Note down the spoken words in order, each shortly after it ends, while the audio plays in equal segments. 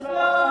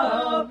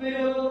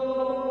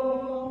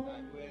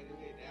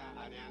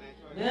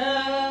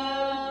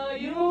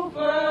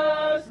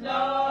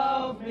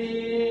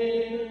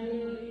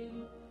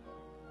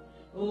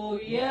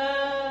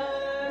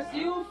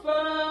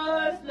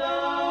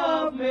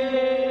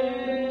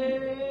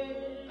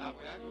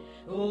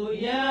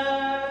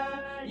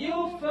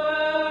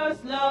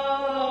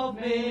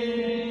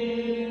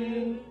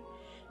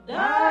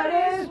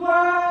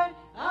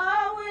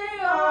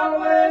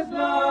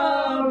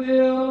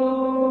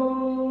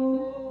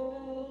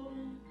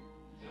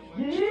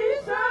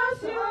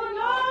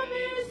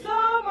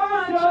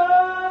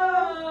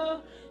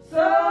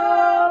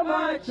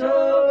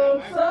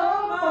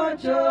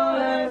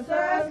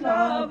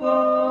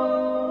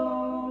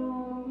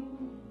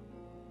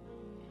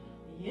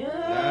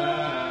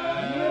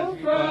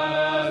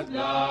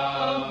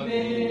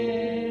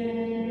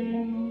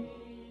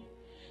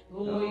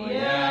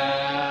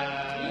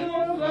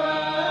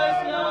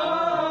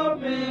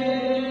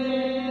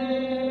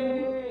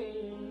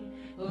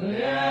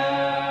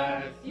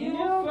Yes, you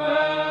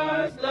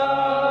first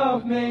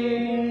loved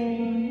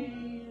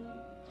me.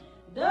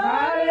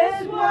 That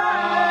is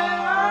why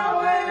I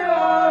will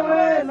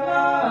always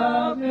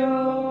love you.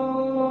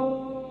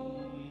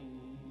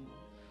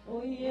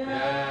 Oh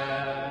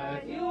yeah,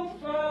 you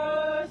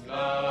first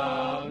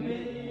loved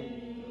me.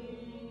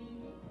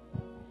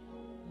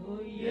 Oh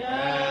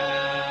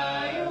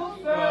yeah, you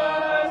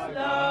first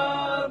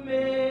loved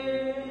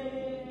me.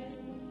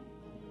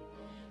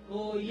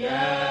 Oh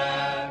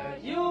yeah,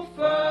 you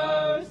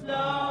first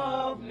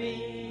loved me.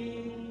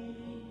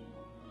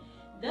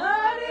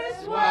 That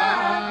is why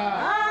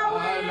I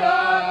will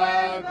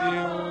always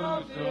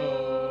love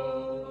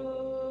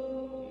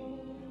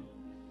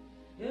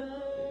you.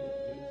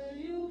 Yeah,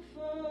 you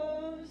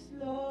first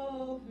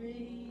loved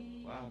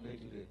me. Wow, very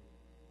good.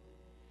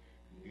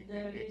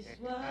 That is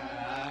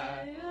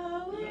why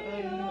I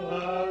will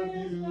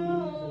always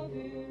love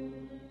you.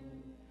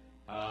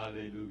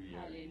 Hallelujah.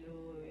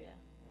 Hallelujah.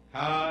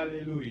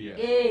 Hallelujah.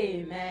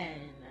 Amen.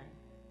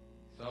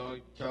 So,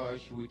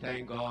 church, we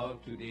thank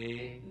God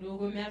today. Nous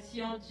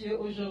remercions Dieu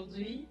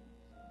aujourd'hui.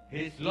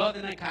 His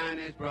loving and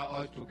kindness brought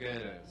us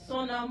together.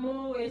 Son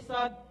amour et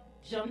sa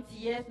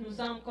gentillesse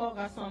nous a encore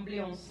rassemblés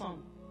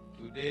ensemble.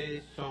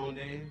 Today,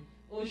 Sunday,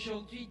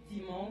 Aujourd'hui,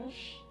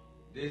 dimanche,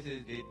 this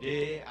is the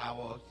day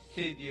our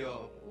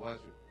Savior was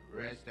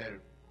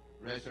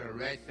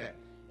resurrected.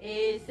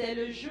 et c'est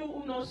le jour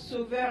où notre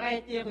Sauveur a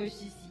été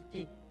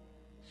ressuscité.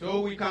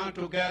 So we come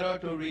together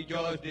to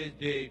rejoice this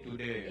day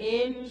today.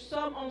 Et nous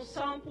sommes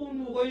ensemble pour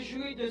nous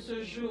réjouir de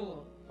ce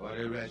jour. For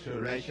the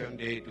resurrection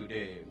day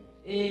today.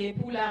 Et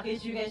pour la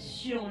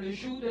résurrection, le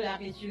jour de la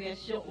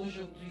résurrection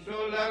aujourd'hui.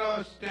 So let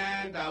us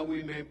stand that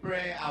we may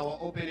pray our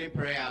opening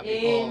prayer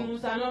Et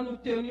nous allons nous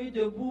tenir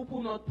debout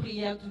pour notre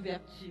prière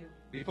d'ouverture.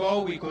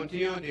 before we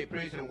continue the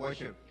praise and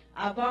worship.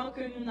 Avant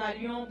que nous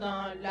n'allions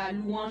dans la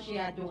louange et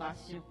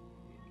adoration.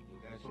 You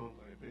got a song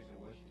for the praise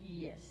and worship?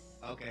 Yes.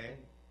 Okay.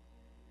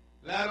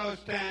 Let us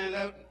stand.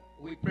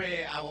 We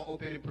pray our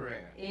opening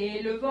prayer.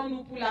 Et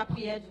levons-nous pour la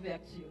prière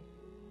d'ouverture.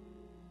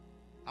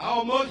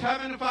 Our most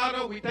heavenly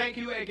Father, we thank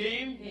you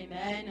again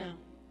Amen.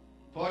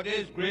 for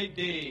this great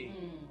day.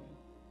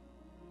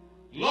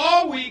 Mm.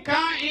 Lord, we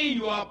come in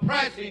your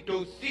presence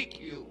to seek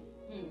you,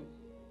 Mm.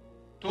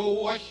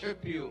 to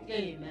worship you,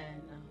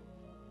 Amen.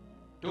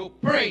 to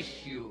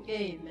praise you.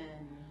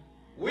 Amen.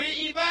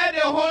 We invite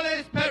the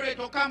Holy Spirit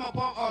to come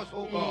upon us,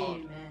 O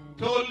God, Amen.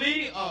 to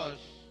lead us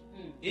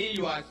Mm. in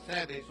your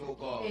service, O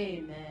God.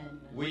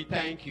 Amen. We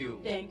thank you.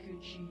 Thank you,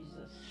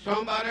 Jesus.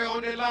 Somebody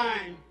on the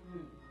line,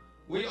 Mm.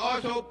 we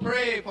also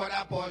pray for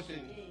that person.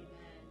 Amen.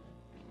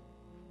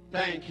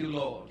 Thank you,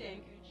 Lord.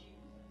 Thank you,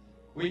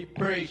 Jesus. We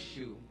praise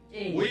you.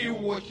 Amen. We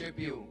worship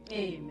you.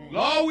 Amen.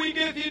 Lord, we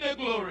give you the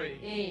glory.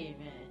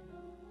 Amen.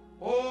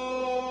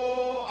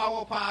 Oh,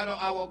 our Father,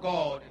 our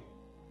God,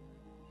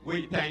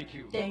 we thank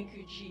you. Thank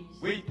you,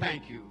 Jesus. We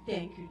thank you.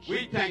 Thank you, Jesus.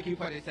 We thank you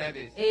for the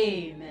service.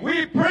 Amen.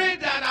 We pray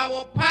that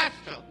our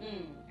pastor,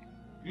 Mm.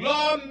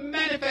 Lord,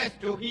 manifest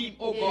to him,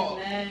 oh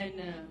God,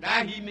 Amen.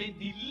 that he may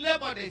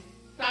deliver the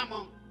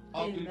sermon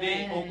of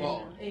today, oh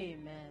God.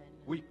 Amen.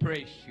 We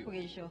praise you.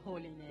 Praise your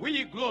holy name.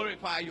 We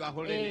glorify your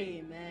holy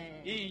name.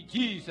 Amen. In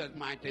Jesus'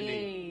 mighty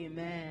name.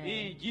 Amen.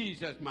 In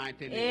Jesus'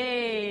 mighty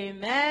name.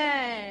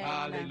 Amen.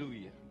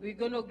 Hallelujah. We're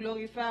going to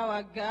glorify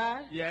our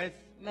God. Yes.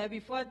 But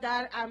before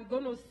that, I'm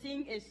going to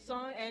sing a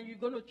song and you're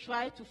going to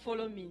try to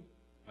follow me.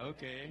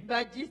 Okay.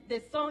 But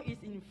the song is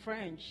in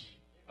French.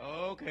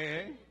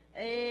 Okay.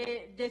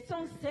 The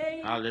song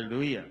says,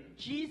 Hallelujah.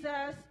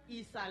 Jesus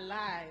is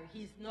alive.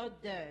 He's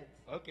not dead.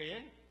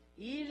 Okay.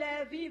 Il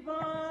est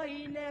vivant,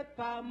 il n'est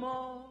pas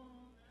mort.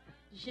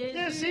 Jésus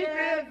Jésus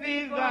est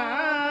vivant,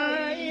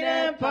 il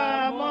n'est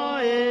pas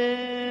mort.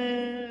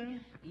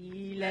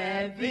 Il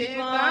est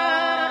Vivant,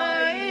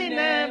 il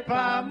n'est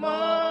pas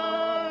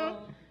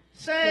mort.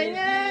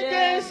 Seigneur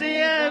Jésus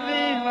est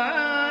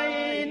vivant,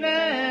 il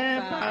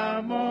n'est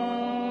pas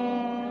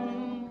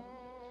mort.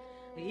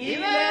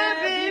 Il est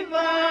vivant,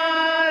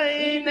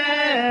 il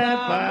n'est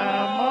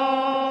pas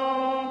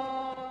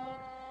mort.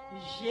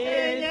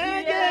 Seigneur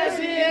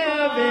Jésus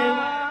est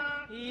vivant,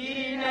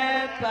 il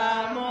n'est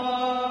pas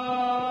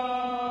mort.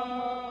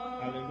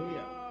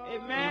 Alléluia.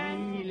 Amen.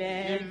 Il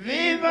est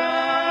Vivant,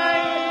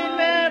 il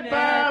n'est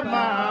pas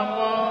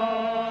mort.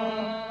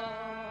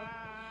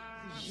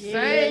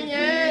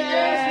 Seigneur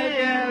Jésus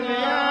est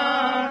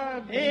vivant,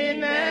 il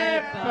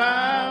n'est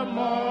pas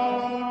mort.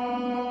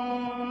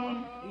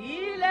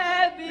 Il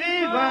est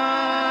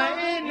Vivant,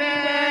 il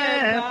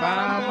n'est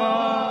pas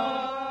mort.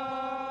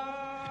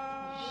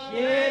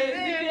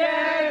 Jésus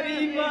est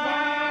vivant,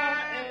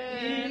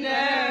 il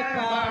n'est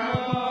pas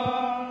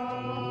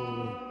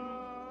mort.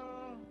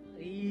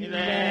 Il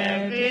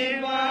est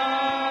vivant,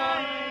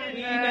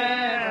 il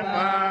n'est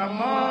pas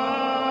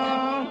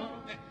mort.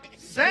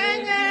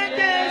 Seigneur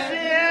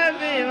Jésus est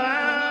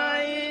vivant,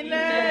 il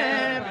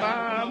n'est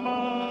pas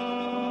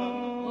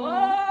mort.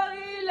 Oh,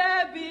 il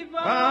est vivant,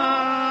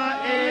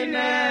 Il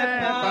n'est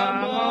pas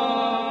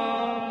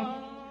mort.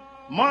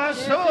 Mon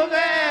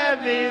sauveur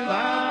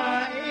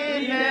vivant,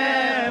 il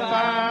n'est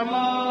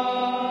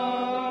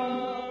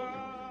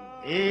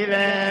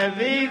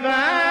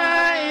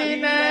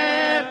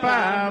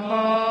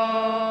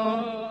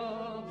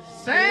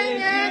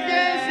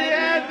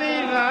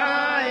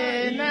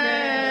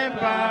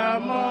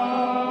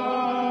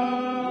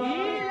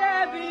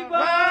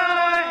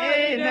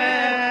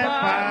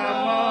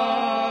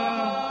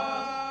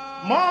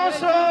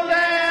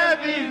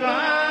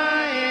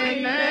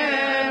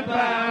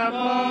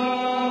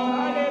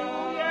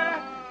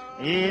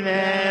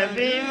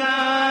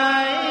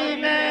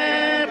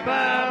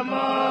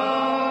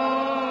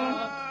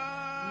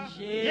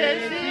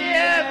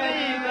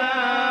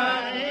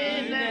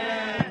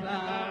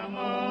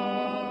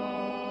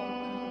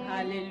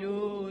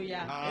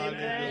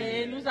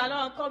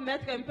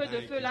mettre un peu de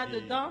Thank feu you,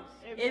 là-dedans.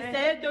 Jesus.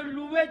 Essayez de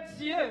louer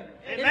Dieu.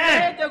 Amen.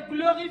 Essayez de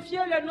glorifier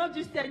le nom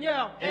du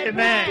Seigneur.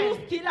 Amen. Pour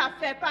tout ce qu'il a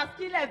fait. Parce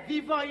qu'il est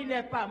vivant, il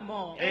n'est pas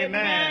mort.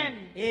 Amen.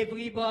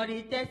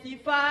 Everybody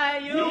testify.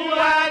 You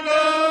are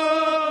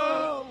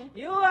good.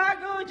 You are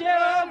good,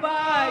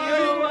 Jehovah.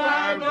 You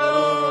are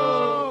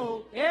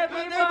good.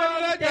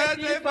 Everybody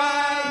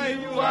testify.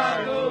 You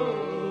are good.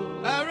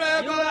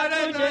 You are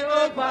good,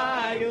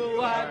 Jehovah.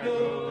 You are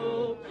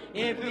good.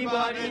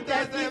 Everybody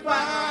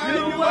testify.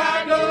 You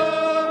are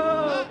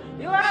good.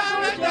 You are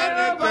good,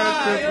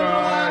 Jehovah. You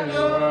are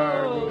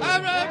good.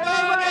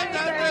 Everybody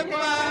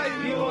testify.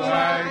 You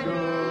are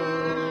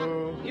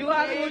good. You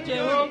are good,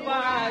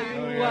 Jehovah.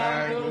 You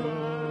are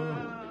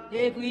good.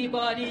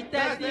 Everybody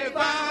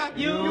testify.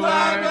 You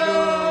are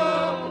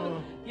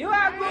good. You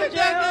are good,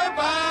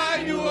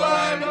 Jehovah. You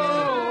are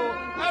good.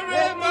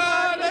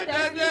 Everybody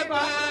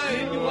testify.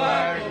 You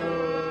are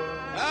good.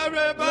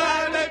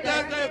 Everybody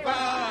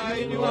testify.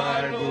 You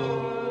are good.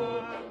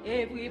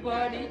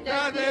 Everybody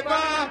Testify.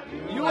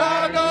 testify. You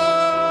are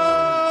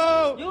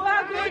good. You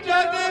are good,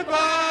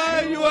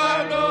 Testify. You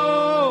are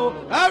good.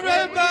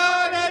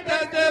 Everybody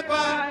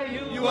testify.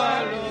 You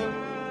are good.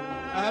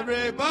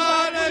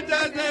 Everybody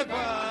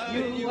testify.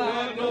 You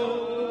are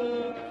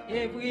good.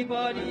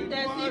 Everybody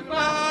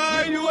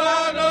testify. You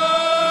are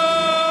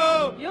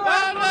good. You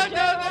are good,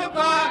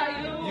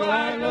 testify. Jehovah. You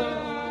are good.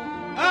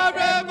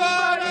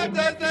 Everybody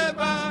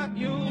testify.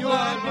 You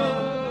are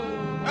good.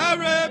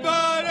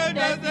 Everybody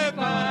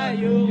testify.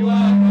 You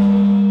are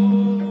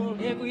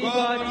good.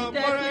 Everybody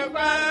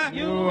testify.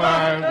 You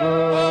are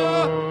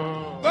good.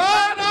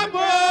 God of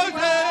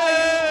Moses.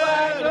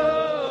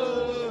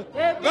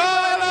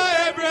 God of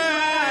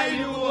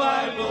Abraham. You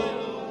are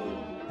good.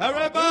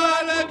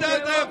 Everybody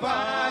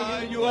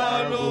testify. You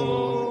are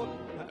good.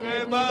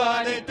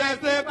 Everybody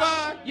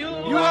testify. You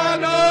are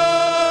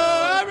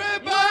good.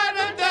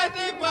 Everybody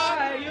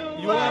testify.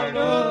 You are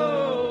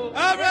good.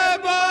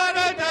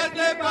 Everybody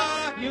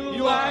testify.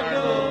 You are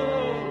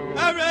good.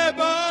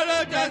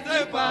 Everybody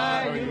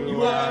testify.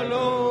 You are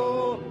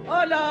Lord.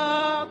 Oh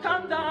Lord,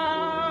 come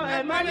down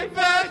and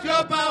Manifest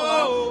your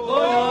power. Oh Oh,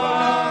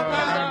 Lord,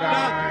 come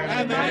down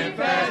and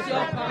manifest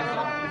your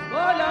power.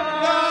 Oh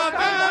Lord,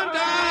 come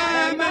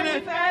down and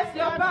manifest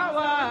your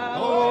power.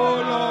 Oh,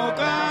 Lord,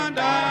 come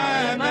down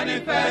and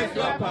manifest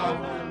your power.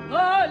 Oh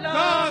Lord,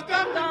 Lord,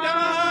 come down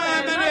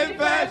and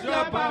manifest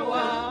your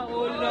power.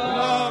 Oh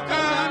Lord,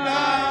 come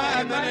down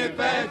and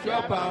manifest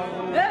your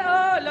power. Hey,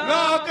 oh Lord,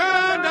 Lord,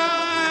 come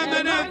down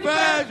and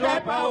manifest your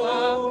power.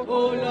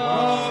 Oh Lord,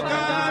 Lord,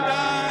 come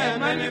down and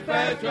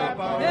manifest your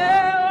power.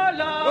 Hey, oh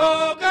Lord,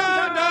 Oh,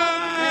 come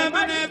down and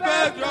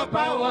manifest your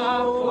power.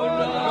 Oh,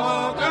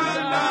 Lord, come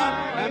down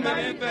and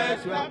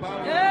manifest your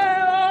power. Hey,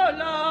 oh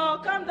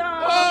Lord, come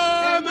down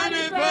Oh, and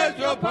manifest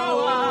your power.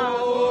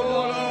 Oh,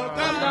 Lord,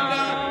 come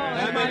down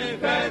and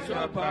manifest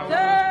your power.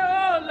 Hey,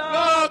 oh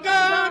Lord,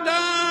 come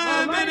down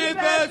and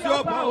manifest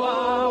your power.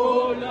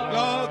 Oh,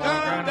 Lord,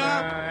 come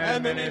down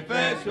and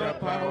manifest your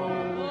power.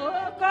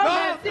 Come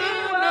and see,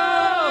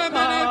 oh,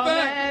 come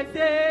and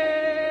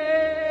see,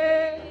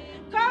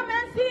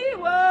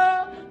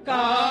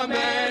 come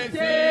and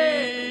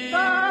see,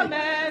 come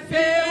and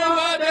see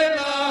what the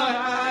Lord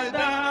has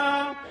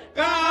done.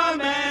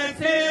 Come and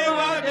see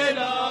what the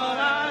Lord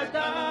has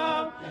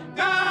done.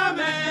 Come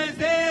and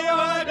see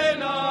what the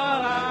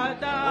Lord has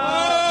done.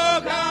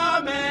 Oh,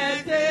 come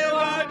and see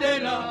what the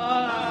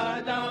Lord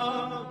has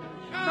done.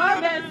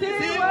 Come and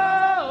see,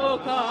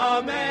 oh,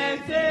 come and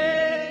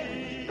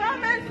see,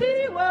 come and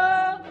see,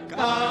 oh,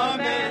 come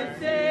and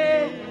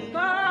see,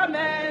 come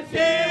and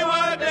see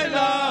what the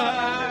Lord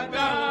has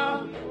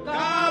done.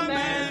 Come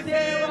and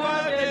see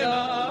what the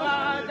Lord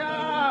has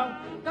done.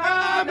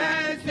 Come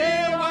and see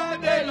what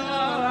the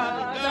Lord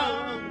has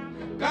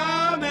done.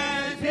 Come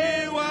and see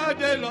what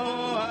the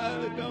Lord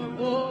has done.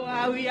 Oh,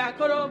 Awia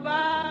Koroba,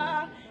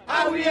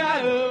 Awia,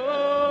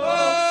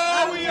 Oh,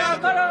 Awia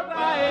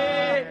Koroba,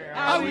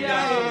 Awia,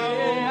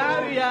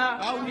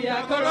 Awia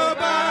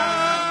Koroba,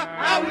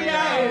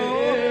 Awia,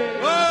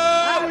 Oh,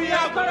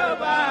 Awia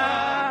Koroba,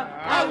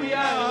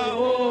 Awia,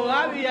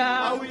 Awia,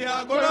 Awia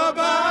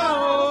Koroba,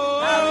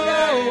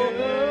 Awia,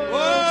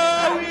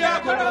 Awia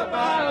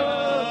Koroba,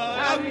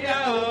 Awia,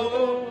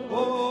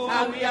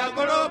 Awia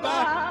Koroba,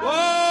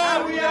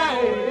 Awia,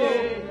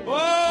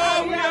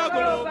 Awia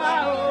Koroba,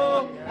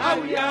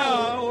 Awia,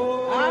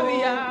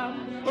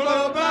 Awia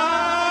Koroba,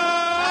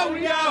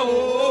 Awia,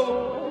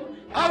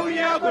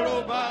 Awia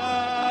Koroba,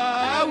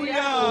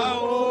 Awia,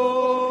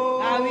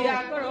 Awia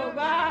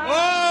Koroba,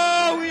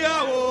 Oh, we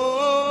are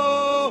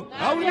oh,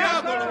 how we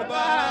are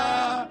Koroba,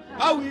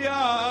 how we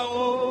are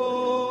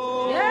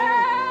oh.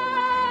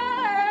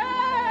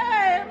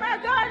 Yeah, my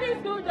God is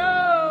good, oh.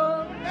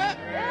 Yeah,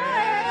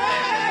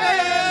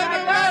 My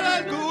God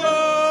is good,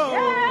 oh.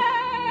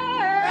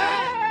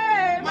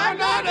 yeah, My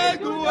God is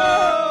good, oh.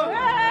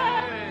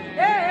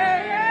 yeah,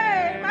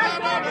 my My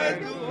God God is is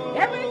good, good.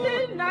 oh.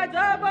 Everything na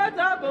double,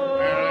 double.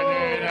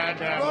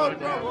 Oh,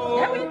 trouble.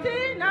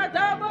 Everything na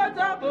double,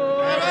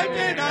 double.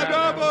 Everything a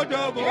double,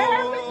 double.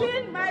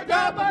 Everything my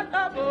double,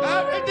 double.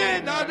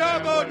 Everything a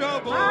double,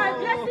 double. My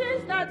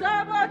blessings na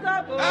double,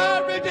 double.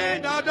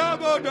 Everything a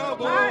double,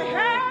 double. My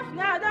health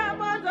na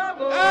double,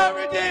 double.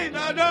 Everything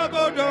a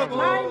double, double.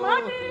 My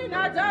money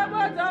na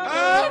double, double.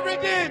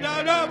 Everything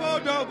a double,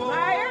 double.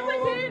 My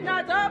everything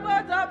na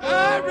double, double.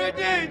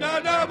 Everything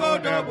a double,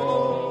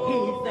 double.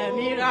 He's a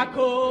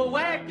miracle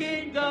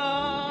working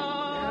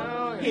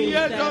God. He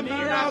is a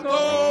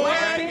miracle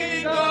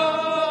working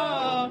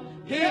God.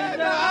 He is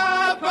the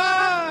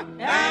Alpha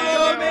and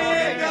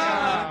Omega.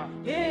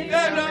 He is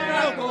the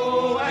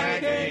miracle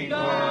working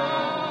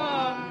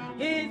God.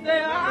 He's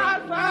the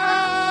Alpha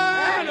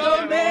And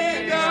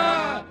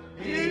Omega.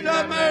 He is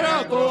a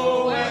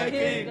miracle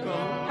working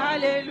God.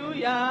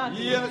 Hallelujah.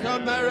 He is a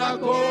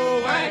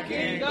miracle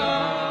working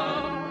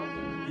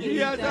God. He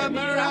is a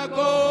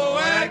miracle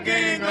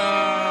working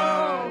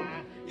God.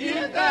 He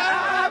is the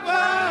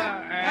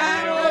Alpha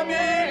and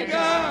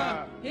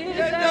Omega. He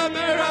is the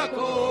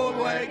miracle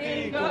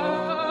working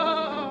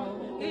God.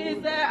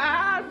 He's the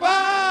Alpha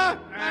Alpha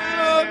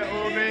and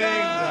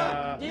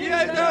Omega. He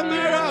is the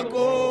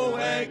miracle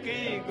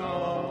working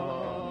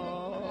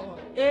God.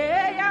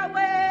 Hey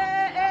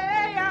Yahweh,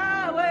 hey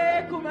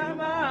Yahweh,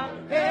 Kumama.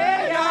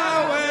 Hey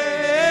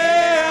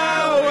Yahweh,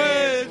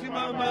 Yahweh,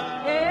 Simama.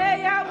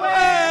 Hey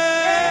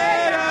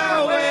Yahweh,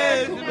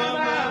 Yahweh,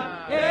 Simama.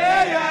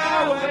 Hey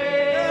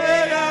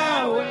Yahweh,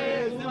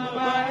 Yahweh,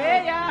 Simama. Hey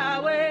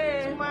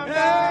Yahweh,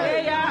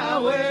 Hey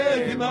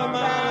Yahweh,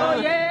 Simama. Oh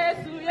yes,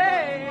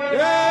 yeah.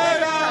 Hey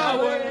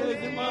Yahweh,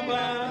 Simama.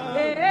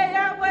 Hey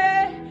Yahweh,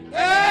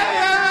 Hey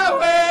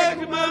Yahweh,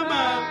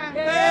 Simama.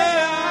 Hey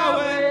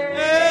Yahweh,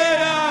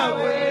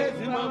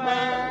 Simama.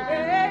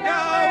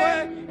 Yahweh,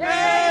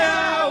 hey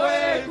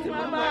Yahweh,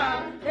 Simama.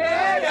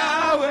 Hey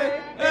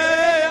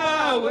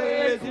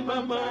Yahweh,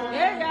 Simama.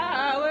 hey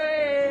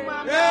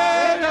Yahweh,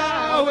 Hey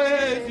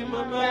Yahweh,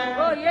 Simama.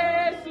 oh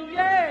yes,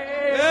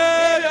 yeah.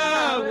 Hey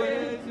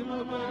Yahweh,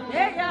 Simama.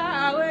 Hey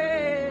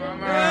Yahweh,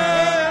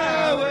 Hey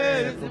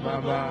Yahweh,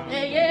 Simama.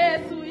 hey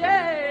yes,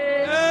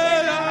 yeah. Hey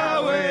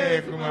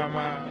Yahweh,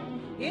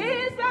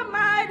 He's a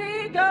mighty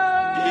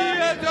God. He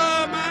is a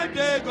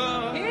mighty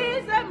God.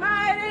 He's a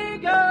mighty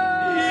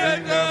God. He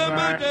is a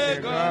mighty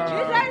God.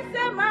 Jesus is a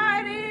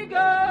mighty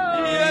God.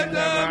 He is a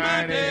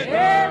mighty God.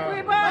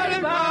 Everybody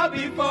bow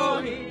before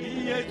him. He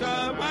is a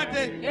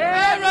mighty.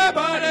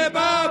 Everybody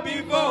bow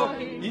before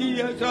him. He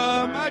is a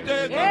mighty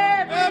God.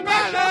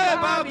 Everybody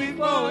bow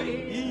before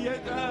him. He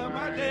is a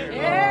mighty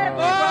God.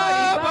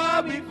 Everybody Oh,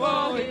 bow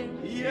before him.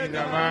 He is a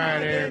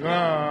mighty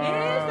God.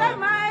 He's a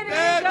mighty He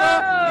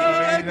God.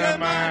 is a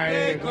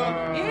mighty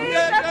God. He's a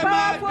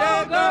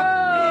powerful God.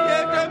 He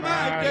is a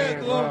mighty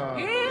God.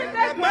 He's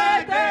the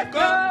greatest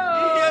God.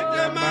 He is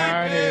a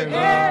mighty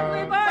God.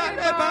 Everybody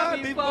bow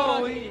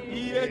before him.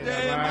 He is a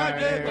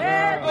mighty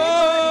God. Oh,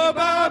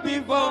 bow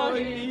before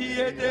him. He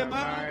is a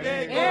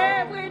mighty God.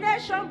 Every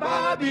nation Bow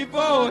bow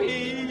before him.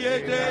 He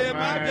is a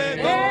mighty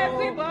God.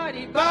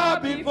 Everybody Bow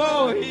bow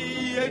before him.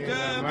 He is a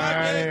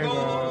mighty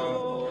God.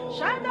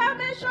 Shanda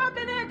me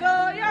shopping go,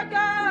 your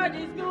God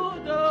is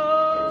good. Oh.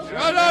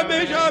 Shut me,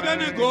 shut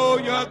me, go.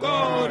 Your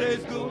God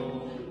is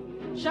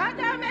good.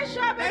 Shanda me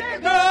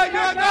shopping Go, go,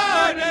 your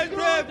God is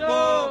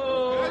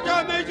faithful.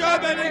 Shut me,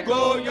 shut me, go.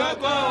 Your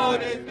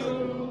God is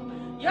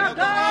good. Your Your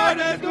God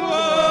is good.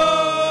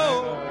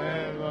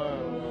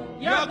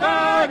 Your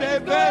God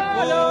is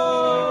faithful.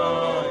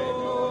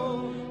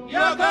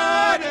 Your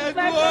God is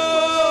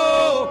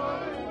good.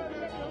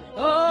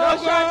 Oh,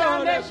 Shanda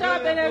me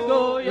shopping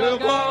go, your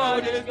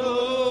God is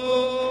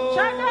good.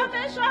 Shanda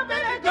me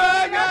shopping Go, go,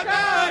 your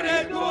God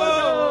is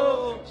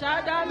good.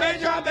 Shanda me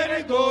Benjamin,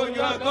 go,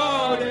 your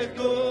God is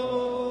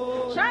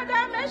good.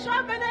 Shanda me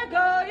shopping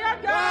go, your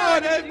God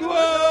God is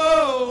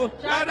good.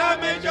 Shada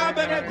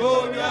Benjamin, go,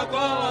 your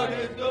God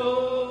is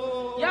good.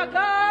 Your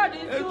God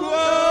is It's good.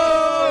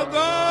 good.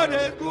 God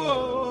is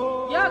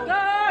good. Your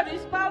God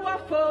is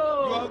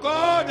powerful. Your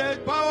God is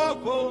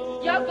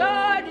powerful. Your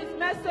God is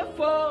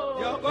merciful.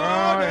 Your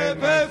God is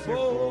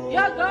faithful.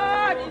 Your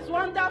God is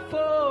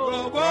wonderful.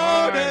 Your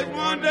God is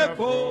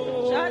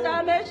wonderful.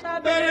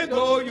 Very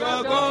good.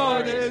 Your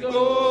God is good.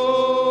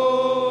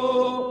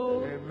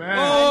 Amen.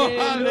 Oh,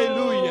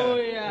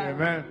 hallelujah.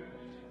 Amen.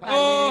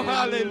 Oh,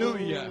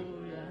 hallelujah.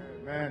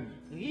 Amen.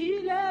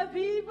 Il est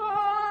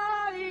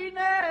vivant, il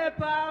n'est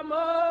pas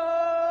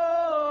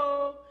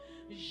mort.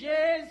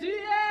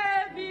 Jésus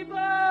est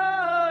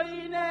vivant,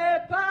 il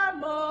n'est pas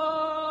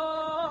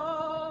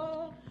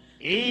mort.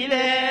 Il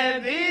est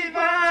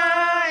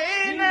vivant,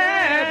 il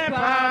n'est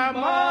pas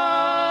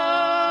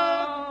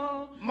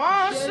mort.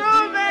 Mon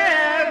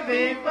sauveur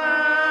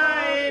vivant,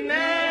 il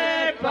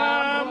n'est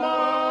pas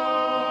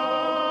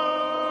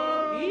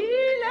mort.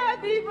 Il est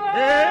vivant, il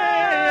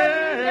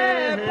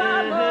n'est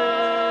pas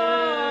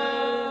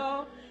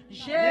mort.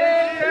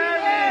 Jésus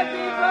est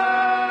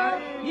vivant,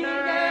 il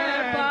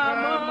n'est pas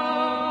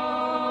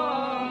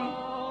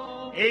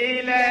mort.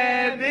 Il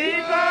est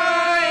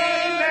vivant,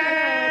 il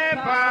n'est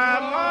pas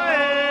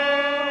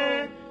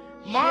mort.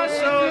 Mon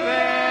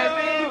sauveur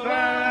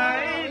vivant,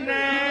 il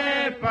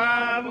n'est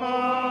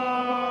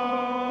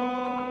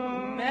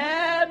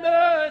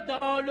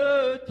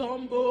le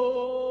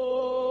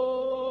tombeau.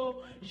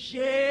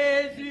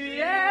 Jésus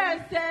est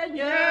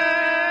Seigneur.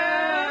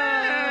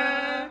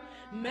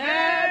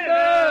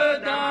 Mets-le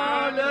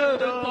dans le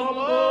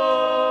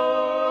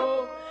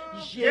tombeau.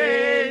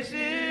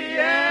 Jésus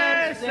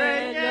est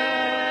Seigneur.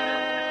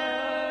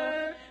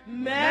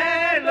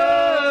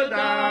 Mets-le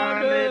dans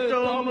le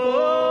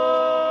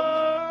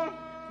tombeau.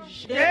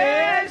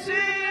 Jésus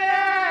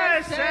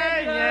est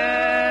Seigneur.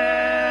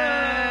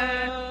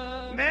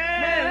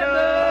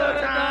 Mets-le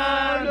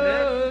dans le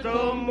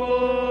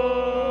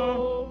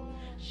tombeau.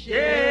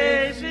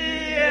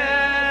 Jésus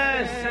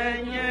est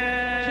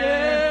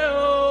Seigneur.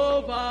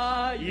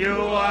 Jehovah, You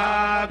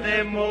are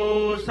the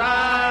Most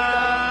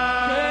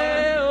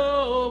High.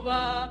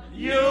 Jehovah,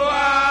 You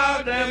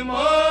are the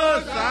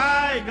Most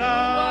High you are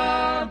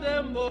God.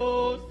 the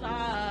Most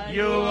High.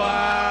 You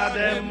are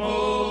the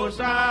Most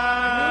You are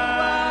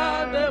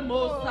High. the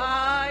Most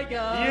High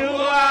God. You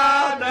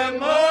are the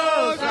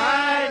Most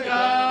High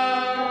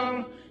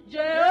God.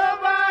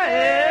 Jehovah,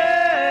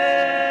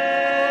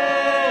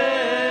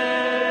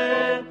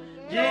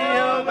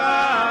 Jehovah,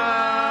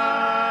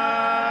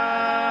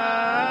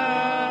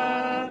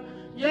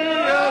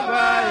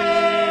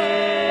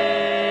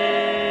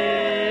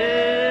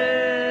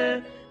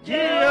 Jehovah,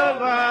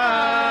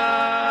 Jehovah,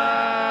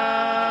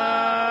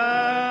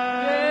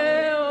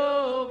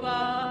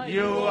 Jehovah.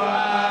 You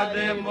are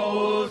the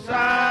Most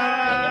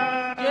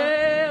High.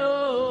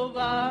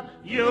 Jehovah,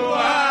 You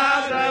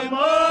are the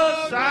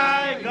Most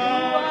High you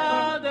God.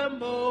 are the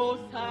Most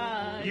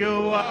High. You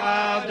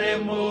are the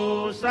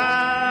Most You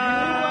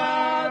High.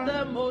 are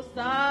the Most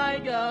High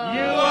God.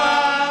 You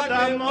are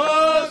the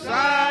Most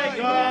High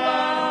You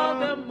are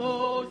God. the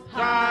Most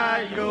High.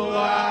 High. You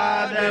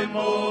are the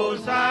Most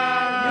You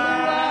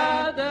High.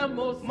 are the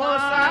Most Most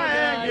High.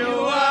 High. You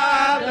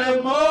are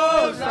the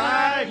Most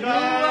High You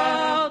God.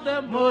 are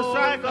the Most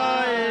High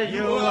God.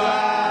 You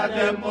are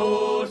the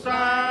Most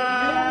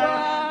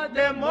High.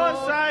 The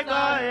Most High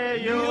God.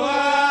 You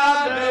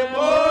are the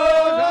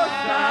Most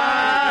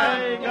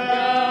High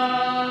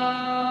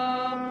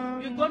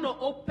God. You're going to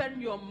open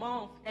your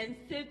mouth and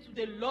say to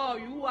the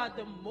Lord, you are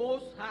the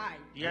Most High.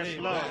 Yes,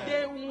 Lord.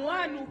 The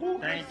one who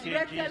Thank you,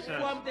 resurrected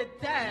Jesus. from the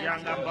dead.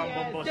 Yanga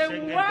bambo The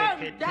senge one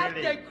beketele. that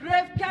the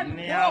grave can hold.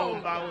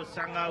 Niaumba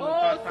usanga Oh,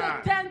 ukata. say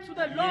thank to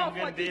the Lord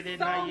for this Yenge mbele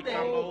na Sunday.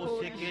 ikamba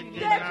usikindi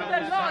Say na to the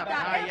Lord that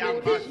usata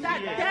everything that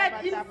yambasiye. dead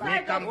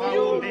inside Nikamba of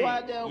you, umbe.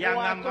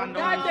 Yanga mando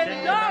that the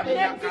usenge Lord na makes it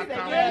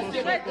yakata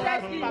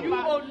resurrected in you,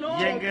 oh no.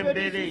 Yenge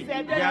mbele.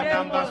 Yanga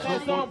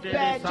mbasuko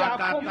tele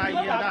sakata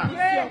yenda.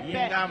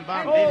 Yanga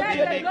mbele Oh,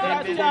 mbele the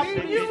Lord mbele to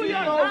renew mbele.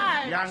 your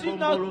life. Yango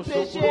mbulu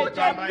suko Put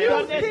the kamba ya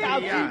music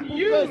sekeya. in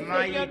you.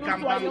 Mayi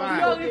kamba mba.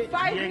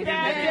 Glorify Him Yenge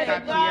there. mbele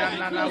kati ya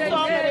nana Nous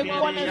usikiri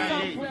sommes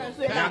yande.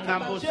 Yanga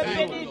mbusu. Thank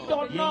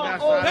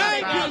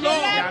you,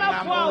 Lord.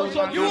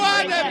 You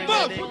are the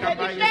most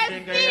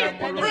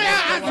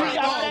prayer answering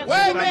God.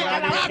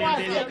 Waymaker,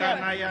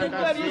 In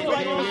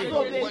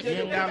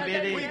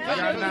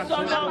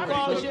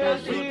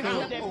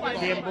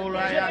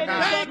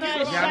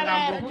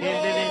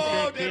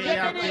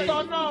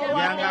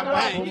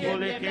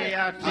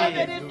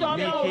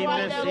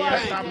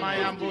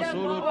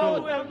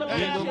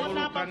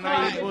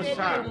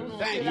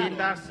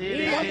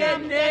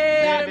the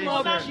name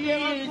of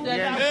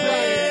Jesus.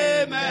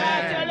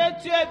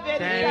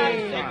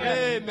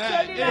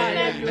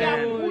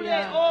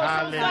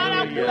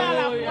 Hallelujah.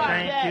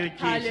 Thank you,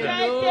 Jesus.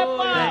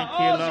 Thank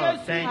you, Lord.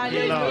 Thank you,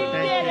 Lord.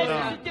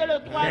 Thank you,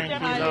 Lord. Thank you,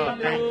 Lord.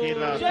 Thank you,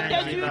 Lord. Je te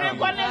suis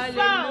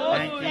reconnaissant, oh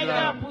Thank you,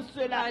 Seigneur, Lord. pour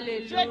cela.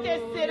 Je te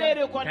serai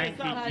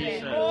reconnaissant. Thank you,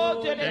 Jesus. Oh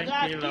Dieu de Thank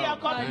grâce, you, qui a Lord.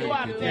 comme toi,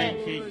 Père.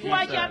 Thank you, Toi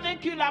qui Jesus. as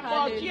vaincu la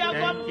mort, qui a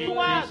Thank comme you,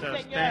 toi, Jesus.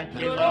 Seigneur. Thank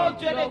you, Oh Lord.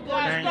 Dieu de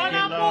grâce, Thank ton you,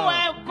 amour Lord.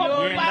 est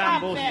incomparable,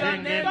 Yengambo Père.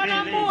 senge Ton bele.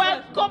 amour est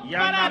incomparable,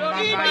 Yanga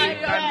unique, mama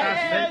ikanda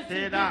Père.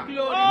 setera. Oh,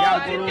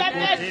 tu t'es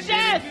fait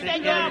cher,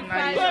 Seigneur,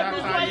 que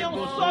nous soyons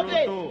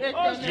sauvés. Oh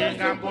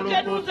Jésus, pour que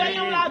nous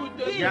ayons la vie,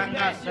 Yanga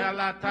Père.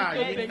 salata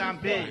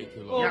yingambe.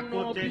 Oh,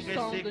 Yakote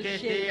puissant de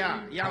sekete ya.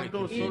 Jésus. Yando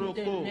In the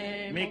suruko.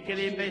 name of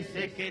Mikribe Jesus.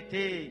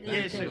 sekete. In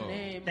Yes, the Lord.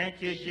 name Thank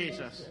of you,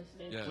 Jesus.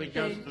 Yes. We Thank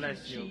just you,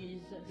 bless you.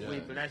 Jesus. We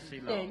bless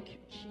you, Lord. Thank you,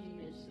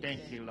 Jesus.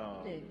 Thank you,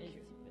 Lord. Thank you.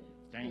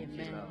 Thank you,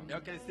 Amen. Lord. You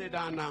can sit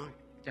down now.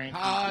 Thank you,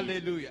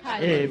 Hallelujah.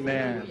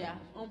 Amen.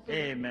 On peut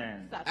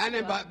Amen. s'asseoir.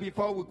 Anybody,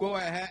 before we go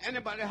ahead,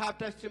 anybody have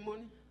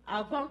testimony?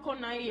 Avant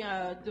qu'on aille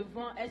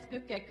devant, est-ce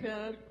que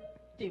quelqu'un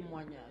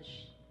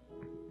témoignage?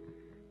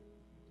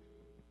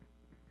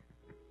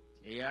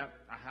 Yeah,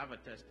 I have a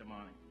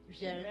testimony.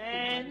 J'ai un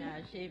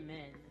témoignage.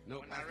 Amen. No.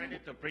 When I'm ready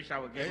to preach, I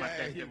will give my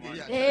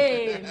testimony.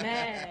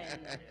 Amen.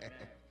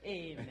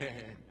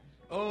 Amen.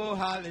 Oh,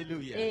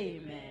 hallelujah.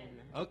 Amen.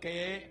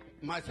 Okay,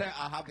 myself,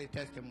 I have a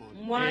testimony.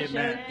 Moi, j'ai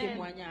un Amen.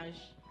 témoignage.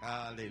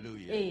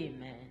 Hallelujah.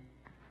 Amen.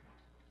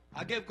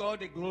 I give God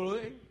the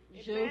glory.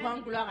 Je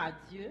rends gloire à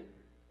Dieu.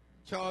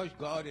 Church,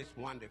 God is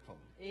wonderful.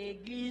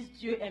 Église,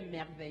 Dieu est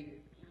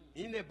merveilleux.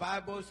 In the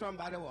Bible,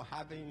 somebody was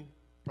having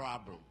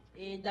problem.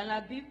 Et dans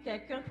la Bible,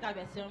 quelqu'un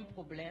traversait un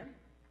problème.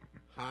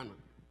 Hannah.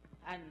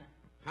 Anne.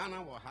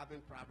 Hannah was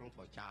having problems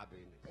for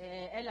childbearing.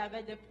 Elle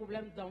avait des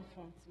problèmes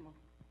d'enfantement.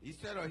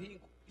 Instead of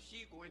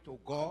she going to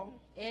God,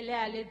 Elle est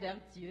allée vers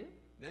Dieu.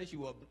 then she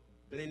was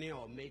blaming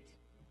her mate.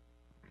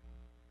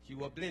 She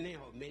was blaming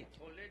her mate.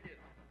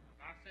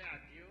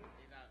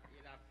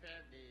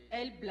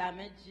 Elle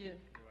blâmait Dieu.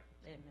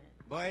 Amen.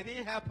 But it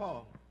didn't help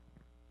her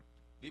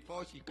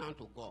before she came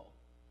to God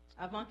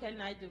Avant qu'elle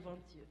n'aille devant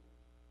Dieu.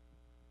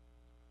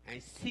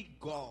 and seek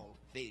God's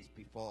face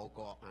before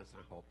God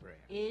answered her prayer.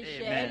 Et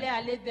Amen. elle est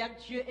allée vers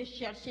Dieu et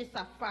chercher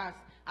sa face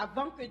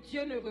avant que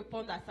Dieu ne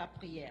réponde à sa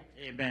prière.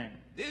 Amen.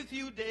 These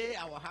few days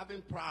I was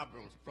having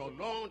problems for a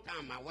long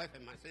time. My wife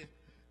and myself,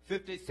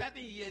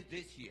 57 years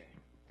this year.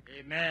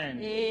 Amen.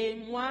 Et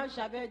moi,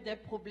 j'avais des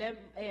problèmes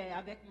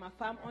avec ma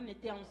femme. On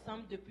était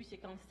ensemble depuis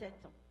 57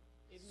 ans.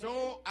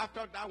 So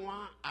after that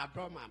one, I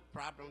brought my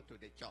problem to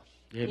the church.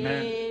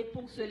 Amen. Et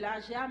pour cela,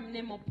 j'ai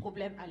amené mon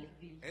problème à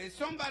l'église. And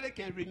somebody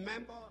can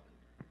remember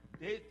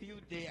these few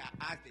days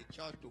I asked the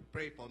church to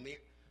pray for me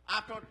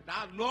after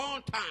that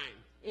long time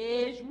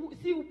Et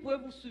si vous pouvez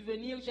vous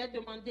souvenir, j'ai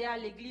demandé à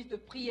l'église de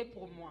prier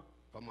pour moi,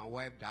 for my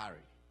wife Dari.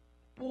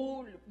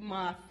 pour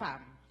ma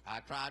femme. I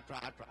tried,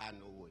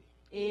 no way.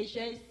 Et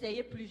j'ai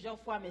essayé plusieurs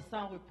fois, mais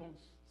sans réponse.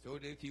 So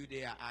the few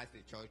days I asked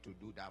the church to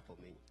do that for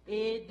me.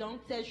 Et donc,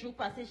 ces jours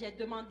passés, j'ai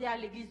demandé à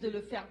l'église de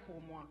le faire pour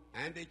moi.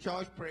 And the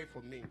church prayed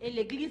for me. Et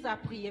l'église a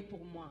prié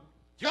pour moi.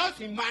 Just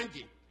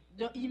imagine,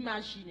 Donc,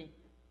 imaginez,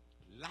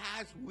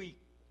 last week,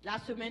 la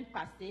semaine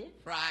passée,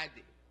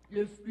 Friday,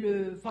 le I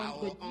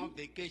was on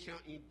vendredi, vacation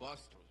in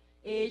Boston.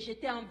 et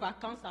j'étais en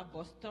vacances à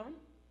Boston.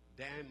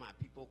 Then my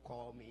people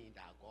called me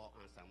that God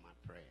answered my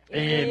prayer.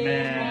 Et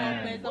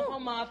Amen. mes enfants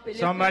m'ont appelé.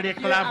 Somebody que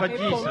Dieu clap a for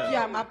répondu Jesus.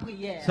 à ma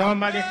prière.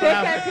 Somebody Que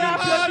clap quelqu'un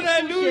for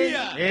applaudisse pour Jésus.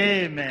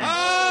 Amen.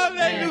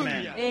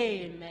 Hallelujah.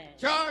 Amen.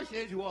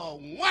 Churches were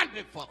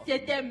wonderful.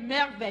 C'était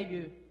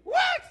merveilleux.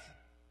 What?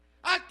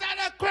 I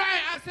started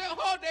crying. I said,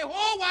 oh, the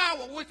whole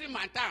world was wasting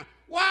my time.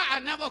 Why I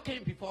never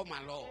came before my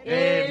Lord?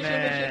 Et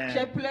Amen.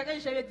 j'ai pleuré,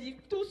 je lui ai dit,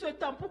 tout ce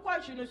temps, pourquoi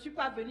je ne suis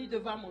pas venu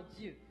devant mon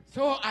Dieu?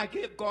 So I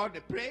gave God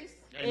the praise.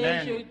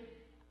 Amen. Et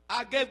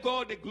I gave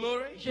God the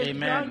glory. je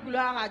Amen. donne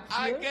gloire à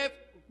I Dieu. gave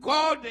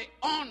God the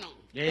honor.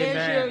 Et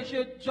Amen.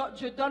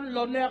 je donne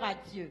l'honneur à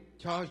Dieu.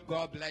 Church,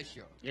 God bless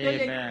you. Que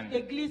Amen.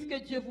 l'Église, que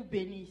Dieu vous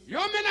bénisse. You're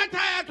not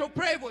tired to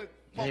pray for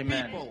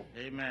Amen. people.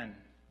 Amen.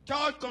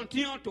 Church,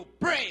 continue to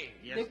pray.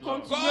 Yes, De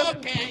Lord. continuer God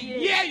pour can prier.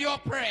 hear your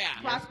prayer.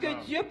 Parce que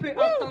Lord. Dieu peut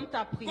entendre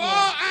ta God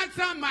prière.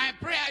 answer my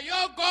prayer.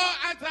 Your God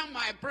answer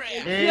my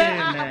prayer. Dieu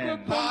a Amen.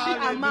 répondu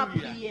à ma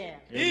Hallelujah. prière.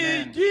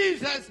 In Amen.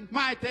 Jesus'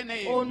 mighty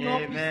name. Au nom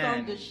Amen.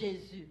 puissant de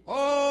Jésus.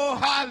 Oh,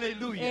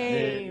 hallelujah.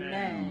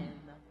 Amen.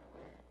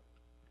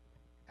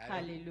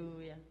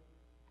 Alléluia.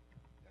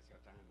 That's your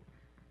time.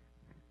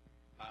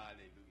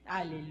 Hallelujah.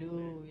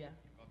 Alléluia.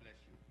 God bless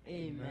you.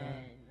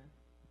 Amen.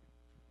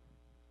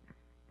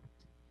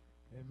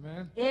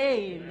 Amen.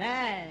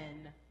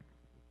 Amen.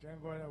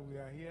 Thank God that we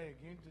are here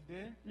again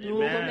today Nous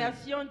Amen.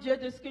 remercions Dieu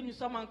de ce que nous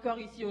sommes encore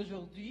ici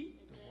aujourd'hui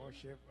to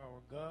worship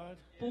our God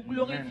pour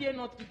glorifier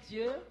notre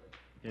Dieu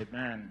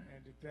Amen.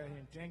 and to tell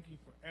Him thank you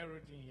for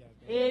everything He has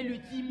done. et lui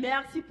dire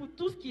merci pour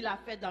tout ce qu'il a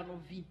fait dans nos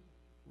vies.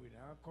 We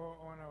now call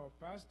on our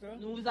pastor,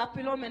 Nous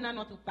appelons maintenant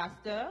notre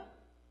pasteur,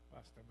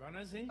 Pastor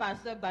Banasi,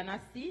 Pasteur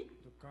Banassi,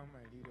 to come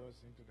and lead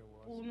us into the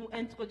pour word. nous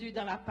introduire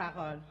dans la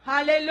parole.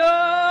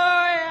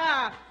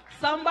 Hallelujah!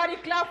 Somebody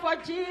clap for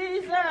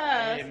Jesus.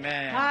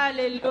 Amen.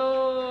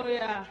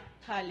 Hallelujah.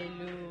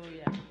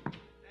 Hallelujah.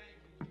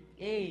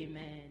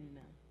 Amen.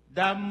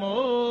 The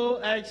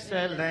more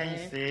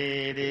excellence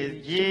it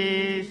is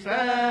Jesus.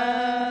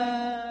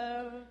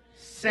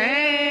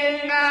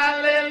 Sing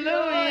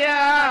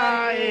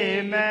hallelujah,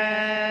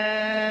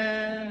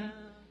 amen.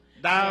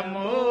 The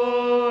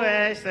more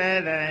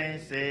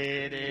excellence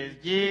it is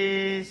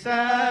Jesus.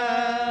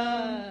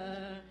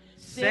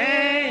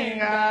 Sing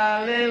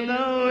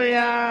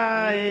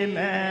hallelujah,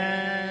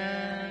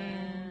 amen.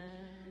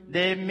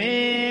 The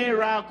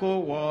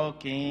miracle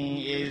working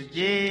is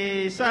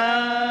Jesus.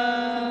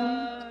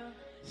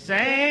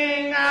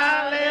 Sing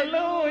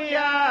hallelujah,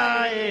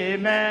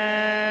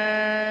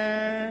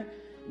 amen.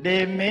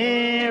 The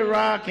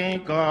miracle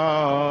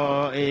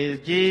God is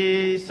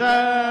Jesus.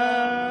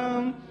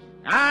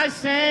 I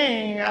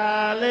sing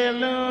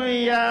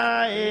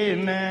hallelujah,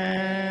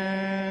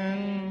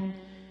 amen.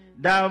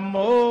 The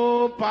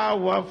more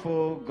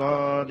powerful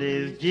God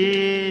is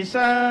Jesus.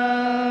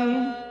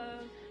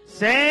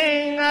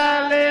 Sing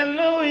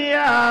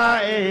hallelujah,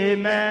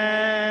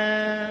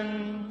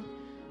 amen.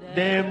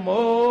 The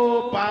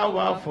more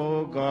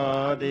powerful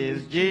God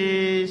is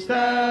Jesus.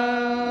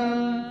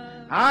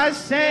 I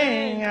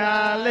sing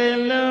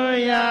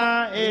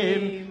hallelujah,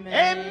 amen.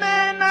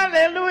 Amen,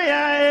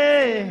 hallelujah,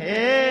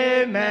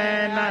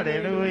 amen,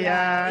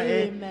 hallelujah,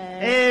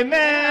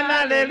 amen,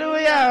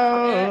 hallelujah,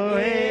 oh,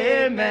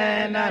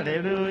 amen,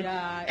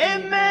 hallelujah,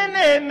 amen,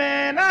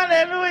 amen,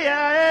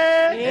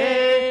 hallelujah,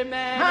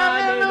 Amen,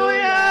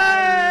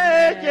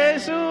 hallelujah,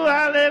 Jesus,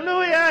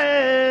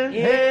 hallelujah,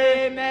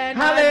 Amen,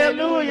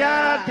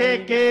 hallelujah,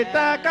 take it,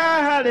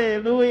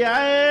 hallelujah,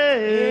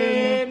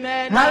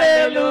 Amen,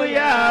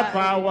 Hallelujah,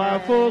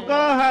 powerful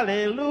God,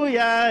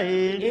 hallelujah.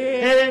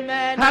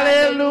 Amen.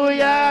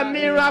 Hallelujah,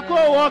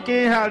 miracle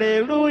working,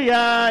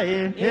 hallelujah.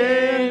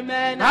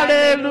 Amen.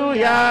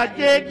 Hallelujah,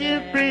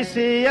 taking priest,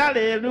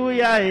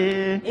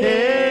 hallelujah.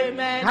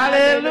 Amen.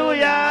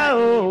 Hallelujah,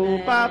 oh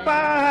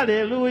Papa,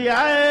 hallelujah.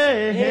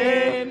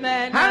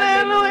 Amen.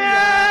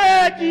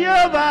 Hallelujah,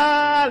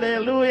 Jehovah,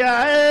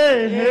 hallelujah.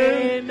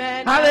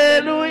 Amen.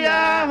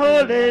 Hallelujah,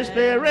 Holy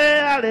Spirit,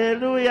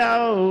 hallelujah.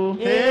 Oh,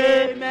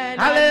 Amen.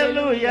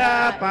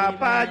 Hallelujah,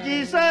 Papa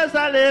Jesus,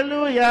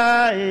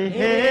 hallelujah.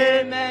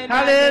 Amen.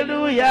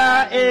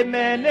 Hallelujah,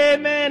 amen,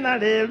 amen,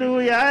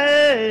 hallelujah.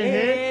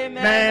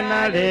 Amen,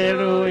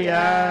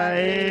 hallelujah,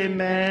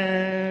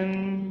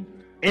 amen.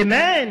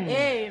 Amen.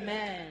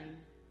 Amen.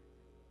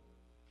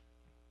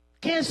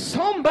 Can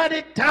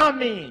somebody tell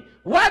me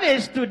what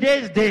is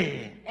today's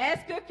day?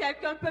 Est-ce que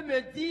quelqu'un peut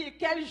me dire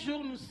quel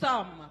jour nous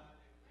sommes?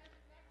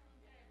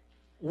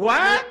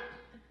 What?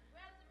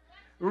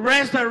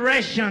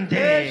 Resurrection Le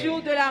Day.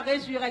 jour de la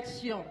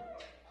résurrection.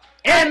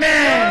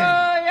 Amen.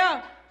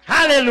 Alléluia.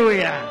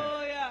 Hallelujah.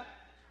 Alléluia.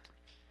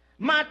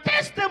 My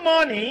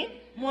testimony,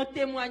 Mon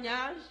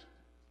témoignage,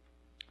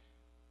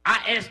 I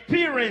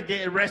experienced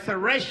the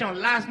resurrection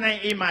last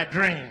night in my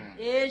dream.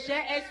 et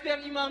j'ai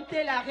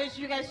expérimenté la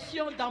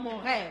résurrection dans mon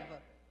rêve.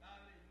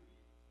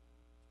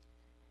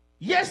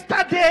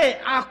 Yesterday,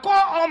 I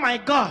called on my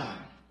God.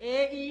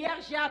 Et hier,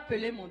 j'ai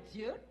appelé mon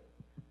Dieu.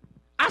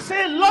 I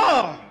said,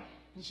 Lord,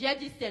 J'ai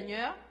dit,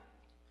 Seigneur,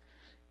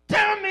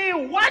 tell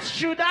me what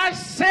should I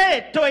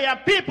say to your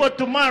people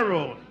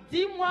tomorrow?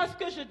 dis-moi ce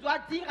que je dois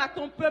dire à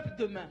ton peuple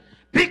demain.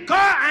 Because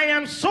I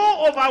am so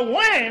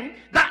overwhelmed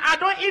that I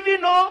don't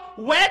even know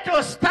where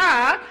to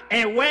start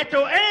and where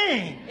to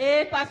end.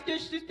 Et parce que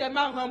je suis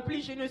tellement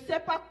rempli, je ne sais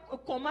pas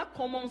comment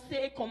commencer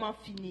et comment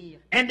finir.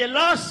 And the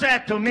Lord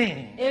said to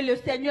me, Et le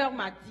Seigneur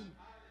m'a dit,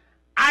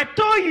 I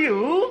told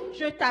you,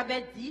 je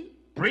t'avais dit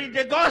preach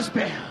the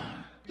gospel.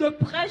 de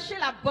prêcher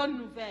la bonne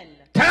nouvelle.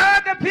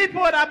 Tell the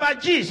people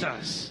about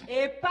Jesus.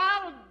 Et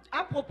parle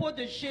à propos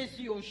de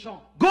Jésus aux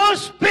gens. Go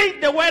speak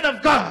the word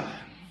of God.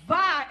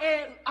 Va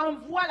et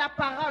envoie la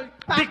parole.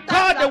 Partage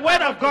Because la the word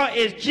parole of God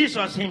is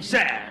Jesus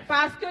himself.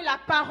 Parce que la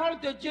parole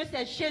de Dieu,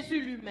 c'est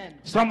Jésus lui-même.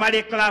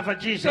 Somebody clap for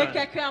Jesus. Que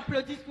quelqu'un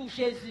applaudisse pour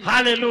Jésus.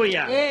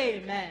 Hallelujah.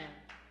 Amen.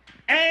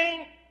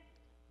 And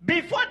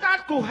before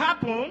that could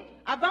happen,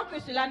 Avant que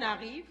cela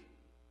n'arrive,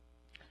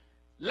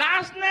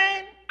 last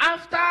night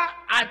after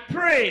I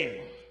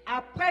prayed,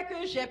 après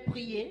que j'ai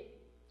prié,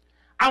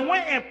 I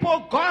went and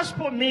put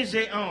gospel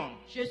music on.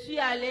 je suis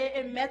allé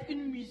et mettre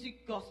une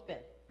musique gospel.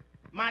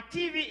 My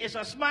TV is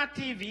a smart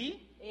TV.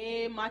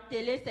 Et ma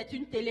télé, c'est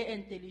une télé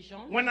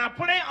intelligente. When I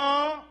put it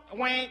on,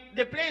 when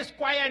the place is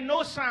quiet,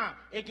 no sound,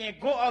 it can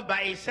go off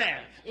by itself.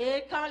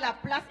 Et quand la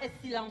place est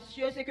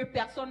silencieuse et que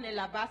personne n'est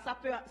là-bas, ça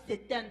peut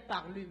s'éteindre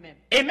par lui-même.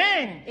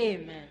 Amen.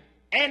 Amen.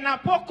 And I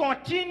put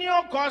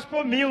continual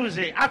gospel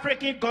music,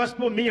 African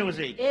gospel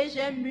music. Et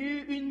j'ai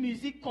mis une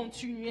musique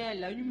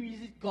continuelle, une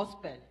musique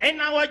gospel.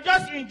 And I was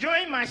just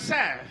enjoying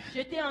myself.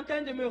 J'étais en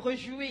train de me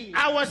réjouir.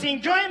 I was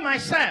enjoying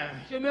myself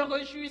Je me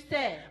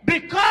réjouissais.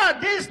 because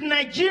these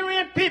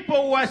Nigerian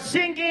people were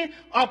singing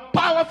a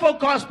powerful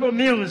gospel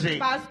music.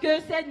 Parce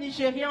que ces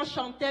Nigérians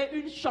chantaient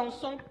une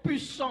chanson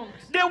puissante.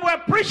 They were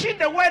preaching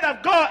the word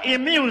of God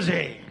in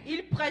music.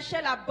 Ils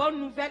prêchaient la bonne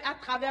nouvelle à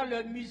travers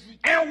leur musique.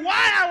 And while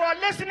I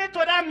was listening to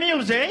that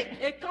music,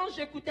 Et quand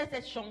j'écoutais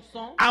cette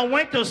chanson, I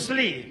went to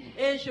sleep.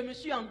 et je me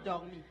suis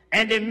endormi.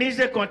 And the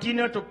music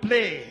continued to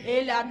play.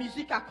 Et la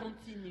musique a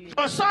continué.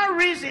 For some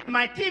reason,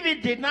 my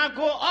TV did not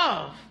go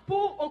off.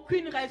 Pour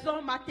aucune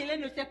raison, ma télé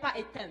ne s'est pas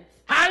éteinte.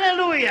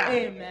 Hallelujah.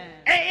 Amen.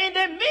 And in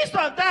the midst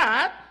of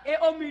that, Et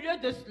au milieu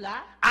de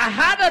cela, I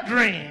had a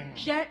dream.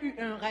 j'ai eu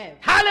un rêve.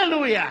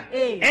 Hallelujah.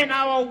 Amen. And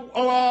I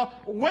was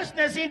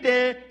witnessing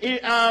the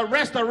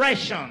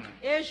restoration.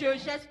 Et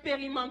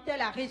j'expérimentais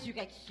la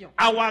résurrection.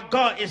 Our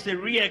God is the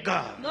real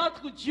God.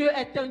 Notre Dieu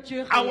est un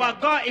Dieu Our réel.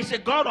 God is a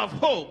God of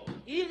hope.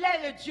 Il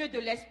est le Dieu de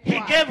He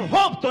l'espoir. gave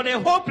hope to the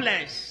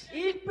hopeless.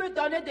 Il peut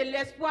donner de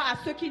l'espoir à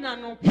ceux qui n'en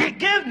ont pas. He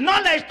gave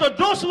knowledge to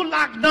those who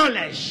lack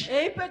knowledge.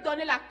 Et il peut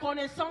donner la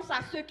connaissance à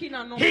ceux qui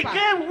n'en ont He pas.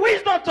 gave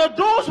wisdom to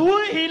those who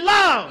he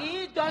loved.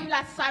 Il donne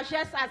la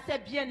sagesse à ses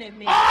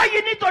bien-aimés. All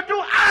you need to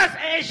do, ask,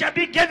 and it shall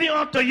be given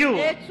unto you.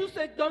 Et tout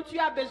ce dont tu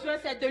as besoin,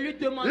 c'est de lui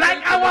demander. Like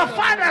il te our le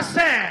Father donnera.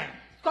 said.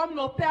 Comme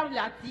nos pères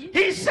l'ont dit.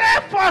 He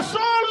said for so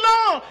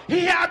long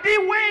he had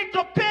been waiting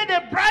to pay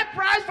the bride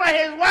price for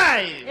his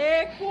wife.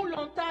 Et pour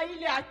longtemps,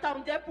 il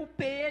attendait pour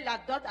payer la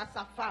dot à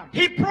sa femme.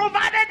 He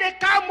provided the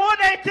car more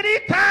than 3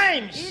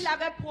 times. Il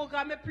avait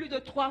programmé plus de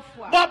 3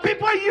 fois. But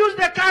people use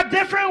the car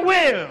different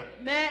way.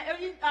 Mais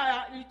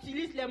il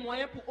utilise les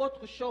moyens pour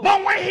autre chose.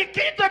 But when he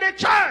came to the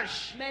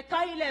church, Mais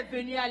quand il est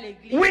venu à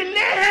l'église, we lay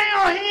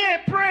hand on him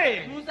and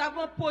pray. nous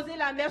avons posé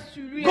la main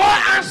sur lui. God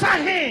answer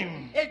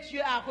him. Et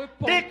Dieu a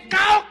répondu. The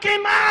cow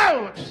came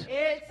out.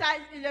 Et, ça,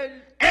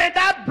 And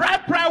that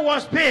bride price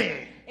was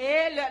paid.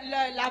 et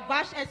la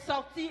vache est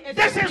sortie. Et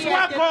This ce is prix a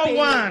what été God payé.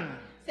 wants.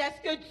 C'est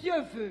ce que Dieu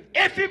veut.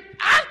 If you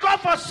ask God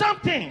for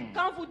something,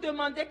 Quand vous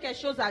demandez quelque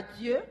chose à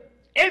Dieu,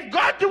 if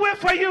God do it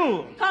for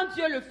you, quand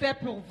Dieu le fait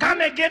pour vous,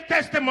 come and give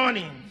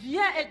testimony.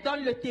 viens et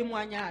donne le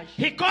témoignage.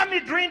 He called me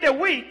during the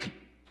week.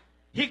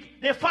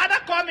 The father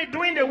called me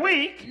during the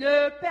week.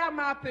 Le Père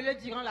m'a appelé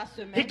durant la He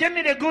semaine. gave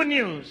me the good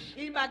news.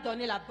 Il m'a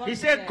donné la bonne He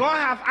said, nouvelle. God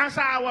have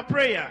answered our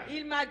prayer.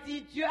 Il m'a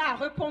dit, Dieu a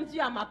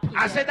répondu à ma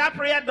I said,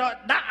 prière.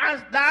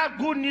 that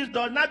good news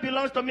does not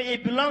belong to me.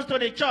 It belongs to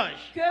the church.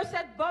 Que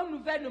cette bonne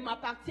nouvelle ne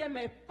m'appartient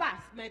mais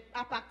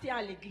appartient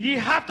à l'église. You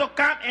have to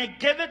come and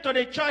give it to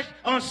the church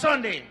on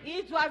Sunday.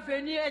 Il doit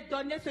venir et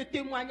donner ce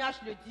témoignage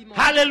le dimanche.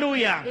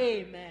 Hallelujah.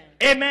 Amen.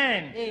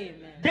 Amen. Amen.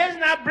 This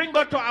now brings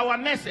us to our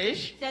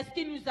message. C'est ce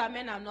qui nous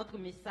amène à notre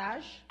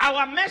message.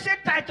 Our message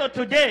title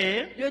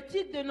today Le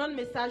titre de notre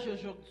message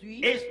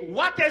aujourd'hui is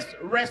What is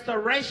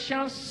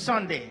Restoration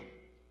Sunday?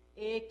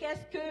 est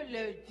qu'est-ce que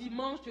le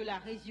dimanche de la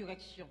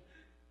résurrection?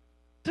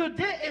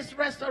 Today is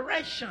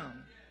restoration.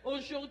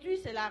 Aujourd'hui,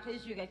 c'est la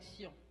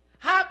résurrection.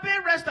 Happy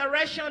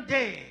Restoration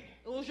Day.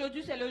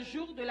 Aujourd'hui, c'est le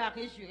jour de la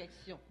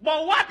résurrection.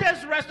 But what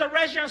is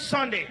Restoration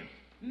Sunday?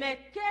 Mais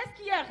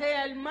qu'est-ce qui est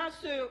réellement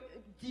ce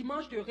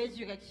dimanche de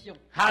résurrection?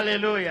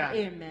 Hallelujah.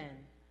 Amen.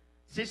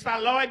 Sister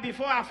Lloyd,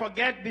 before I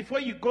forget,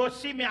 before you go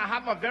see me, I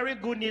have a very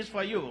good news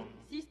for you.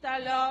 Sister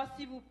alors,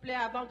 s'il vous plaît,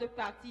 avant de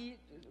partir,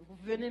 vous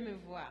venez me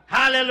voir.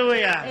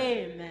 Hallelujah.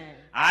 Amen.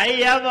 I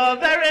have a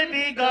very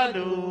big God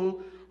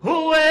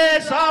who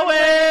is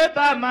always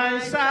by my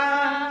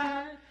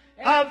side.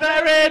 A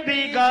very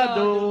big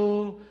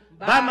God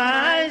by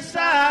my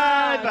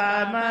side,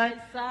 by my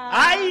side.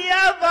 I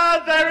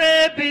have a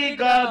very big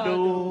God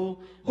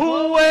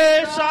who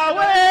is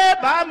always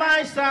by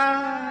my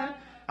side.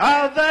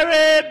 A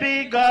very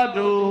big God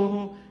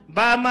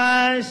by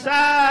my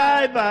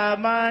side, by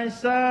my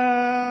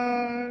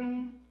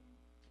side.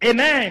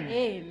 Amen.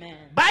 Amen.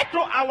 Back to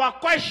our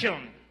question.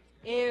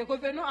 Et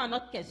revenons à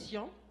notre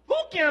question. Who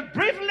can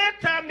briefly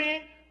tell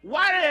me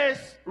what is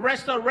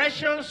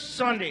Restoration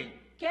Sunday?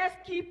 Qui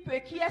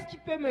est-ce qui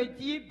peut me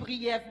dire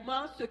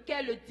brièvement ce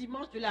qu'est le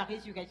dimanche de la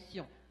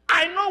résurrection?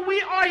 I know we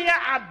all here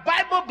are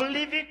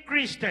Bible-believing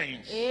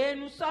Christians. Et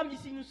nous sommes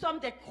ici, nous sommes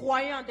des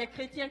croyants, des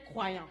chrétiens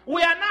croyants.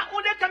 We are not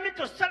only coming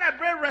to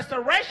celebrate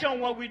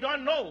restoration when we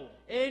don't know.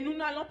 Et nous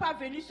n'allons pas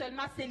venir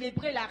seulement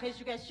célébrer la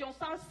résurrection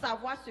sans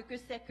savoir ce que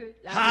c'est que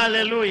la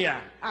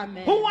Hallelujah. résurrection.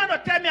 Amen. Who want to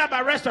tell me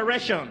about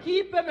restoration?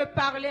 Qui peut me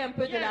parler un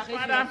peu de la Yes,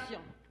 madam.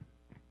 résurrection?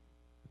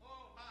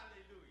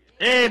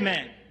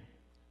 Amen.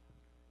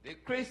 The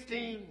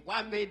Christian,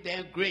 what made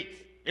them great?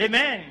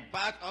 Amen.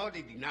 Past all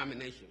the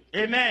denominations.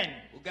 Amen.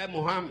 We got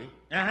Muhammad,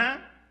 Uh-huh.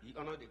 he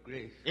honored the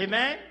grave.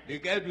 Amen. They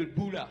got with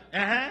Buddha,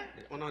 Uh-huh.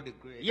 they honored the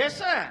grave. Yes,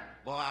 sir.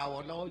 But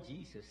our Lord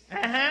Jesus,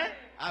 Uh-huh.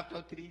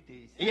 after 3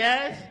 days,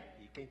 Yes.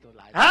 he came to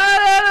life.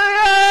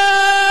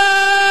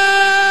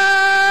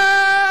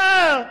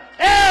 Hallelujah!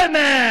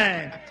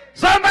 Amen.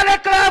 Somebody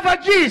clap for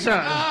Jesus.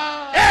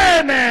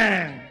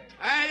 Amen.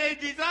 And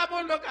the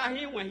disciples looked at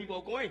him when he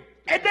was going.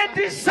 And the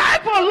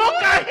disciple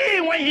looked at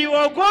him when he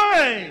was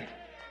going.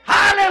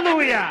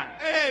 Hallelujah.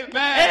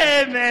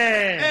 Amen.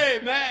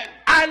 Amen. Amen.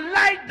 I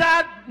like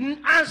that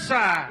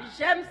answer.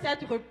 J'aime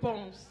cette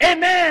réponse.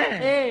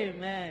 Amen.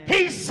 Amen.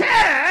 He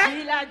said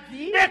Il a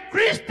dit that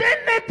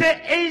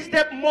Christianity is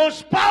the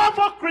most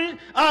powerful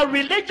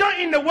religion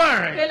in the que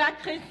world. la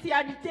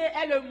chrétienté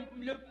est la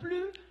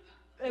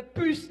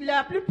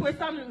plus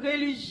puissante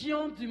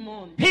religion du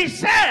monde. He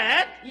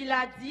said Il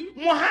a dit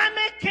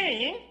Muhammad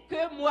came,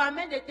 que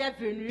Mohamed était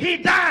venu, he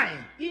died,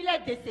 il est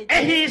décédé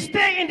and he is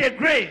staying in the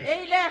grave.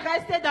 et il est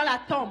resté dans la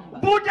tombe.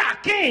 Buddha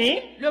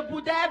came, Le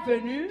Bouddha est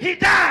venu, he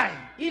died,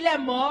 il est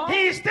mort,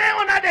 he is staying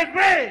under the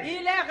grave.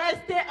 il est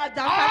resté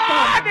dans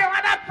All sa the tombe.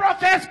 other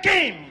prophets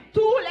came,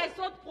 Tous les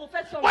autres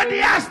prophètes sont but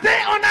they venus, are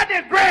staying under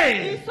the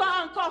grave. ils sont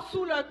encore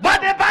sous le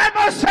But the tombe.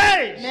 Bible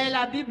says, Mais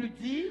la Bible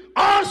dit,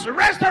 on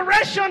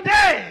Restoration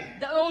Day,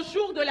 au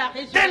jour de la the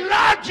résurrection,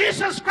 Lord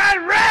Jesus Christ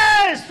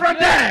raised from le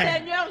dead.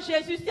 Seigneur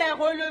Jésus s'est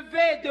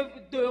relevé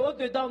de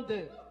au-dedans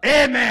d'eux.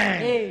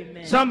 Amen.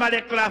 Amen.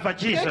 Somebody clap for Que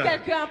Jesus.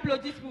 quelqu'un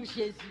applaudisse pour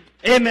Jésus.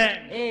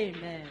 Amen.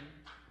 Amen.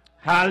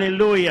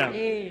 Hallelujah.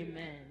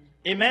 Amen.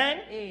 Amen.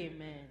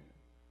 Amen.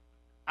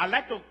 I'd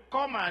like to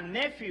call my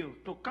nephew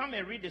to come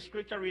and read the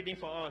scripture reading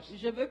for us.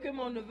 Je veux que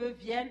mon neveu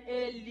vienne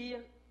et lire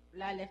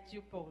la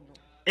lecture pour nous.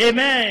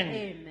 Amen.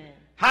 Amen.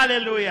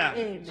 Hallelujah.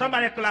 Amen.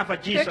 Somebody clap for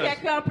Que Jesus.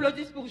 quelqu'un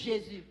applaudisse pour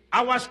Jésus.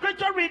 Our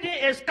scripture reading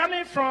is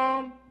coming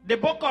from the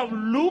book of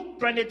Luke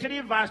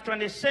 23, verse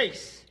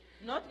 26.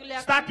 Notre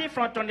lecture, Starting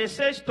from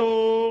 26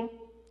 to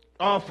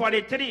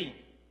 43.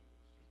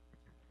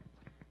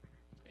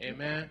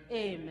 Amen.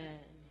 Amen.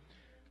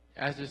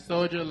 As the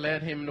soldier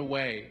led him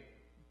away,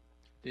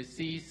 they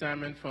seized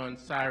Simon from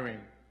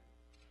Cyrene,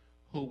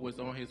 who was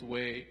on his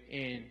way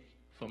in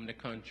from the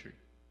country,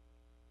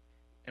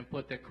 and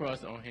put the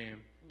cross on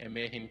him and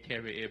made him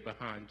carry it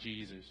behind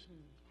Jesus.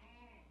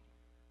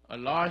 A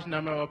large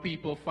number of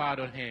people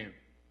followed him,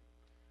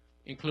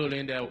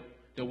 including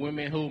the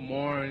women who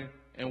mourned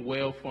and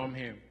wailed from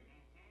him.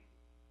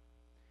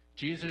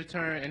 Jesus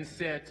turned and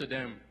said to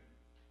them,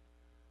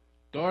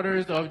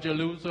 Daughters of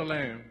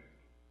Jerusalem,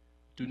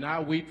 do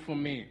not weep for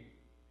me.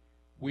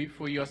 Weep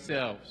for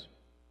yourselves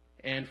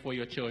and for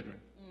your children.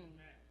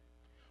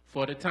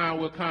 For the time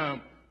will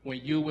come when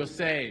you will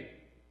say,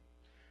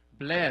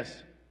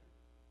 blessed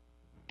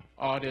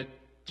are the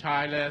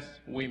childless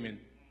women,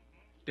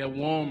 the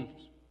wombs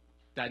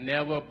that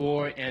never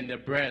bore and the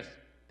breasts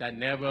that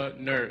never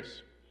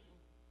nursed.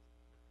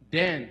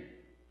 Then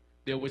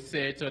they will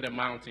say to the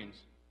mountains,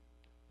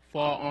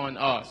 fall on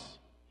us,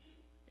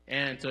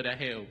 and to the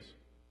hills,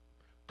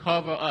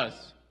 cover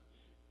us.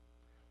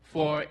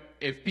 For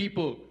if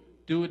people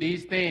do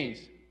these things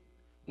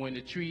when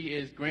the tree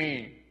is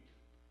green,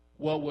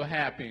 what will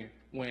happen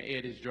when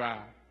it is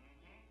dry?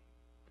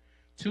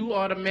 2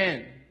 other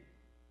men,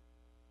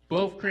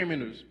 both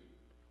criminals,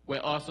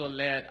 were also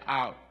led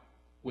out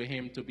with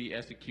him to be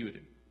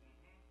executed.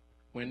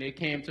 When they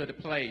came to the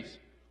place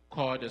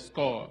called the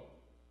Skull,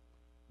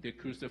 they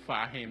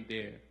crucified him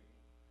there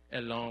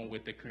along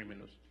with the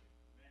criminals.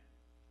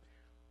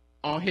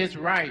 On his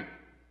right,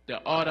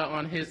 the other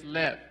on his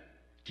left,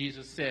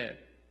 Jesus said,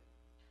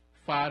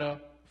 Father,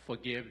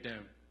 forgive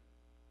them,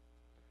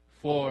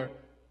 for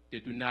they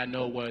do not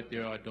know what they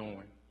are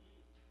doing.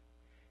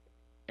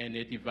 And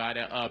they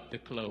divided up the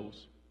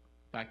clothes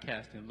by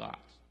casting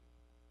lots.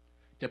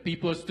 The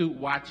people stood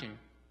watching,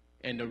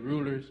 and the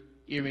rulers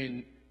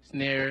even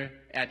sneered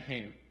at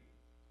him.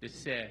 They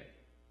said,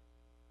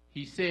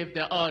 he saved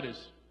the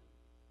others.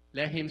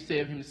 Let him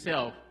save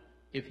himself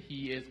if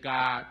he is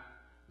God,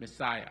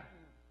 Messiah,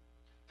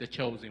 the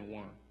chosen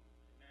one.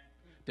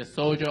 The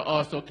soldier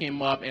also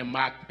came up and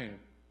mocked him.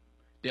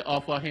 They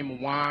offered him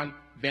wine,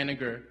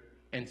 vinegar,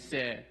 and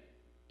said,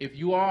 if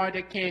you are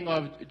the king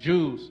of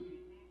Jews,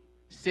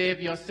 save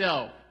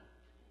yourself.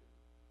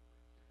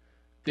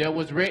 There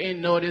was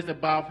written notice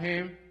about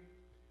him,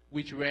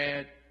 which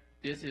read,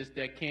 this is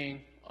the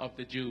king of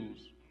the Jews.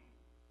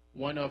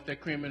 One of the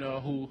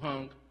criminals who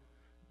hung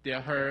there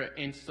heard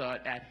insult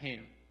at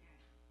him.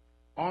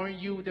 Aren't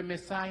you the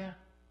Messiah?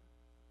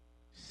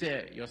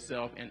 Save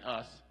yourself and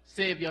us.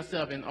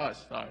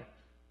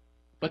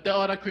 But the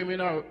other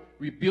criminal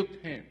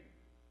rebuked him.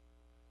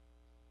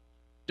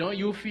 Don't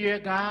you fear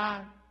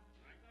God?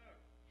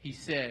 He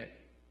said,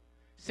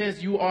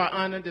 since you are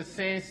under the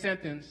same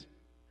sentence,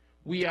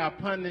 we are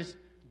punished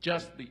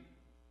justly,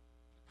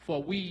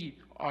 for we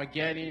are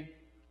getting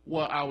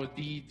what our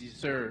deeds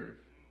deserve.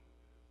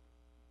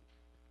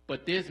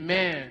 But this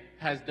man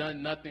has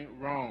done nothing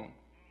wrong.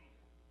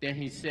 Then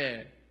he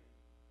said,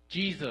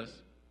 Jesus,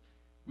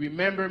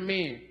 remember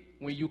me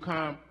when you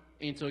come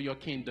into your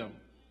kingdom.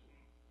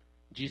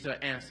 Jesus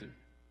answered,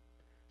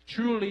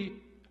 truly,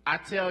 I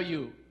tell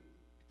you,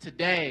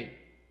 today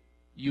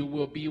you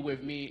will be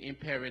with me in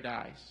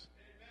paradise.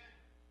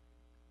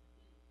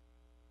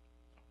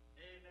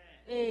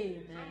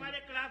 Amen. Somebody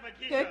clap for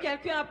Que Jesus.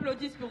 quelqu'un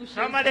applaudisse pour Jésus.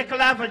 Somebody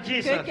clap for Que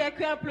Jesus.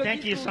 quelqu'un applaudisse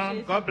Thank you, pour son.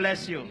 Jésus. God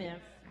bless you.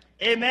 Merci.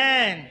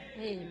 Amen.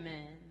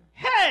 Amen.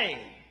 Hey.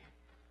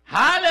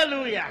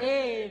 Hallelujah.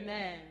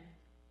 Amen.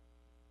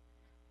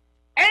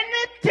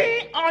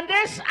 Anything on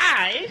this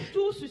earth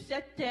Tout sur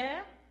cette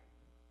terre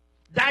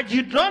that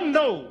you don't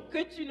know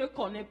que tu ne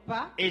connais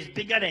pas is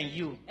bigger than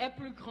you. est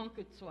plus grand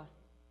que toi.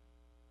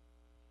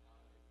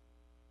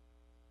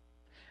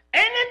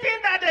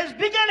 Anything that is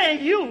bigger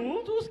than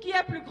you, Tout ce qui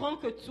est plus grand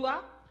que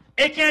toi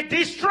it can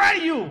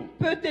destroy you.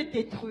 peut te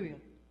détruire.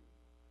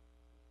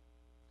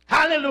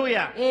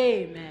 Hallelujah.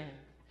 Amen.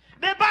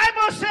 The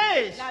Bible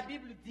says La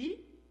Bible dit,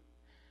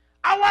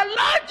 our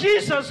Lord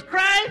Jesus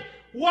Christ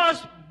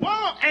was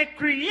born and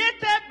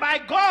created by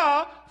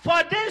God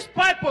for this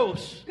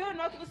purpose. que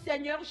notre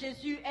Seigneur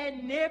Jésus est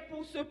né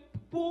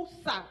pour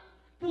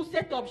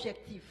cet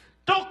objectif.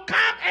 To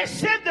come and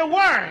save the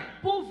world.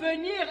 Pour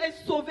venir et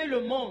sauver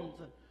le monde.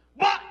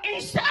 But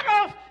instead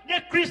of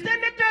the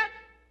Christianity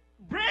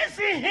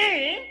praising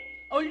him,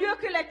 Au lieu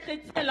que les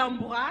chrétiens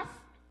l'embrassent,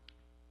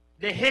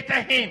 they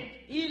hated him.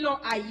 ils l'ont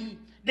haï.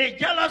 They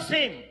jealous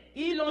him.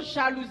 Ils l'ont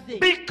jalousé.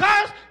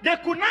 Because they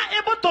could not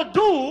able to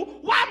do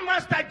what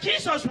Master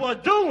Jesus was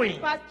doing.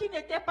 Parce qu'ils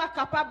n'étaient pas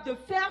capables de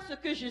faire ce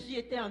que Jésus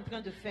était en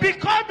train de faire.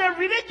 Because the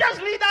religious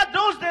leaders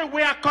those days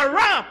were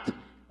corrupt.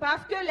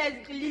 Parce que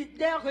les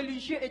leaders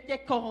religieux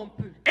étaient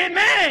corrompus.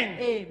 Amen.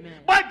 Amen.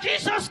 But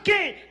Jesus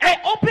came and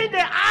opened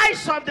the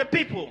eyes of the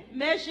people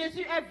Mais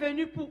Jésus est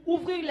venu pour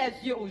ouvrir les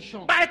yeux aux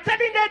gens. by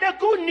telling them the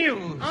good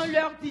news. En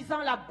leur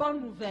disant la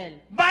bonne nouvelle.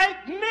 By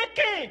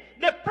making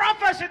the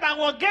prophecy that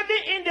was given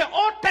in the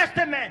Old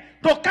Testament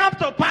to come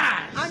to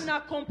pass. En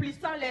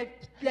accomplissant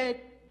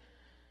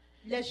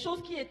les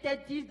choses qui étaient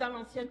dites dans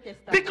l'Ancien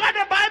Testament. Because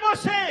the Bible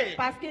says,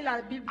 Parce que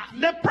la Bible dit,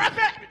 the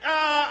prophet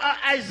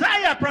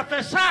Isaiah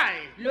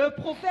prophesied le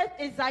prophète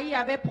Ésaïe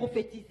avait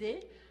prophétisé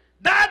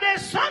that the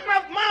Son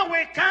of Man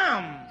will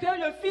come que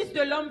le Fils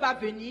de l'homme va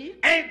venir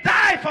and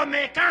die for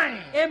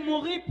mankind. et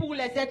mourir pour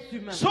les êtres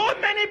humains. So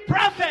many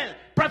prophets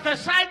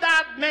prophesied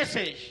that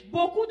message.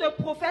 Beaucoup de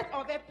prophètes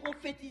avaient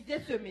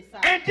prophétisé ce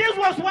message. And this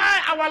was why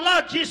our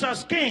Lord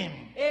Jesus came.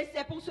 Et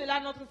c'est pour cela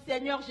que notre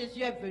Seigneur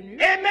Jésus est venu.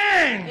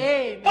 Amen.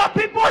 Amen. But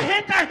people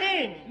hated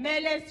him Mais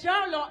les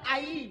gens l'ont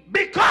haï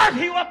because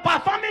he was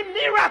performing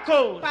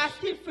miracles. parce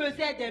qu'il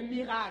faisait des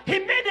miracles. He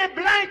made the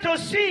blind to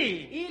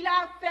see. Il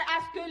a fait à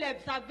ce que les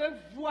aveugles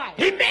voient.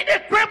 He made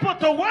the crippled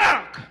to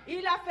walk.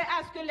 Il a fait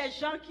à ce que les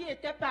gens qui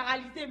étaient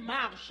paralysés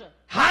marchent.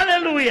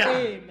 Hallelujah.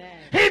 Amen.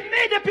 He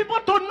made the people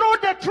to know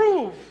the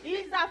truth.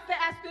 Il a fait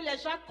à ce que les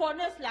gens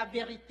connaissent la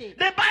vérité.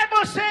 The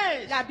Bible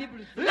says, La Bible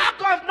dit.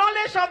 lack of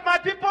knowledge of my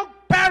people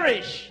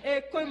perish.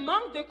 Et que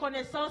manque de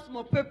connaissance,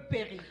 mon peuple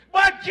périt.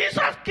 But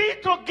Jesus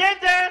came to give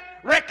them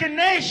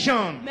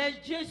recognition. Mais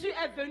Jésus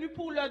est venu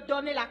pour leur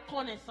donner la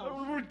connaissance.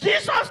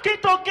 Jesus came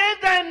to give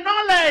them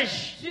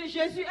knowledge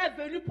Jésus est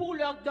venu pour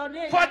leur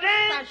donner for la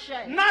them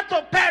sagesse. not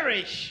to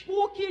perish.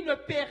 Pour qu'ils ne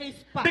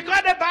périssent pas.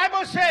 Because the Bible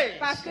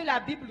Parce says, que la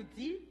Bible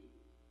dit,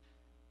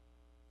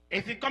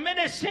 if you commit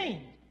a sin,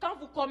 quand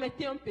vous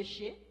commettez un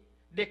péché,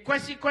 the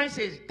consequence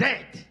is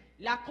death.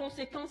 la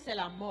conséquence c'est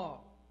la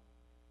mort.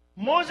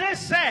 Moses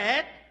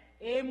said,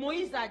 Et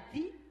Moïse a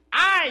dit,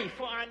 eye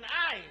for an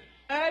eye.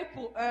 œil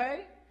pour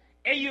œil.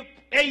 And you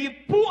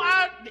pull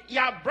out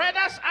your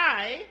brother's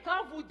eye,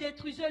 Quand vous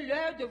détruisez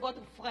l'œil de votre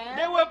they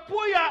frère, will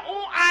pull your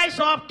own eyes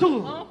up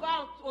too. on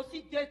va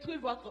aussi détruire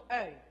votre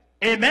œil.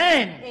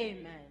 Amen.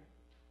 Amen.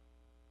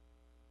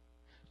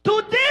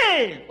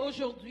 Today,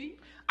 Aujourd'hui,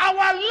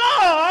 our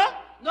Lord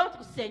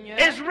notre Seigneur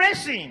is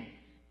risen.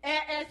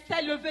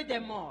 s'est levé des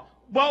morts.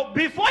 But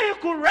before he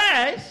could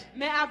rise,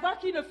 Mais avant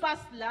qu'il ne fasse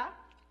cela,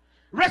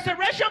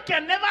 resurrection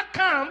can never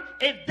come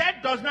if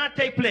death does not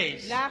take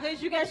place. la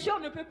résurrection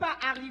ne peut pas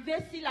arriver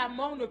si la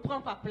mort ne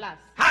prend pas place.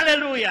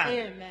 Hallelujah.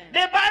 Amen.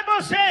 The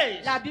Bible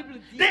says La Bible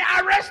dit, they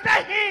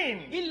arrested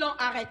him, ils l'ont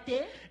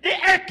arrêté, they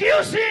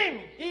accused him,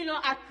 ils l'ont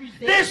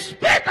accusé, they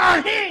spit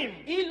on him,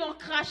 ils l'ont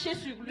craché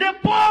sur lui, they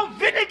poured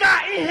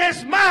vinegar in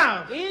his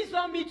mouth, ils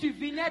ont mis du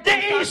vinaigre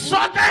they dans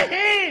sa bouche, insulted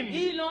him,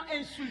 ils l'ont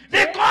insulté,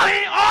 they called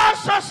him all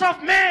sorts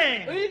of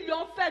men. ils lui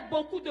ont fait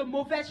beaucoup de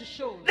mauvaises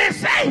choses. They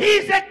say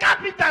he's a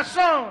carpenter's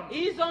son.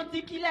 Ils ont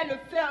dit qu'il est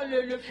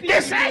le fils They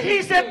du say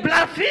he's a menuisier.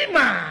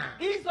 blasphemer.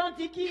 Ils ont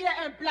dit qu'il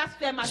est un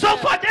blasphémateur. So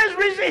for this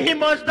reason he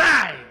must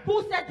die.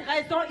 Pour cette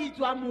raison, il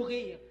doit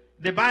mourir.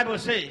 The Bible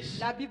says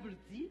La Bible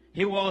dit,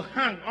 he was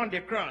hung on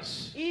the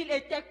cross il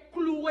était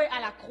cloué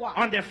à la croix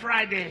on the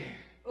Friday.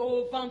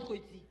 au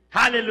vendredi.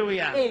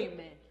 Hallelujah.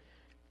 Amen.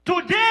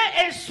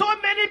 Today is so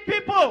many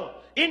people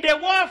in the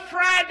world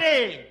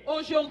Friday.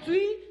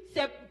 Aujourd'hui,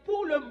 c'est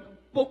pour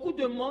beaucoup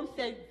de monde,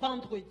 c'est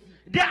vendredi.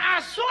 There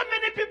are so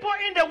many people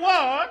in the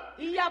world,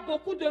 Il y a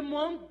beaucoup de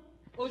monde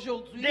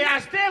aujourd'hui. they are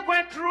still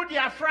going through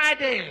their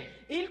Friday.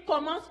 Ils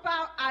commencent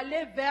par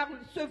aller vers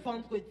ce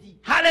vendredi.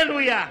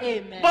 Hallelujah.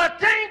 Amen. But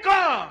thank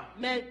God,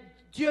 Mais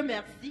Dieu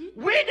merci,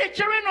 we the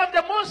children of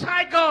the Most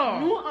High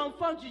God, nous,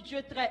 enfants du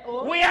Dieu très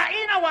haut, we are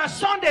in our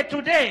Sunday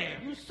today.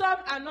 nous sommes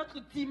à notre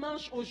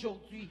dimanche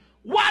aujourd'hui.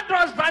 What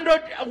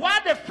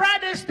the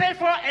Friday stand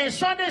for and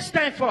Sunday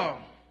stand for?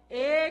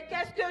 Et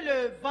qu'est-ce que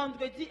le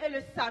vendredi et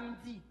le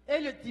samedi et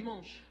le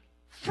dimanche?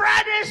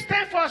 Friday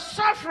stand for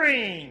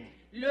suffering,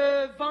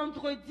 Le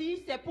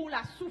vendredi, c'est pour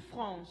la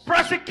souffrance,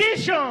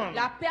 persecution,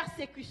 la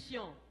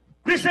persécution,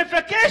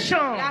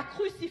 crucifixion, la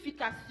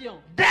crucifixion,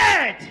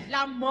 death,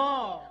 la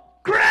mort,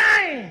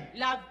 crying,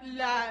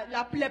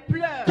 les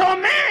pleurs.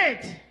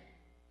 torment.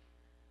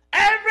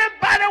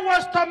 Everybody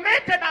was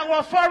tormented and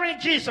was following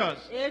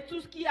Jesus. Et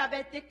tout ce qui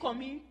avait été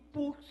commis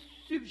pour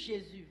suivre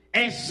Jésus.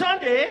 And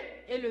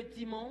Sunday Et le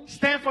dimanche,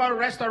 stand for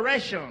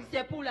restoration,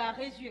 c'est pour la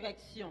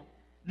résurrection.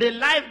 the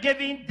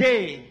life-giving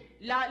day,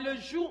 Le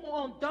jour où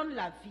on donne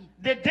la vie.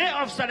 the day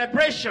of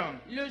celebration,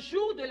 Le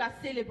jour de la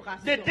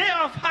célébration. the day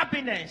of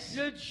happiness,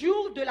 Le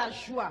jour de la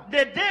joie.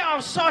 the day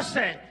of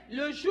success.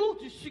 Le jour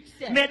du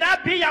succès. May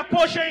that be your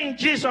portion in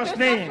Jesus' Que ça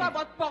name. soit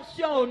votre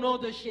portion au nom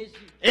de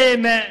Jésus.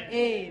 Amen.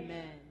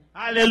 Amen.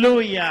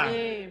 Hallelujah.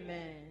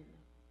 Amen.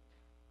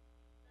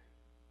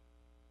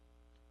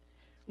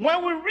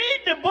 When we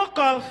read the book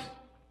of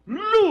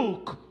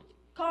Luke,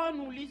 Quand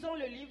nous lisons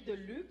le livre de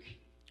Luc,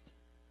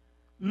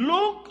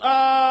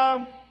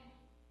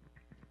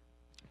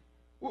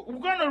 we're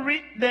going to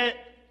read the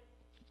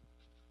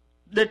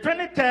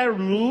 23rd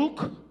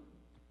Luke,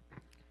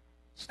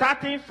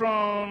 starting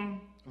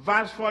from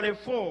verse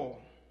 44.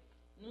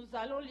 nous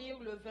allons lire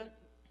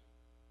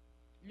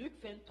Luc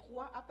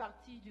 23 à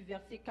partir du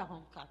verset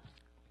 44.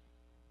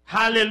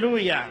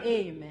 Hallelujah.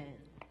 Amen.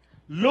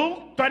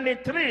 Luke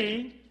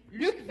 23,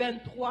 Luc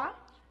 23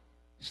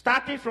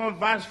 starting from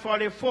verse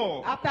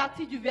 44. à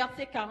partir du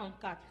verset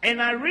 44.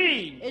 And I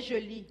read, Et je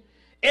lis.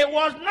 it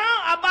was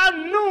now about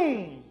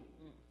noon,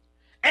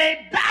 and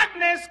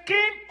darkness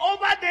came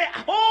over the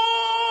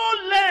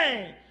whole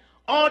land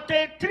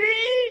until 3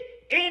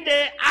 in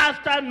the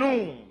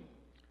afternoon.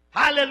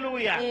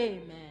 Hallelujah.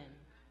 Amen.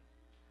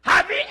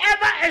 Have you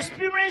ever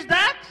experienced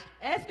that?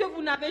 Est-ce que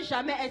vous n'avez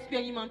jamais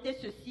expérimenté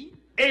ceci?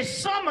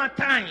 It's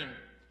summertime.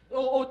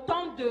 Au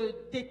temps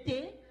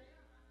d'été,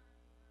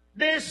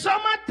 The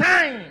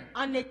summertime,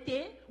 en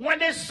été, when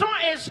the sun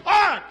is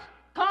hot,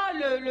 quand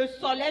le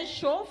soleil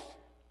chauffe,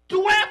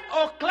 12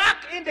 o'clock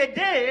in the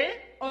day,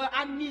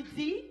 à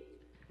midi,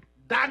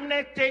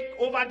 darkness take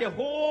over the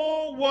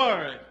whole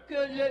world. que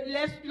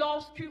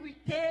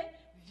l'obscurité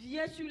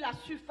vient sur la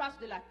surface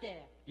de la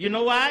terre. You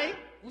know why?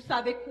 Vous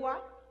savez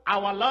quoi?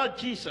 Our Lord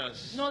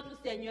Jesus Notre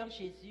Seigneur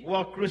Jésus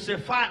was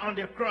crucified on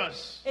the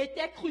cross.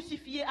 était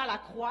crucifié à la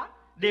croix.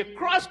 The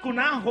cross could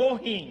not hold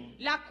him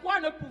La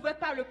croix ne pouvait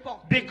pas le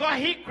porter. because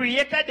he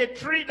created the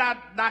tree that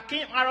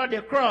came out of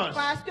the cross.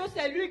 Parce que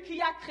c'est lui qui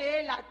a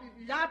créé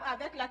l'arbre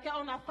avec lequel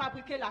on a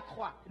fabriqué la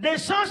croix. The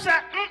son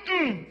said,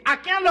 I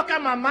can't look at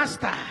my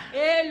master.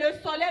 Et le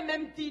soleil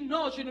même dit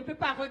non, je ne peux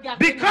pas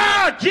regarder.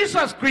 Because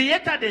Jesus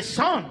created the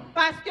sun.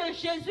 Parce que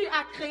Jésus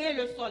a créé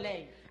le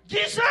soleil.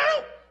 Jesus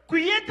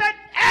created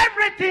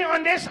everything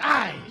on this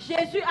earth.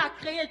 Jésus a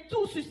créé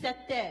tout sur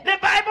cette terre. The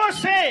Bible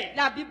says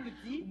La Bible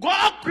dit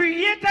God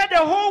created the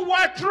whole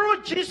world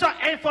through Jesus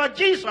and for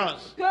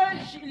Jesus. que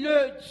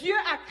le Dieu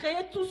a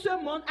créé tout ce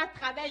monde à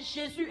travers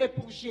Jésus et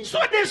pour Jésus. So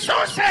the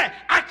son said,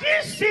 I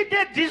can't see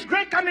that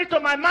disgrace coming to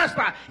my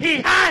master. He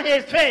had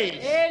his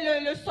face. Et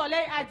le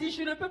soleil a dit,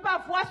 je ne peux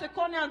pas voir ce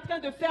qu'on est en train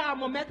de faire à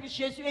mon maître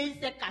Jésus, et il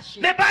s'est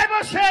caché. The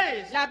Bible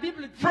says La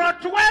Bible dit, from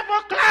 12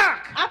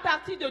 o'clock à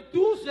partir de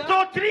 12 heures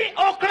to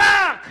 3 o'clock,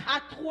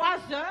 à 3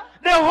 heures,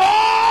 the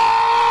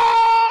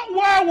whole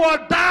world was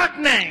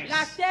darkness.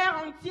 la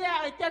terre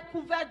entière était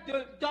couverte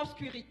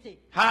d'obscurité.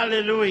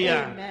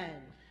 Hallelujah. Amen.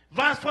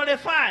 Verse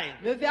 45.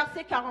 Le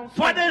verset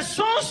For 45. the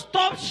sun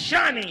stopped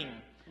shining,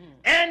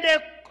 and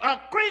the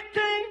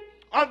curtain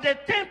of the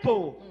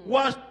temple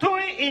was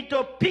torn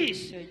into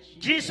pieces.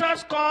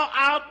 Jesus called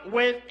out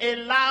with a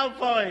loud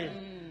voice,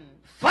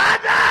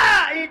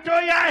 Father, into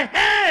your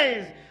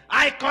hands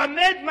I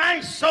commit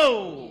my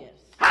soul. Yes.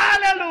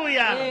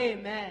 Hallelujah.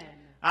 Amen.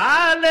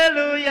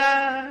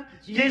 Hallelujah.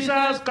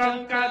 Jesus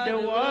conquered the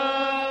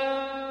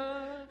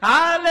world.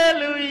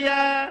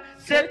 Hallelujah.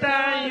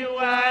 Satan, you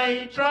are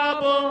in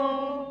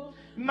trouble.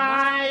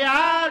 My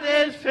heart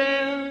is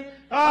filled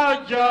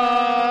of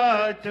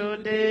joy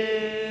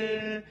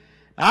today.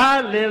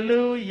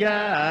 Hallelujah.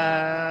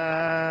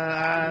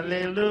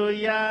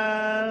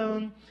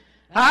 Hallelujah.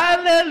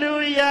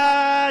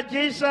 Hallelujah.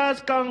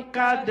 Jesus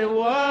conquered the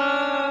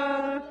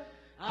world.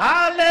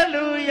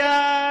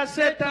 Hallelujah.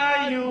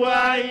 Satan, you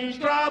are in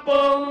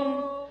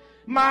trouble.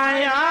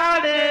 My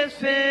heart is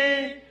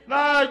filled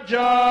of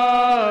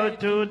joy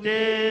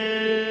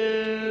today.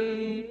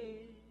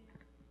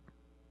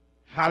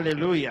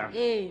 Hallelujah.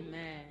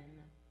 Amen.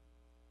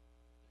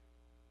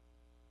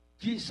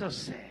 Jesus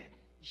said,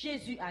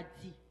 Jésus a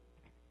dit,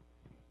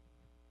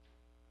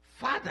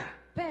 Father,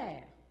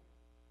 Père,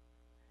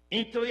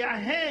 into your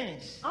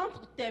hands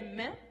entre tes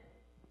mains,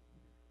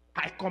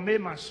 I commit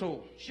my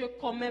soul. je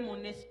commets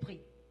mon esprit.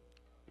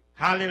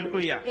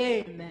 Hallelujah.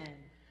 Amen.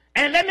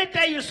 And let me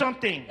tell you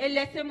something. Et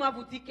laissez-moi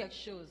vous dire quelque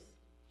chose.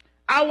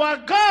 Our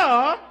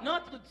God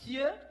Notre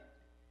Dieu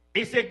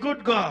is a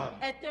good God.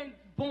 est un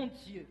bon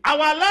Dieu. Our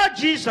Lord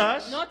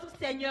Jesus Notre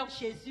Seigneur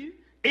Jésus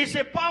is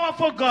a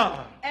powerful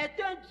God. est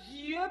un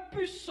Dieu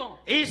puissant,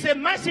 He is a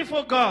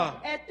merciful God.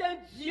 est un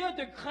Dieu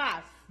de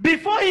grâce.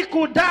 Before he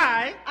could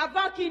die,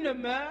 Avant qu'il ne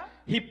meure,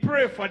 he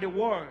prayed for the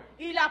world.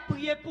 il a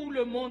prié pour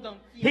le monde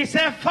entier. He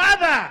said,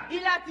 Father,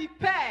 Il a dit,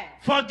 Père,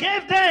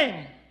 forgive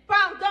them,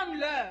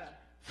 pardonne-leur,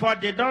 for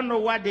they don't know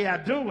what they are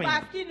doing.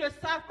 parce qu'ils ne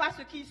savent pas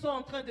ce qu'ils sont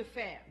en train de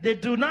faire. They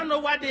do not know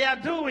what they are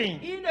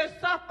doing. Ils ne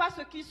savent pas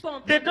ce qu'ils sont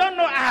en train They de don't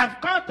know I faire. have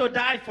come to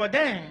die for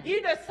them.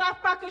 Ils ne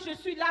savent pas que je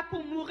suis là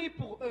pour mourir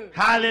pour eux.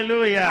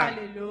 Hallelujah.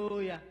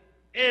 Alléluia.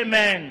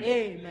 Amen.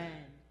 Amen.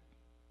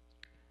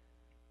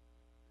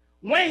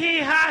 When he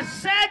had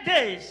said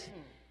this,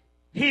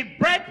 he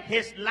breathed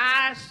his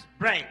last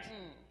breath.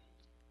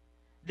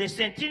 The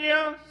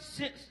centurion,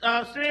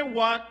 seeing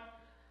what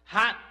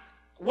have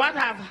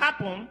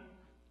happened,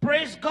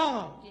 praised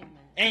God, Amen.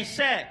 and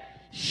said,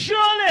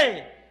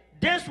 surely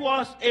this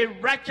was a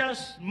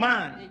righteous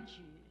man.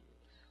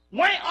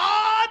 When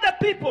all the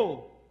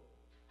people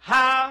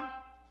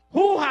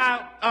who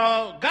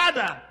have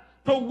gathered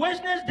to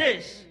witness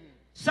this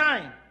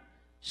sign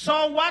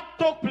saw what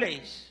took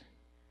place,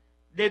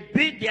 they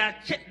beat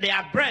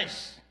their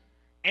breasts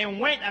and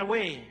went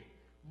away.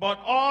 But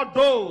all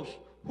those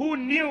who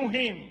knew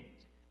him,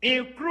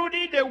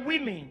 including the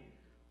women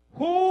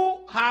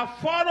who have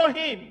followed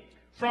him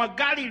from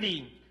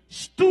Galilee,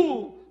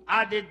 stood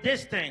at the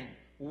distance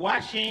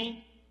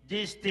watching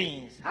these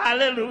things.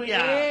 Hallelujah.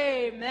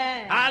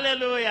 Amen.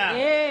 Hallelujah.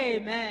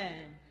 Amen.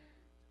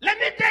 Let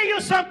me tell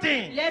you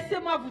something.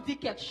 Laissez-moi vous dire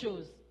quelque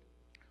chose.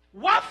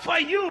 What for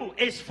you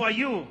is for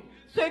you.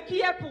 Ce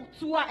qui est pour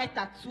toi est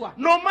à toi.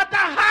 No matter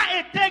how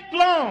it takes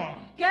long.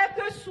 Quelle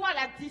que soit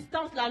la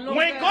distance, la longueur.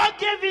 When God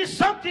gives you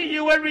something,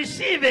 you will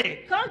receive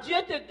it. Quand Dieu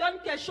te donne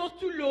quelque chose,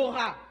 tu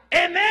l'auras.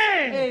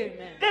 Amen.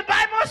 Amen. The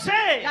Bible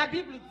says La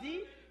Bible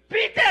dit,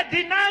 Peter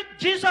denied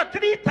Jesus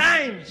 3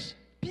 times.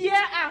 Pierre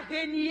a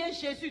renié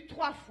Jésus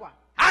 3 fois.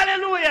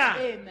 Hallelujah.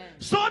 Amen.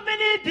 So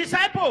many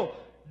disciples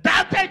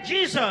doubted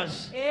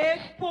Jesus. Et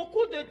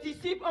beaucoup de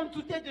disciples ont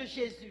douté de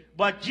Jésus.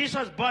 But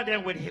Jesus bought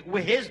them with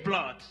his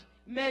blood.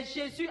 Mais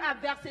Jésus a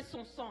versé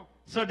son sang.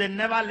 So they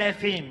never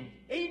left him.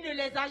 Et il ne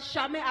les a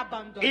jamais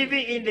abandonnés. Even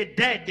in the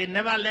death, they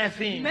never left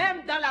him.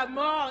 Même dans la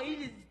mort,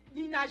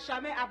 il n'a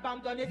jamais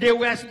abandonné. They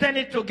were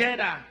standing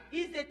together.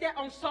 Ils étaient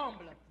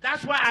ensemble.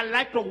 That's why I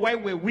like to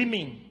work with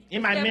women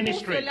in my C'est pour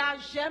ministry. cela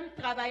que j'aime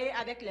travailler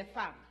avec les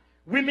femmes.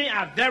 Women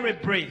are very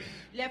brave.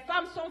 Les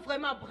femmes sont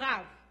vraiment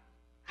braves.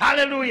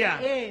 Hallelujah.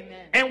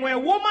 Amen. And when a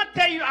woman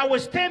tell you, I will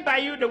stand by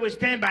you, they will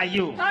stand by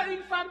you. Quand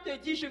une femme te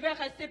dit, je vais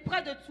rester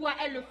près de toi,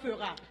 elle le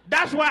fera.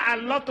 That's why I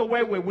love to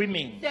work with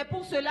women. C'est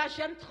pour cela que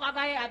j'aime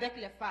travailler avec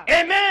les femmes.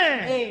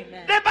 Amen.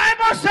 Amen. The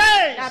Bible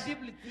La says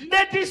Bible dit,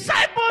 the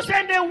disciples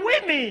and the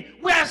women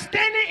were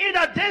standing in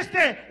a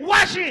distance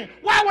watching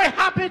what will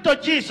happen to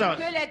Jesus.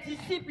 que les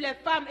disciples, les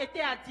femmes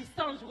étaient à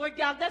distance,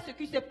 regardaient ce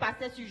qui se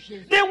passait sur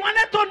Jésus. They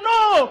wanted to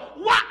know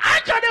what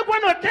actually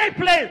going to take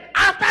place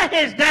after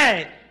his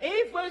death. Et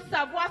ils veulent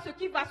savoir ce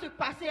qui va se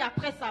passer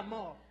après sa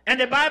mort. And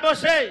the Bible Et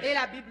says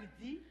la Bible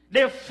dit,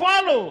 they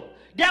follow.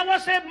 There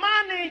was a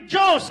man named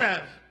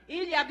Joseph.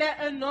 il y avait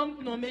un homme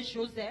nommé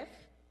Joseph.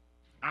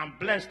 I'm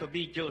blessed to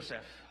be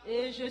Joseph.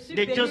 Et je suis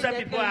The béni Joseph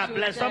d'être people are un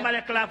blessed. Joseph.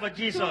 Somebody clap for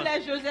Jesus. Tous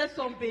les Joseph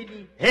sont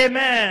bénis.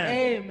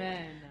 Amen.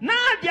 Amen. Now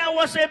there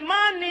was a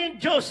man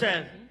named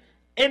Joseph,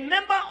 a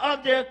member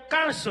of the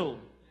council,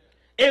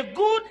 a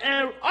good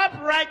and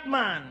upright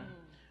man,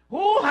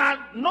 who had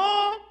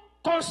no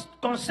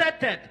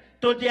consented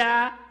to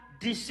their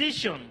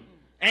decision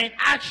and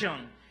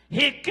action.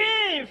 He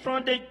came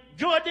from the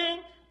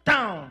Jordan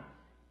town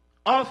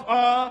of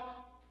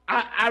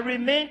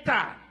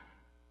Arimathea,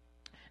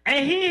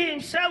 and he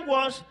himself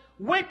was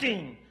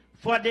waiting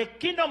for the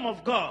kingdom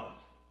of God.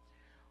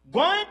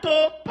 Going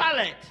to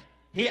Pilate,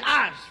 he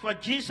asked for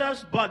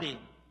Jesus' body.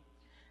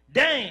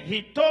 Then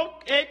he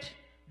took it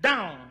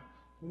down,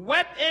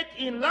 wrapped it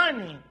in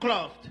linen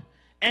cloth,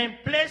 and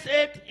placed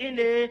it in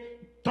a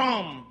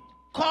tomb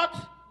cut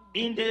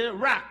in the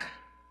rock,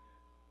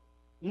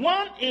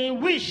 one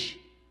in which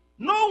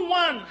no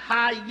one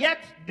had yet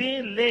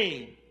been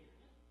laid.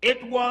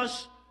 It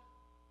was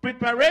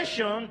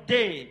preparation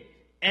day,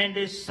 and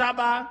the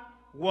Sabbath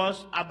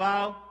was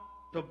about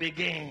to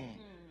begin.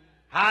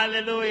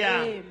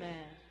 Hallelujah. Amen.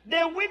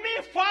 The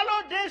women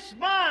followed this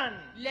man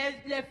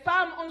Les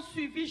femmes ont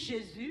suivi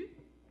Jésus.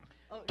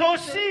 to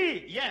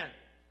see,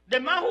 the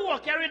man who was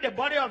carrying the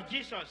body of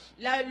Jesus,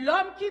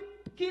 L'homme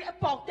qui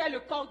portait le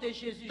corps de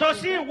Jésus. to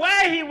see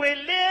where he will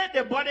lay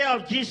the body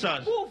of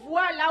Jesus. Pour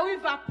voir là où il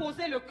va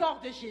poser le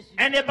corps de Jésus.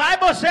 And the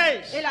Bible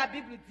says, Et la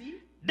Bible dit,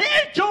 then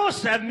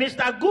Joseph,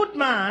 Mr.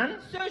 Goodman,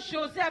 ce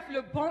Joseph,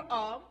 le bon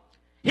homme,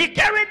 he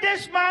carried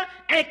this man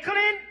and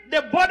cleaned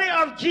the body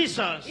of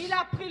Jesus. il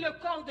a pris le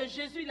corps de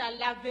Jésus, il l'a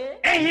lavé.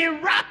 And he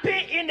wrapped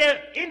it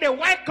in the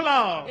white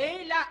cloth.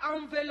 Et il a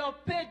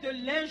enveloppé de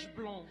linge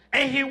blanc.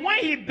 And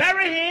he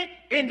buried him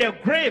in the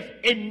grave,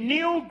 a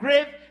new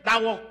grave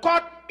that was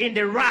cut in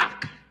the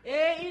rock.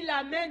 Et il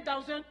l'amène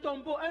dans un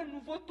tombeau, un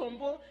nouveau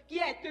tombeau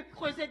qui a été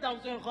creusé dans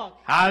un roc.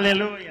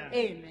 Hallelujah.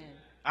 Amen.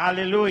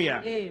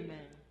 Hallelujah. Amen.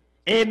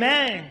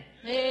 Amen.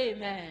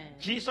 Amen.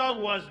 Jesus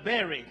was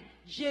buried.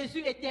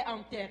 Jésus était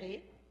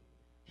enterré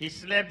He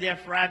slept there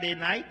Friday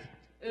night.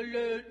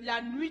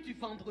 la nuit du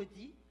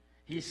vendredi.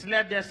 He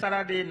slept there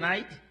Saturday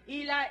night.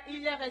 Il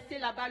est resté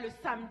là-bas le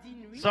samedi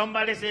nuit.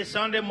 Somebody say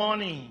Sunday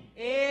morning.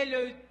 Et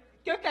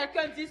que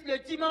quelqu'un dise le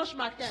dimanche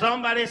matin.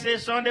 Somebody say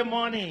Sunday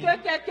morning. Que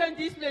quelqu'un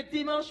dise le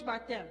dimanche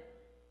matin.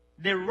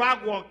 The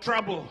rock was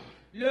troubled.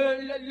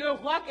 Le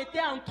roc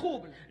était en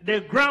trouble.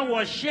 The ground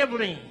was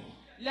shivering.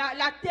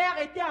 La terre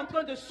était en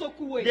train de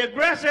secouer. The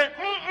ground said,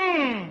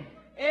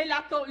 Et le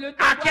I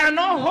tombeau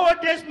cannot hold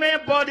this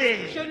man's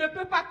body. je ne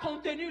peux pas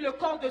contenir le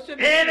corps de ce It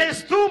monsieur.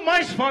 is too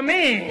much for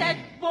me.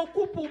 C'est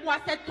beaucoup pour moi,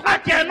 c'est trop. I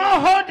cannot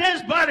hold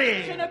this Je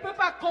body. ne peux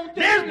pas contenir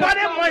This le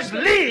body corps must de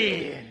ce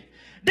leave.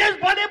 This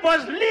body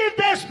must leave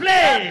this Le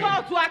place.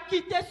 corps doit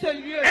quitter ce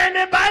lieu. And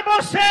the Bible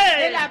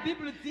Et la says,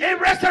 Bible dit, a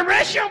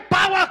resurrection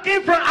power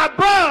came from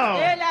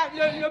above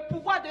et le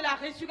pouvoir de la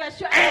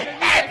résurrection and est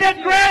hit venu the des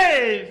cieux.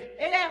 grave.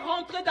 Elle est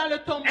rentrée dans le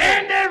tombeau.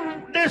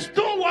 And the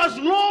stone was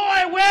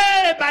lowered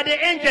away by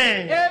the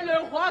angels. Et le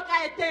roc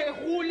a été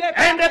roulé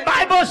And the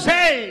par Bible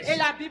Et says,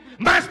 la Bible dit,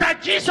 Master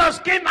Jesus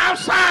came le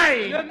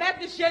outside.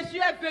 maître Jésus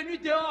est venu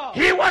dehors.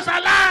 He was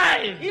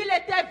alive. Il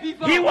était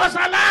vivant. He was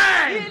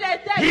alive. Il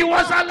était He vivant.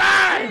 was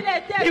alive. Il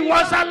était He vivant.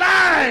 was Il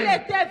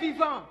alive. était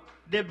vivant.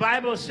 The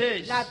Bible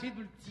says, La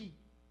Bible dit,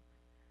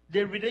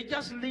 the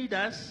religious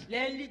leaders,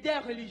 les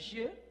leaders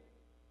religieux,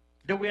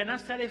 they were not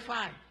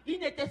satisfied. ils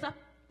n'étaient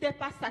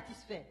pas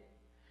satisfaits.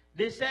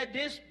 They said,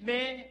 this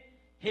man,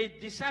 his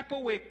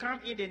disciple will come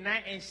in the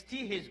night and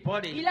steal his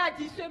body. Il a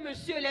dit, ce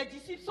monsieur, les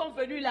disciples sont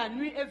venus la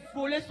nuit et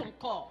volé son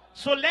corps.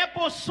 So let's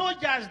put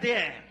soldiers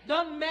there.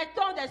 Donc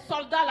mettons des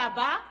soldats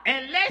là-bas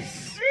And let's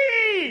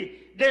see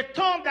the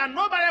tomb that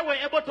nobody will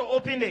able to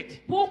open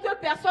it. pour que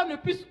personne ne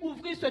puisse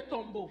ouvrir ce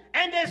tombeau.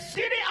 And the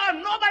city of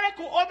nobody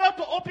could able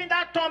to open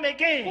that tomb Pour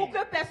again.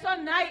 que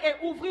personne n'aille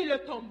et ouvrir le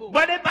tombeau.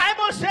 But the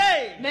Bible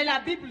says, Mais la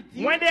Bible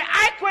dit, when the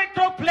earthquake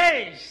took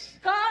place,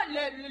 quand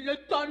le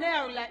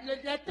tonnerre,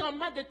 les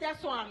tremblements de terre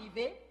sont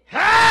arrivés,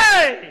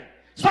 hey!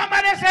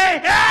 Somebody say,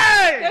 que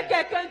hey!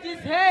 quelqu'un dise,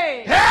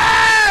 hey,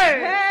 Hey!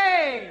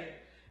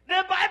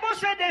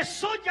 the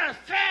soldiers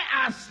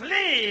fell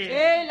asleep.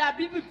 Et la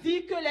Bible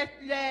dit que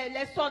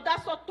les soldats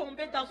sont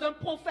tombés dans un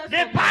profond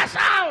They sommeil. pass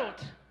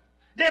out.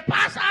 They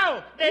pass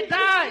out. They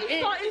die.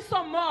 Ils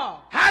sont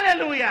morts.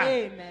 Hallelujah.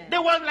 Amen. They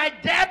were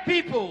like dead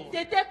people.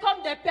 C'était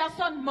comme des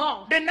personnes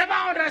mortes. They never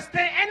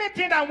understand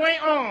anything that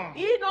went on.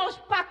 Ils n'ont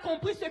pas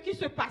compris ce qui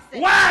se passait.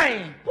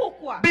 Why?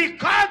 Pourquoi?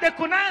 Because they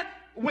could not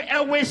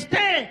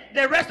withstand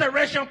the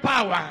restoration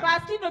power.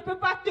 Parce qu'ils ne peuvent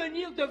pas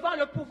tenir devant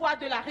le pouvoir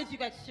de la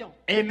résurrection.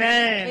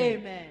 Amen.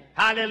 Amen.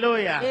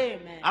 Hallelujah.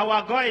 Amen.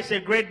 Our God is a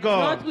great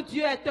God. Notre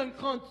Dieu est un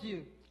grand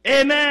Dieu.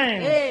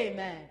 Amen.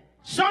 Amen.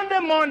 Sunday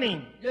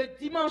morning. Le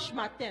dimanche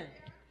matin.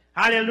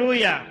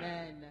 Hallelujah.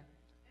 Amen.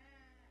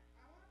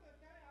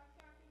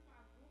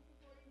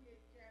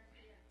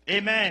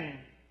 Amen.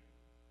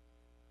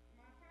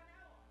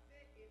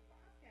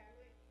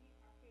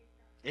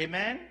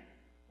 Amen.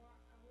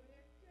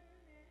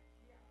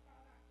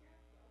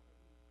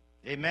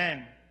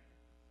 Amen.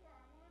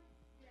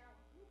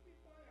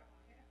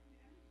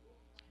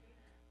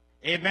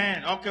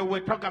 Amen. Okay,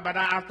 we'll talk about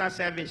that after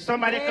service.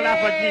 Somebody clap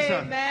for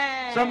Jesus.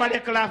 Amen. Somebody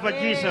clap for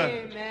Jesus.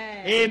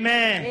 Amen.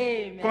 Amen.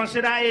 Amen.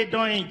 Consider it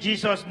done in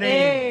Jesus'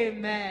 name.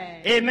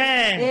 Amen.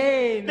 Amen.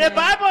 Amen. The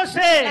Bible La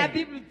says,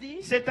 Bible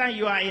dit. Satan,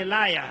 you are a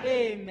liar.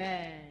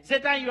 Amen.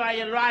 Satan, you are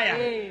a liar.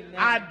 Amen.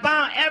 I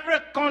bound every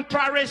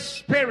contrary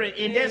spirit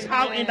in this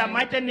house in the Amen.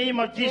 mighty name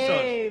of Jesus.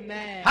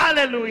 Amen.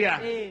 Hallelujah.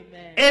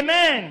 Amen.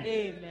 Amen.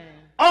 Amen.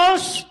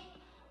 Also,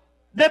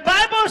 the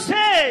Bible La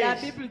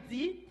says, Bible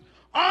dit.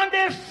 on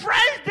the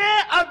first day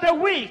of the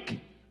week,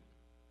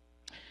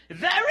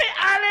 very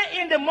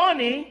early in the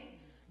morning,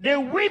 the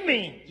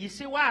women, you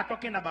see why I'm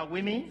talking about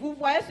women? Vous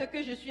voyez ce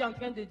que je suis en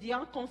train de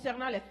dire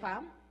concernant les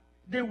femmes?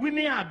 The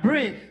women are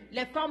brave.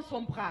 Les femmes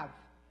sont braves.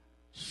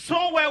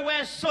 Somewhere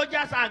where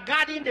soldiers are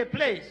guarding the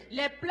place.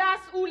 Les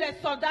places où les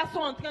soldats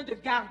sont en train de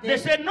garder, They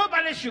said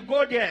nobody should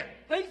go there.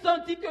 ils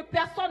ont dit que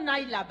personne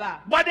n'aille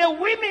là-bas. But the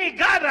women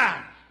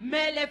gather.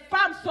 Mais les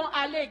femmes sont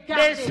allées They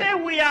garder. say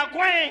we are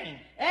going.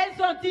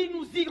 Elles ont dit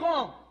nous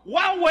irons.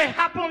 What will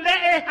happen,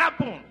 let it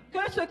happen.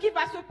 Que ce qui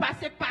va se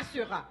passer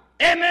passera.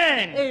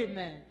 Amen.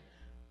 Amen.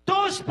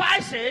 Those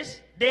spices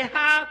they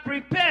have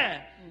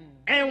prepared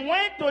and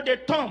went to the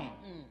tomb.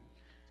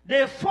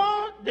 They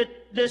found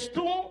the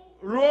stone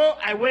roll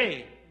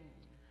away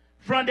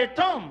from the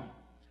tomb.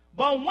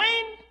 But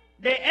when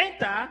they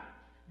entered,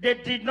 they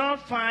did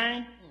not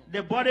find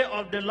the body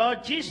of the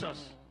Lord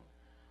Jesus.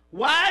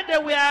 While they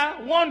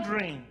were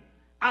wondering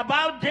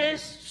about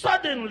this,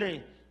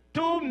 suddenly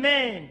 2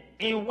 men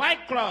in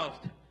white cloth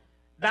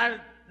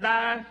that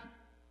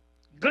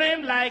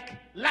gleamed like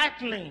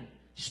lightning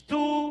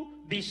stood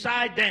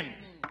beside them.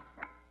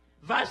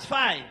 Verse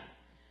 5.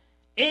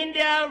 In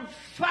their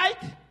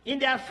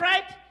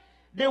fright,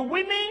 the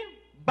women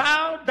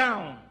bowed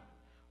down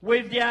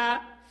with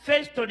their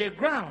face to the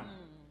ground.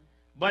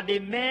 But the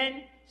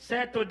men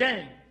said to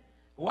them,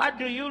 "What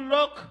do you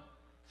look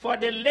for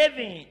the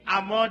living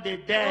among the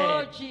dead?"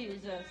 Oh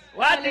Jesus.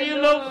 What do you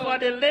look for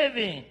the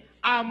living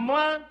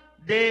among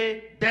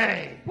the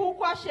dead?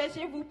 Pourquoi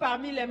cherchez-vous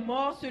parmi les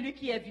morts celui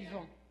qui est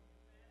vivant?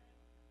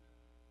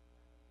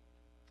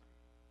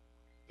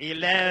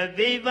 Il est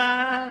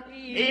vivant,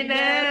 il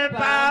n'est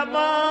pas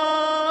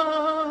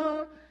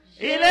mort.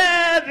 Il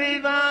est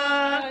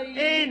vivant,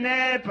 il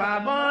n'est pas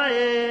mort.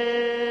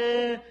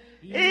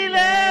 Il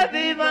est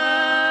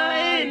vivant,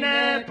 il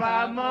n'est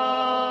pas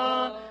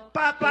mort.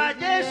 Papa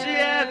Jésus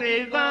est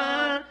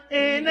vivant,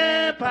 il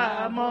n'est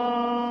pas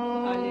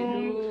mort.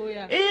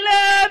 Alléluia. Il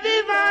est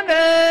vivant,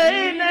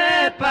 mais il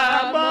n'est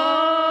pas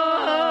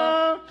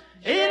mort.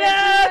 Il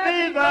est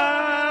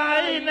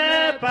vivant, il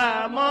n'est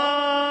pas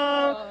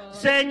mort.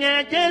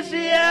 Seigneur Jésus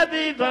est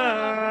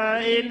vivant,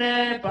 il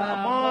n'est pas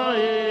mort.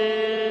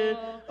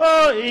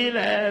 Oh, il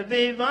est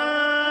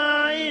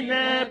vivant, il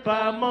n'est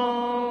pas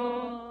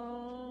mort.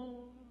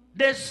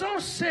 The song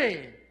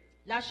say,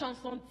 La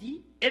chanson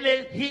dit,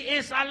 he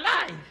is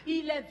alive.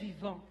 il est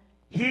vivant.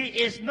 He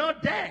is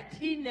not dead.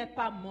 Il n'est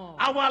pas mort.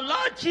 Our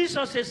Lord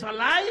Jesus is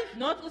alive.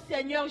 Notre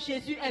Seigneur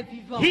Jésus est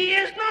vivant. He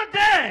is not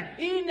dead.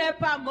 Il n'est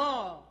pas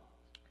mort.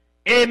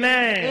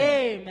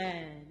 Amen.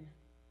 Amen.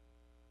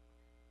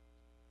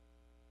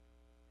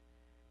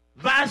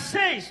 Verse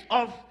 6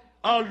 of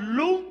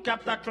Luke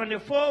chapter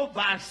 24,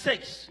 verse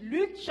 6.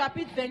 Luc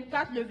chapitre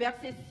 24, le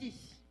verset 6.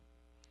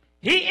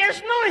 He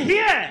is not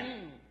here.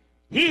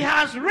 He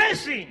has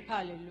risen.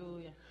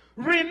 Alléluia.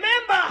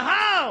 Remember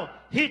how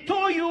he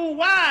told you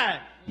why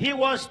he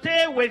was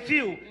staying with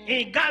you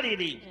in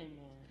Galilee.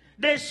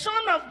 The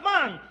Son of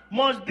Man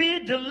must be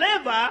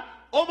delivered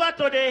over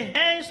to the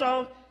hands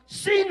of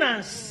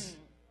sinners.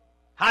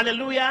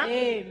 Hallelujah.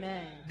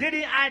 Amen.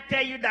 Didn't I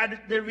tell you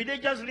that the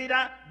religious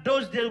leaders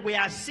those days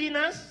were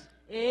sinners?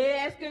 Et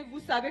est-ce que vous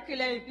savez que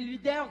les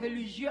leaders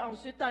religieux en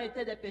ce temps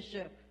étaient des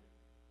pécheurs?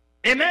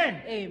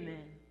 Amen.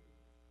 Amen.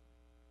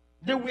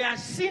 They were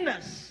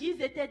sinners.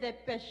 Ils étaient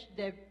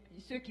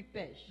ceux qui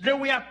pêchent. They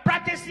were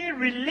practicing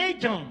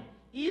religion.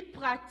 Ils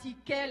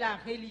pratiquaient la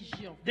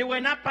religion. They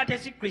were not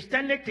practicing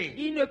Christianity.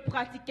 Ils ne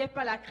pratiquaient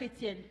pas la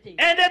chrétienté.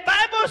 And the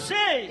Bible Et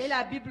says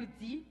la Bible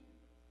dit,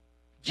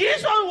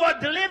 Jesus was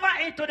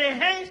delivered into the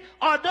hands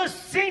of those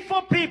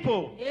sinful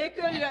people et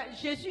que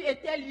Jésus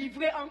était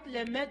livré entre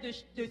les mains de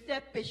ces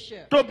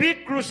pécheurs to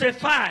be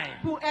crucified.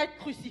 pour être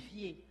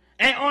crucifié.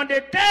 And on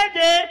the third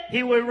day,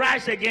 he will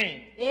rise again.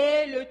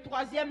 Et le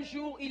troisième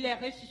jour, il est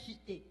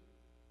ressuscité.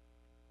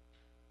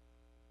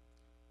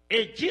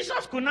 If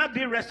Jesus could not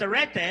be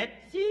resurrected,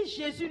 Si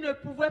Jésus ne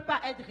pouvait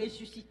pas être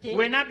ressuscité,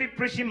 we'll not be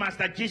preaching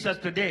Master Jesus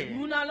today.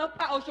 nous n'allons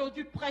pas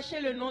aujourd'hui prêcher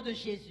le nom de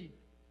Jésus.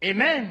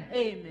 Amen.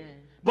 Amen.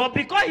 But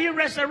because he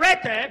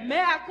resurrected, Mais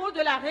à cause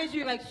de la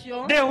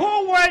résurrection, the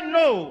whole world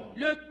knows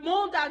le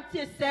monde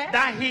entier sait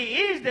that he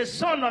is the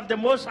Son of the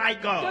Most High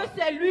que God.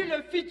 c'est lui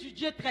le Fils du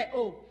Dieu très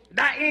haut.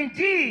 That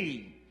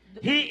indeed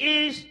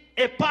he is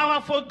a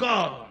powerful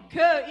God.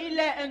 Qu'il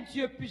est un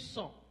Dieu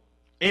puissant.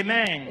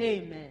 Amen.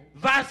 Amen.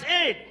 Verse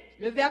 8.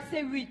 Le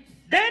verset 8.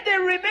 Then they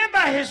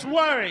remember his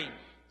word.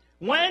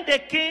 When they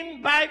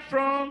came back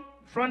from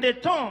the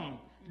tomb,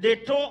 they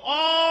told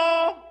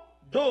all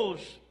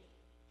those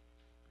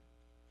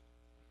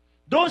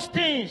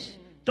things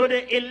to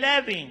the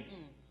 11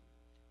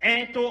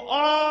 and to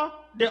all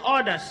the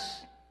others.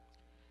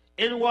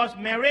 It was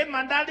Mary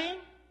Magdalene,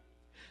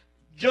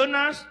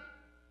 Jonas,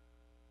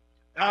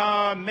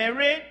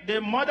 Mary,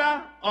 the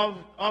mother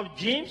of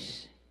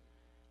James,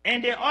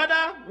 and the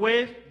other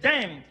with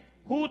them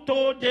who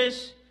told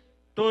this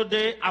to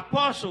the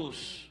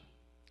apostles.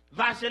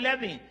 Verse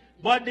 11.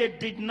 But they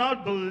did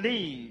not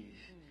believe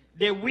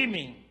the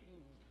women.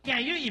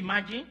 Can you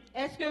imagine?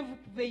 Est-ce que vous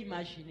pouvez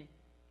imaginer?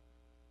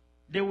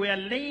 They were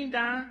laying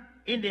down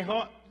in the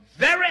hall,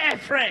 very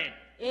afraid.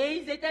 Et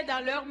ils étaient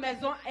dans leur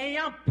maison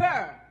ayant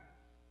peur.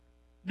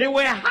 They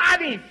were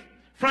hiding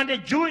from the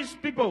Jewish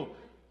people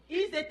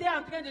Ils étaient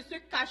en train de se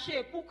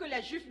cacher pour que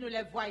les Juifs ne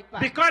les voient pas.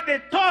 because they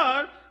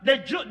thought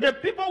the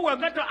people were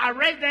going to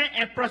arrest them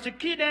and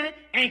prosecute them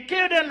and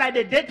kill them like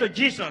they did to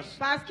Jesus.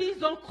 Parce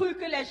qu'ils ont cru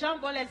que les gens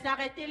vont les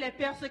arrêter, les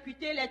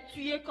persécuter, les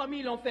tuer comme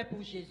ils l'ont fait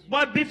pour Jésus.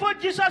 But before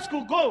Jesus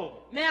could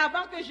go, Mais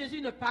avant que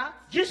Jésus ne parte,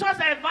 Jesus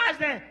advised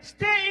them,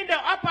 stay in the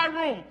upper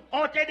room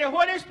until the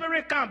Holy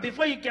Spirit comes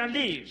before you can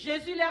leave.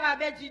 Jésus leur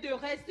avait dit de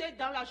rester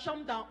dans la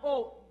chambre d'en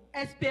haut,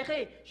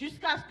 espérer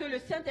jusqu'à ce que le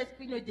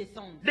Saint-Esprit ne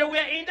descende. They were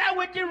in that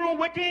waiting room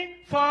waiting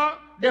for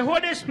the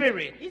Holy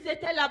Spirit. Ils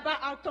étaient là-bas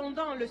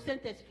attendant le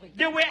Saint-Esprit.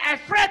 They were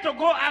afraid to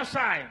go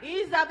outside.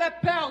 Ils avaient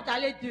peur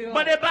d'aller dehors.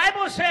 But the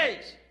Bible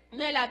says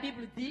Mais la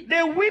Bible dit,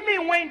 the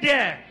women went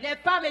there. les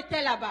femmes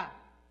étaient là-bas.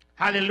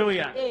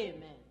 Hallelujah. Amen.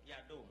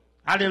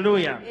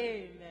 Hallelujah.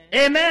 Amen.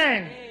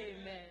 Amen.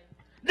 Amen.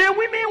 The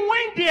women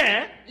went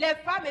there Les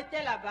femmes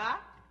étaient là-bas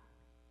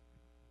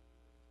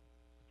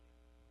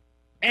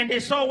and they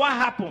saw what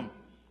happened.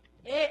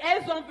 et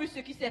elles ont vu ce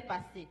qui s'est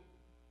passé.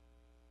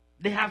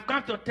 They have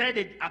come to tell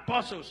the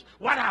apostles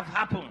what have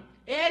happened.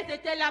 Et elles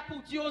étaient là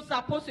pour dire aux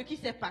apôtres ce qui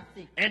s'est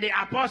passé. And the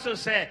apostles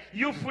said,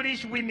 you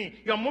foolish women,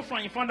 you're moving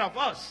in front of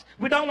us.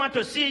 We don't want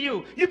to see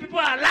you. You people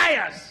are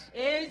liars.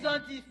 Et ils ont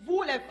dit,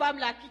 vous les femmes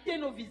là, quittez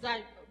nos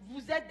visages.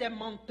 Vous êtes des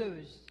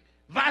menteuses.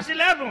 Verse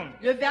 11.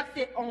 Le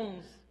verset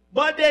 11.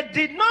 But they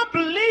did not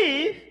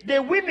believe the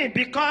women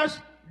because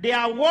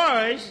their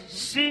words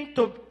seemed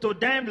to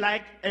them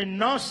like a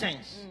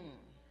nonsense.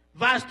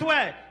 Verse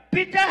 12.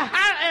 Peter,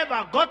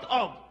 however, got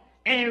up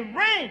and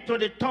ran to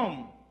the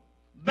tomb.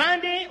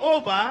 Bending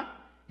over,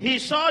 he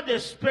saw the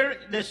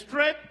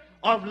strip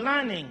of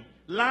linen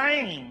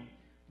lying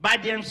by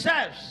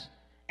themselves,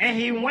 and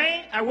he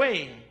went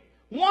away,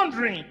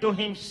 wondering to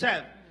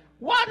himself,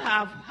 what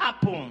have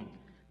happened?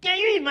 Can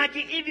you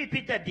imagine if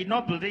Peter did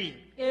not believe?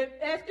 Et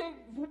est-ce que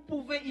vous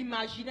pouvez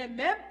imaginer,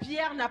 même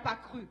Pierre n'a pas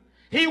cru.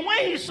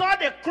 He saw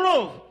the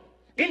clothes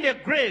in the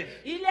grave,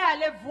 Il est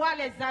allé voir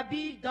les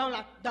habits dans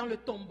le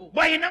tombeau.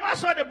 but he never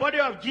saw the body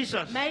of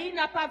Jesus. Mais il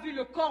n'a pas vu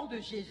le corps de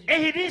Jésus.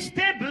 And he didn't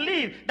still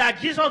believe that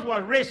Jesus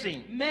was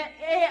risen. Mais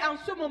et en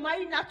ce moment,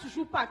 il n'a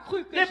toujours pas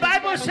cru que The Jésus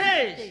Bible est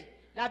ressuscité. says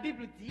La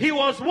Bible dit, He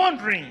was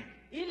wondering,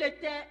 il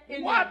était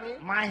what énervé.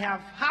 might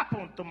have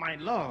happened to my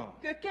Lord?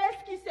 Que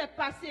qu'est-ce qui s'est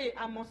passé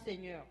à mon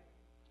Seigneur?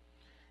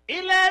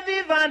 Il est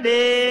vivant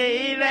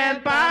et il n'est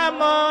pas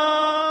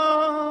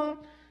mort.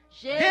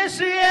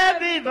 Jésus est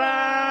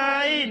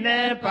vivant, il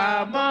n'est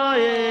pas mort.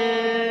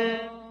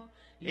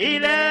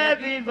 Il est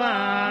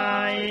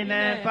vivant, il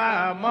n'est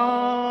pas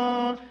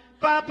mort.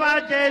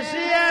 Papa Jésus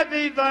est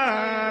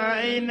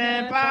vivant, il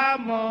n'est pas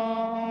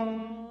mort.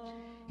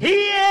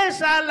 He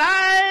is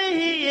alive,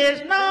 he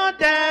is not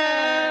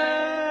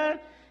dead.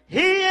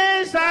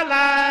 He is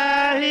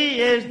alive,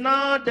 he is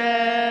not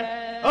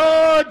dead.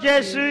 Oh,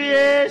 Jesus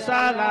is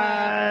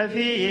alive,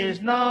 he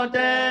is not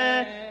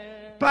dead.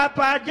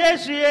 Papa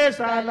Jesus is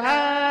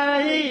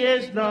alive, he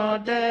is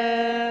not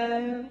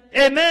dead.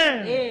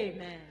 Amen.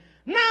 Amen.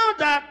 Now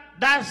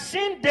that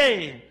same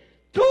day,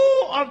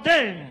 two of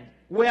them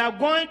were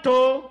going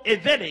to a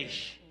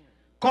village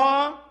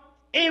called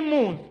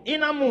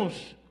Inamus,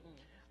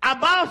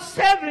 about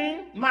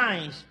 7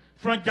 miles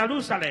from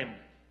Jerusalem.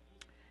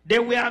 they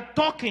were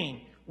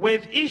talking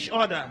with each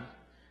other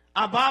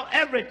about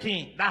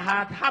everything that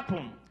had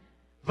happened.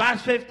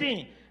 Verse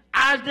 15,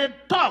 as they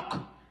talk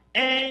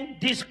and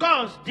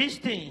discuss these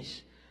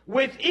things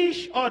with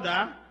each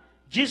other,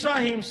 Jesus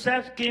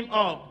himself came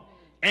up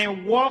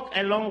and walked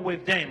along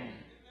with them.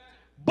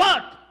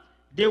 But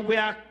they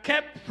were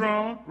kept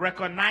from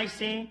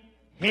recognizing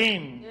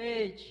him.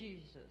 Hey,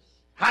 Jesus.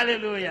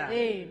 Hallelujah.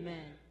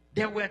 Amen.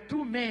 There were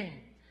two men.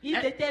 Ils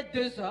étaient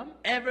deux hommes.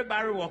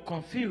 Everybody was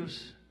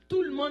confused.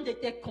 Tout le monde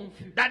était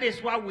confus. That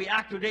is what we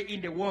are today in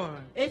the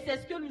world. Et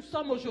c'est ce que nous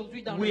sommes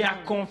aujourd'hui dans We le are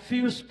monde.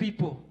 confused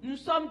people Nous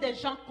sommes des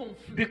gens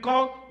confus.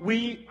 because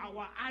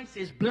our eyes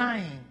is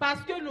blind.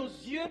 Parce que nos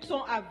yeux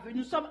sont aveugles.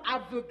 Nous sommes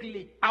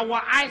aveuglés.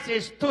 Our eyes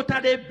is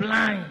totally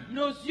blind.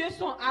 Nos yeux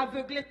sont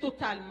aveuglés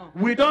totalement.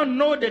 We don't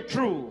know the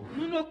truth.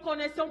 Nous ne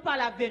connaissons pas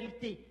la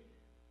vérité.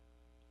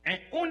 And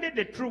only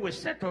the truth will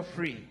set us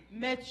free.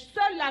 Mais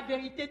seule la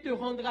vérité te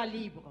rendra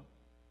libre.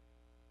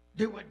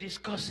 They were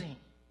discussing.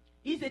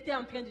 Ils étaient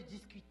en train de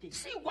discuter.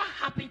 See what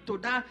happened to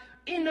that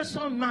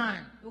innocent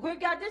man.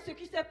 Regardez ce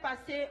qui s'est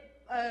passé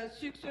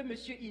sur ce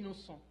monsieur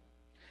innocent.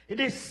 It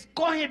is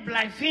called him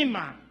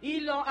blasphemer.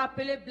 Ils l'ont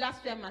appelé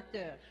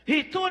blasphémateur.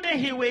 He told them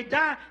he will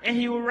die and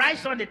he will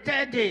rise on the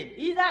third day.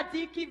 Il a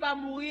dit qu'il va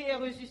mourir et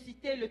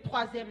ressusciter le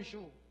troisième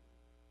jour.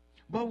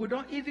 But we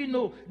don't even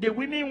know. The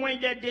women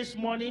went there this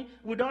morning.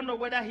 We don't know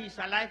whether he's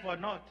alive or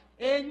not.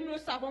 Et nous ne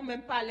savons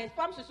même pas. Les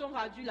femmes se sont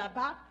rendues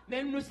là-bas,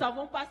 mais nous ne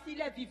savons pas s'il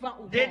est vivant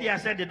ou They mort.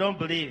 said they don't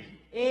believe.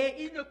 Et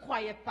ils ne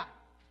croyaient pas.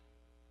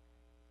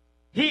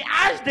 He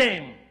asked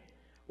them,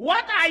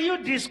 what are you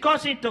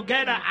discussing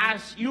together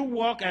as you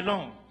walk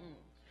along?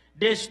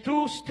 They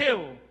stood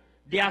still,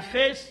 their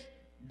face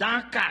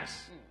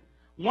downcast.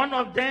 One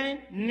of them,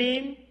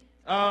 named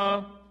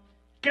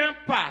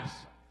Cleopas,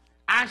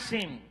 asked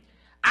him,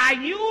 are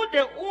you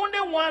the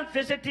only one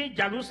visiting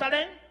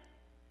Jerusalem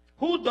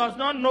who does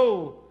not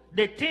know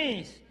the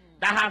things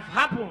that have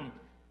happened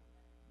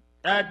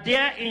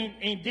there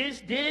in these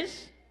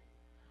days?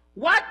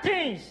 What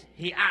things?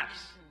 He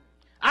asked.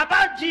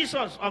 About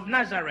Jesus of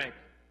Nazareth.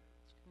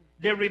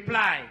 They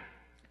replied,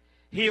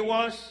 he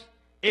was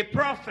a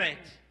prophet,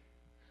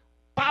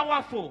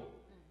 powerful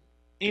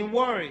in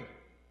word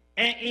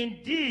and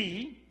in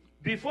deed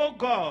before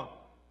God,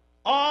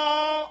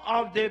 all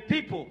of the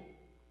people.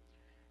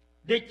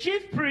 The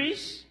chief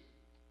priests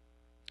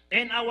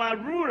and our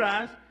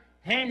rulers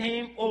hand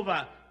him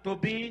over to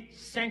be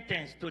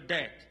sentenced to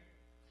death.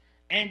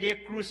 And they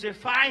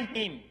crucified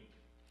him.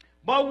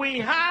 But we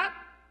had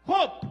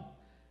hope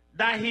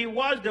that he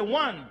was the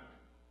one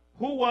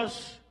who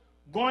was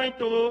going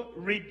to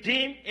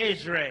redeem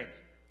Israel.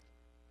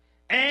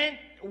 And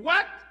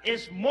what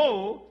is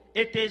more,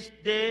 it is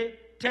the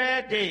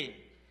third day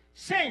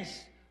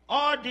since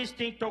all these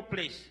things took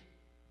place.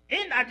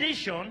 In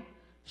addition,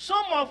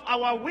 some of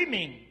our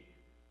women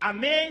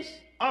amazed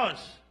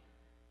us.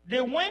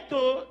 They went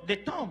to the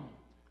tomb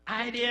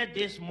earlier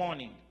this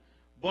morning,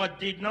 but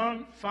did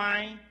not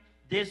find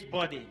this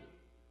body.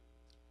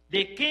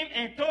 They came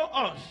and told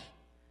us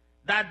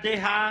that they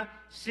had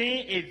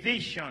seen a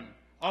vision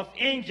of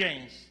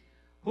angels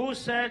who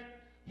said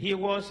he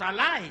was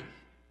alive.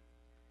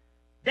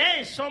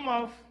 Then some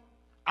of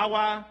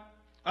our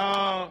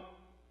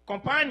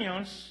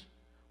companions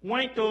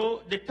went to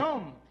the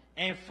tomb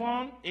and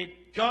found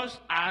it just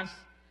as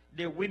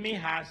the women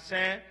had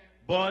said,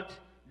 but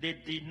they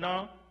did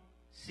not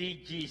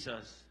see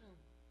Jesus.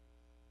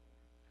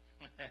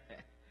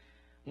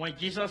 When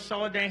Jesus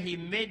saw them, he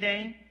made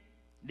them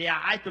their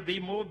eyes to be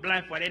more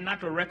blind for them not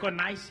to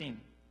recognize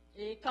him.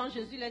 Et quand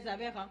Jésus les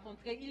avait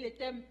rencontrés, il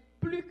était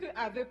plus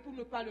qu'aveugle pour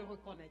ne pas le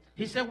reconnaître.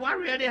 He said, what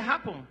really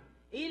happened?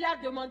 Et il a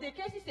demandé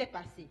qu'est-ce qui s'est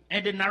passé.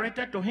 And they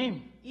narrated to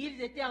him.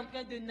 Ils étaient en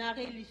train de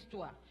narrer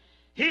l'histoire.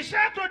 He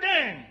said to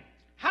them,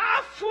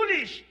 how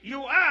foolish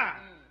you are,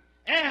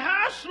 and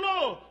how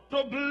slow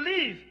to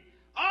believe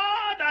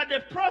all that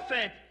the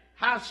prophet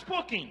has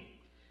spoken.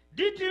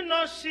 Did you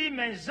not see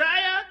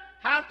Messiah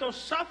have to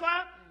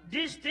suffer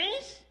these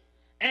things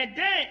and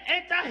then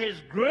enter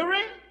his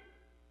glory?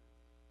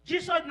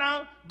 Jesus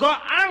now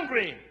got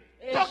angry,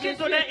 talking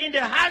to them in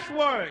the harsh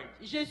word.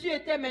 Jésus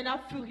était maintenant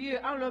furieux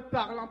en leur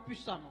parlant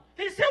puissamment.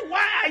 He said,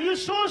 why are you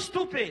so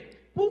stupid?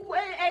 Pourquoi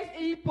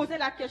il posait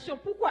la question,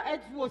 pourquoi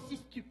êtes-vous aussi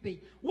stupide?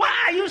 Why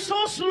are you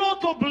so slow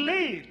to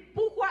believe?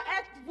 Pourquoi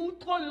êtes-vous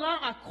trop lent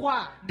à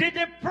croire? Did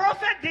the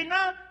prophet did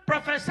not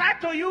prophesy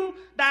to you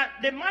that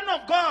the man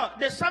of God,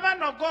 the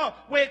servant of God,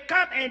 will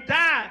come and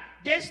die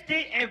this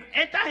day and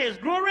enter his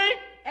glory?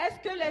 Est-ce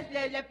que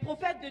les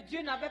prophètes de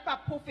Dieu n'avaient pas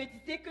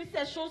prophétisé que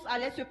ces choses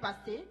allaient se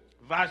passer?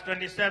 Verse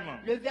 27.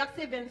 Le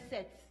verset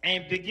 27.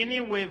 And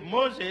beginning with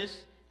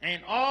Moses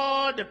and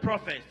all the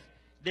prophets,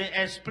 they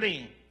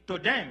explained to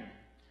them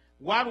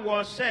what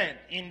was said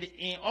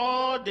in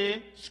all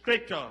the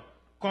scripture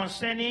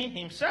concerning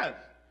himself.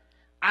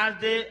 As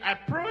they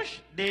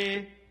approached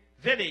the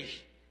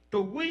village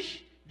to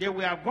which they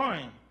were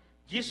going,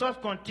 Jesus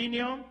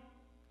continued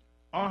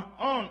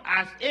on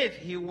as if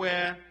he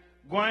were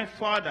going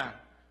further,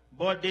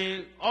 but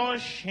they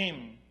urged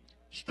him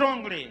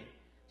strongly,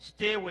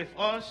 stay with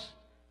us,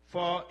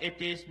 for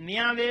it is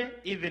nearly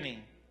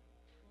evening.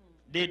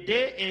 The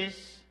day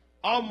is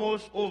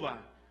almost over.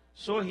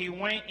 So he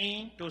went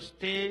in to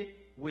stay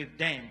with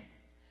them.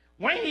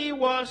 When he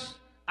was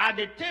at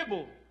the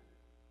table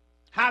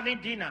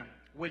having dinner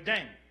with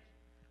them,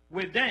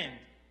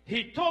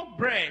 he took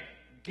bread,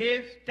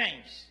 gave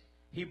thanks.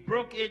 He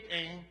broke it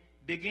and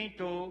began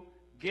to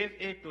give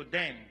it to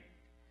them.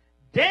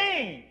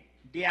 Then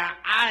their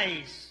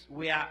eyes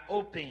were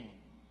open.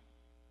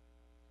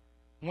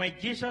 When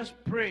Jesus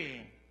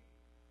prayed,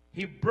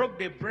 he broke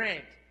the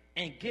bread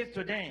and gave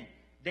to them.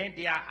 Then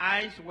their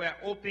eyes were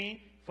open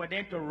for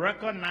them to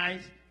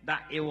recognize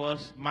that it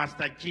was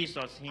Master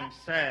Jesus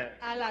himself.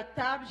 À la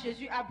table,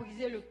 Jésus a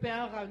brisé le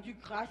pain, rendu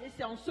grâce. Et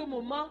c'est en ce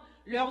moment,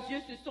 leurs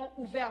yeux se sont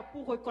ouverts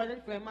pour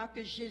reconnaître vraiment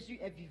que Jésus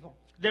est vivant.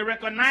 They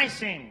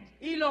recognized him.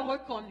 Ils l'ont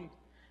reconnu.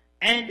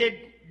 And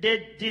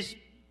they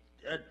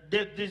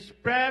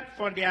dispersed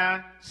from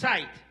their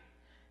sight.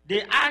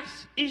 They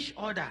asked each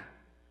other,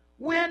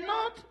 were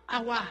not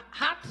our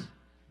hearts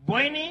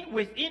burning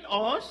within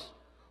us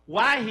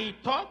while he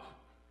talked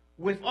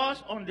with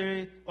us on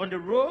the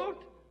road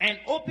and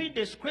opened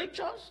the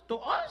scriptures to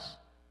us?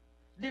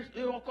 They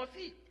were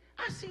confused.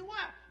 I see why.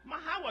 My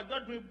heart was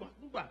not doing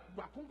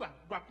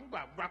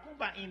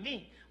in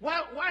me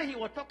while he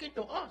was talking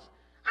to us.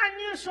 I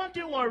knew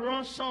something was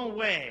wrong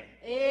somewhere.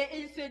 Et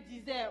il se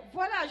disait,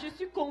 voilà, je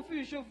suis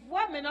confus. Je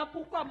vois maintenant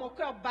pourquoi mon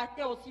cœur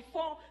battait aussi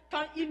fort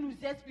quand il nous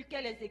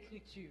expliquait les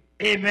Écritures.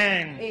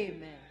 Amen.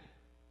 Amen.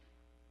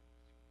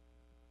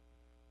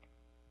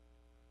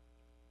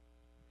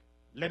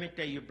 Let me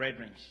tell you,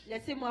 brethren,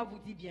 Laissez-moi vous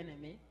dire,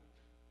 bien-aimés,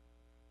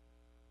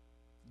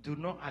 do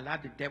not allow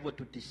the devil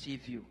to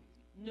deceive you.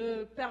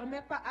 ne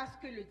permets pas à ce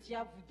que le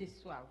diable vous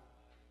déçoive.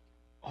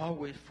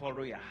 Always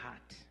follow your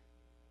heart.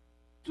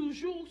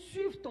 Toujours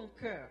suivre ton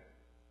cœur.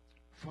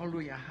 Follow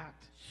your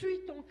heart.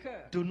 Suis ton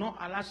cœur. Do not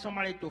allow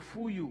somebody to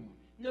fool you.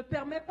 Ne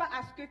permets pas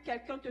à ce que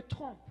quelqu'un te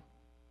trompe.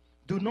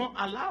 Do not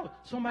allow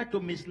somebody to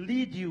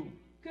mislead you.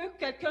 Que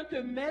quelqu'un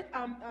te mette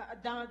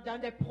dans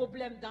des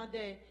problèmes, dans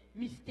des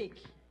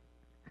mistakes.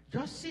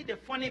 Just see the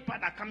funny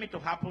part that's coming to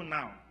happen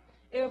now.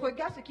 Et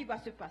regarde ce qui va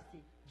se passer.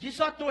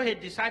 Jesus told his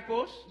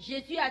disciples,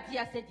 Jésus a dit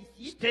à ses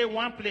disciples, stay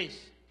one place.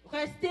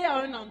 restez à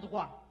un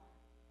endroit.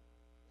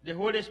 The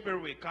Holy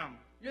Spirit will come.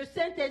 Le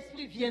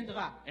Saint-Esprit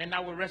viendra. And I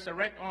will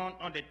resurrect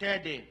on the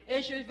third day.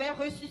 Et je vais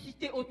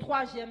ressusciter au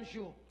 3e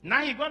jour.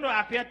 Now he's going to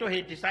appear to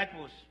his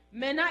disciples.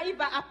 Maintenant, il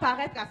va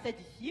apparaître à ses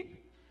disciples.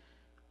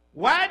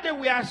 While they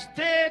were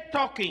still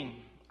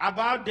talking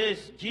about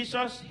this,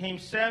 Jesus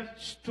himself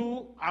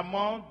stood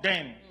among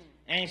them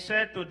and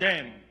said to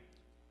them,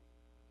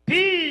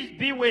 peace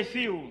be with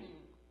you.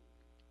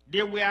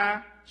 They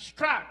were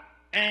struck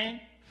and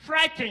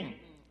frightened,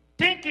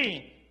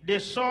 thinking they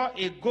saw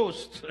a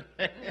ghost.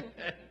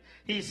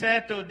 He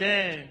said to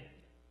them,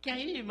 can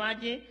you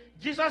imagine?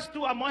 Jesus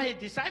stood among his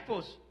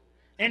disciples,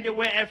 and they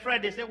were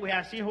afraid. They said, we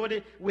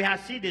have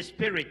seen the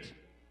Spirit.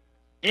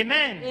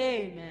 Amen.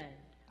 Amen.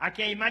 I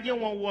can imagine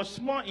when we were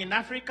small in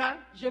Africa,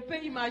 Je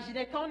peux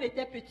imaginer quand on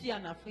était petit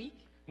en Afrique,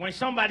 when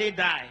somebody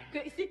died, que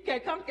si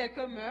quelqu'un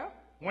meurt,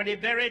 when they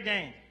buried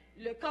them,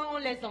 quand on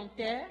les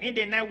enterre, in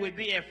the night we'd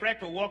be afraid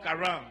to walk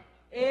around.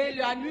 et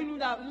la nuit nous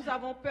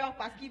avons peur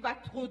parce qu'il va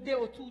trôner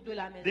autour de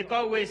la maison.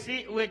 Because we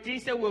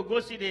think that we'll go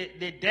see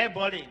the dead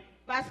body.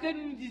 Parce que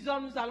nous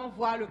disons nous allons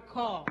voir le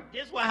corps.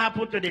 This is what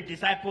happened to the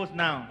disciples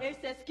now. Et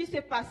c'est ce qui se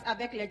passe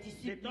avec les They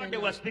disciples. thought they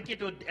maintenant. were speaking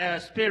to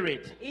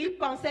spirit. Ils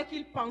pensaient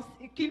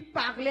qu'ils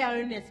parlaient à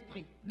un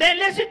esprit. Then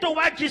listen to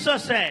what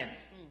Jesus said.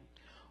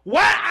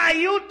 Why are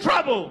you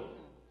troubled?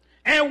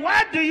 And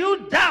why do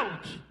you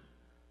doubt?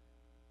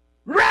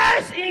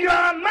 Rest in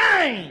your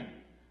mind.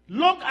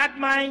 Look at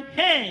my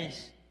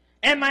hands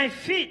and my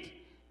feet.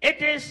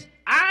 It is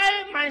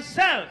I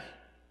myself.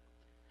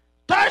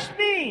 Touch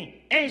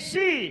me and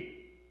see.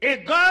 A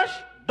ghost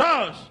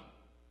does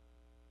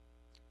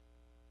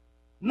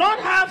not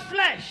have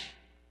flesh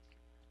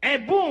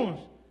and bones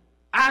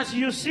as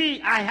you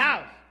see I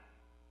have.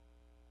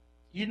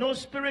 You know,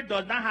 spirit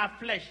does not have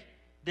flesh.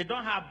 They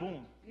don't have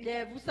bone.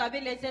 Vous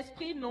savez, les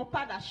esprits n'ont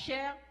pas de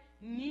chair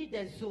ni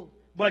des os.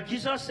 But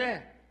Jesus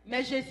said,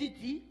 Mais Jésus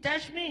dit,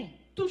 touch me.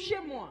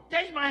 touchez-moi,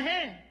 Touch my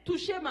hand.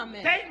 touchez ma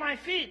main, Touch my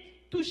feet.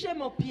 touchez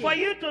mon pied. For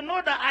you to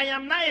know that I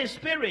am not a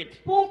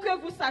spirit. Pour que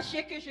vous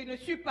sachiez que je ne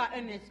suis pas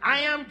un esprit.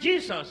 I am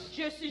Jesus,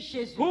 Je suis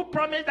Jésus. who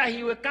promised that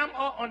he will come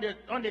out on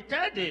the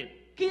third day.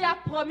 Qui a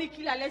promis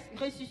qu'il allait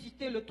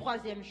ressusciter le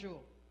 3e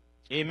jour.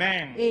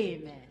 Amen.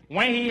 Amen.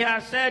 When he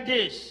had said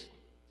this,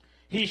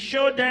 he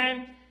showed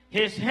them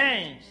his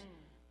hands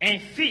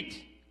and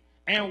feet.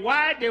 And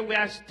while they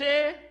were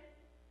still,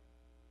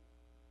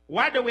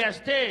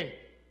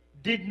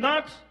 did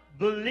not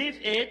believe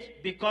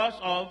it because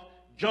of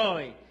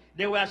joy.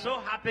 They were so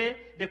happy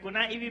they could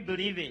not even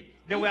believe it.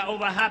 They were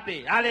over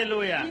happy.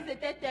 Hallelujah. Ils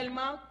étaient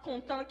tellement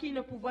contents qu'ils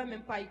ne pouvaient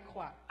même pas y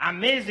croire.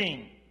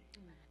 Amazing.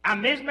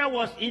 Amazement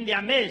was in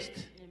their midst.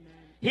 Amen.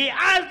 He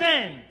asked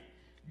them,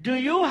 do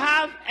you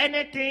have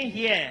anything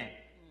here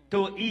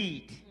to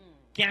eat?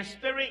 Can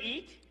spirit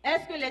eat?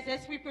 Est-ce que les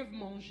esprits peuvent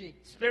manger?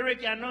 Spirit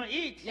cannot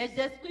eat. Les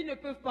esprits ne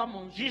peuvent pas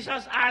manger.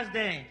 Jesus asked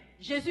them,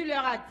 Jésus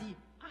leur a dit,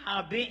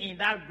 I've been in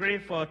that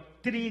grave for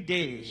 3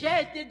 days.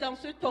 j'ai été dans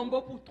ce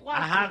tombeau pour 3 I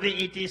jours.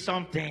 haven't eaten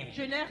something.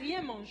 Je n'ai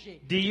rien mangé.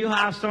 Do you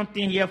have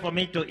something here for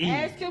me to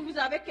Est-ce eat? que vous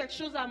avez quelque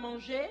chose à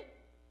manger?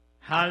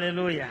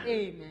 Hallelujah.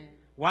 Amen.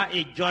 What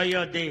a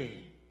joyous day.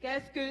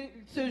 Qu'est-ce que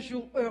ce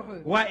jour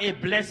heureux? What a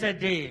blessed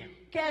day.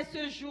 Qu'est-ce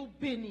ce jour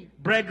béni?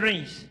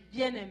 Brethren,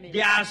 Bien-aimé.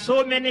 there are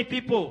so many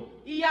people.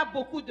 Il y a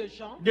beaucoup de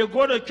gens. They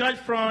go to church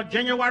from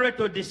January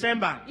to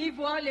December, Ils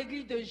vont à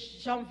l'église de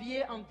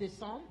janvier en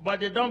décembre, but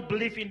they don't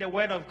believe in the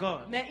word of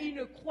God. mais ils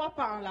ne croient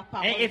pas en la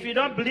parole And if de you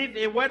Dieu. don't believe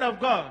in the word of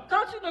God,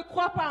 Quand tu ne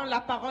crois pas en la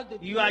parole de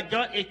you Dieu, are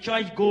just a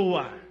church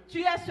goer.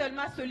 tu es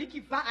seulement celui qui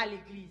va à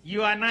l'église.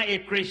 You are not a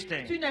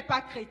Christian. Tu n'es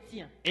pas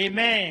chrétien.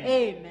 Amen.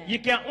 Amen. You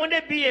can only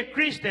be a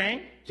Christian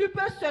Tu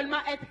peux seulement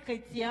être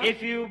chrétien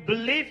if you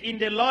believe in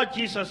the Lord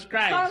Jesus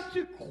Christ. quand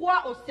tu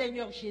crois au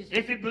Seigneur Jésus.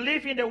 If you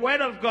believe in the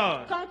word of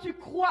God. Quand tu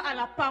crois à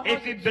la parole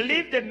If de you Dieu.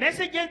 believe the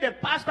messages the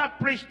pastor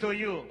preached to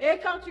you. Et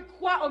quand tu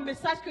crois au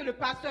message que le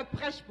pasteur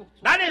prêche pour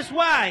toi. That is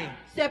why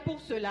C'est pour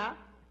cela,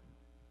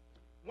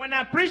 when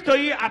I preach to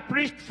you, I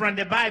preach from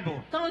the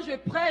Bible. quand je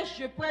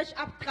prêche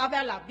à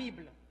travers la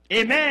Bible.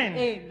 Amen.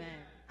 Amen.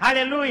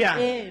 Hallelujah.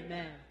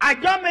 Amen. I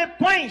don't make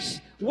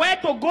points where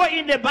to go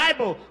in the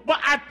Bible, but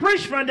I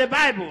preach from the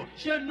Bible.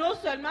 Je note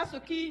seulement ce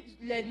qui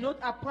les notes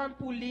apprendre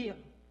pour lire.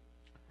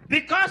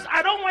 Because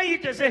I don't want you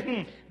to say,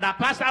 the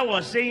pastor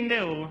was saying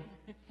that. Oh.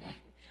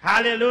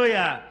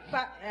 Hallelujah.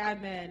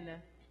 Amen.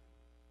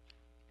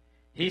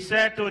 He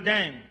said to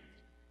them,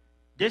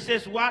 this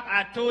is what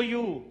I told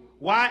you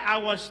while I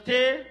was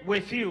still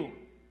with you.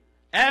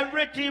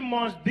 Everything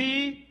must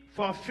be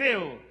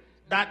fulfilled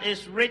that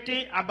is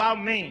written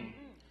about me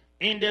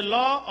in the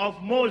law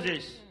of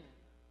Moses,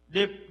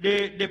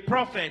 the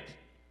prophet,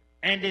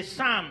 and the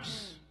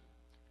Psalms.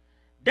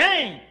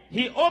 Then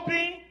he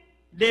opened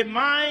their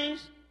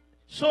minds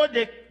so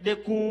they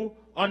could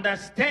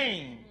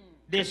understand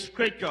the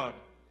scripture.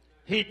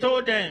 He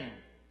told them,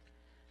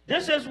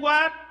 this is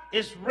what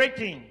is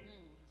written.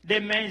 The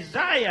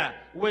Messiah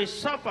will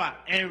suffer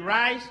and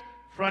rise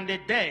from the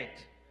dead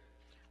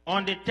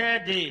on the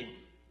 3rd day.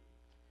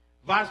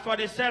 Verse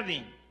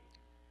 47.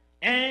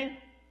 And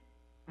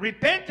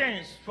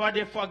repentance for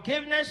the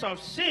forgiveness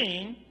of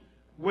sin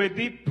will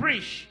be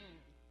preached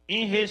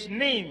in his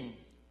name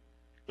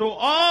to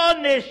all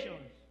nations,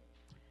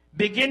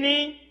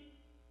 beginning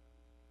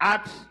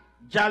at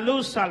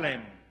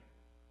Jerusalem.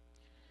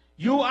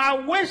 You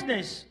are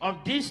witnesses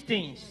of these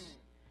things.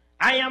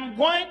 I am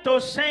going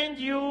to send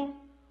you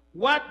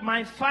what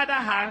my Father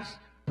has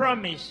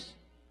promised,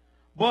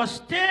 but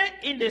stay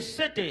in the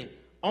city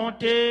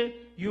until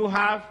you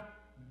have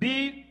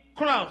been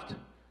clothed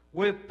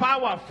with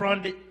power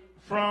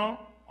from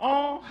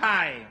on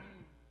high.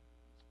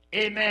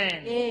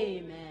 Amen.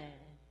 Amen.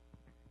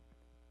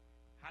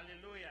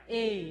 Hallelujah.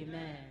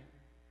 Amen.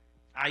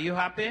 Are you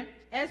happy?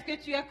 Est-ce que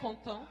tu es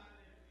content?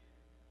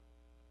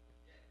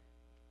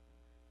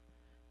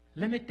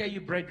 Let me tell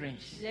you, brethren,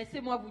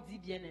 Laissez-moi vous dire,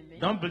 bien-aimé.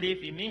 don't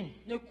believe in me,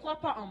 Ne crois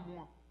pas en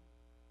moi,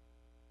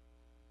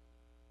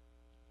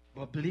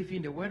 but believe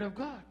in the word of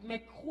God. mais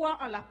crois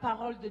en la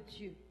parole de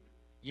Dieu.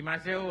 You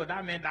might say, oh,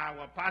 that meant that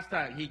our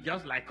pastor, he's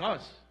just like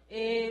us.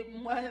 Et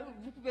moi,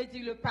 vous pouvez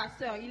dire, le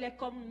pasteur, il est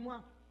comme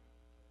moi.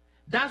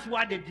 That's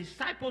what the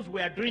disciples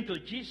were doing to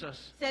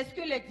Jesus. C'est ce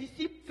que les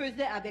disciples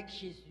faisaient avec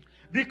Jésus.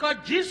 Because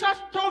Jesus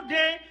told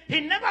them,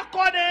 he never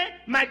called them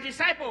my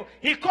disciples,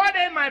 he called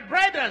them my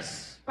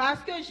brothers.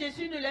 Parce que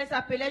Jésus ne les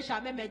appelait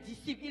jamais mes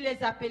disciples, il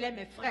les appelait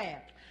mes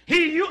frères.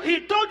 He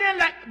told them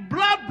like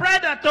blood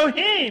brother to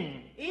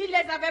him. Il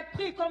les avait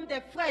pris comme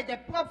des frères, des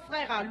propres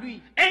frères à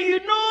lui. And you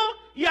know,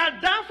 your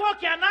downfall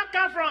cannot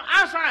come from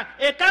outside,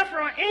 it comes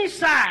from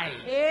inside.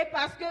 Et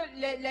parce que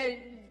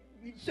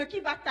ce qui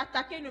va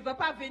t'attaquer ne va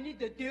pas venir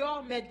de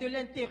dehors, mais de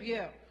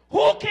l'intérieur.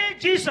 Who killed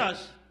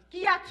Jesus?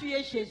 Qui a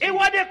tué Jésus? It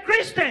was the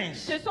Christians,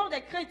 Ce sont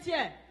des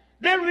chrétiens,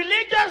 the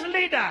religious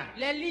leader.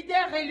 les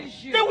leaders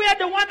religieux. They were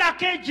the one that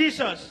killed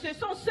Jesus Ce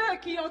sont ceux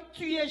qui ont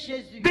tué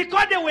Jésus.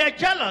 because they were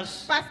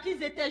jealous, Parce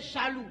qu'ils étaient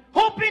jaloux.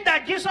 hoping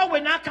that Jesus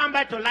will not come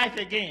back to life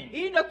again.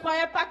 Ils ne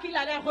croyaient pas qu'il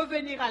allait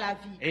revenir à la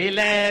vie. Il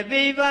est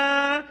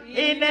vivant,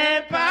 il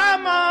n'est pas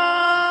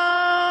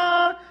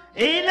mort.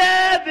 Il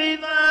est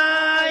vivant,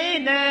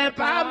 il n'est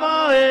pas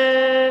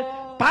mort.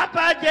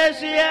 Papa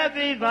Jésus est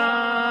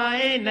vivant,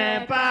 il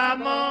n'est pas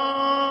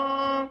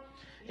mort.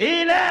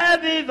 Il est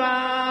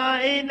vivant,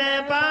 il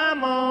n'est pas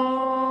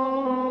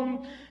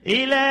mort.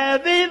 Il est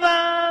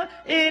vivant,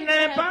 il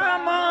n'est pas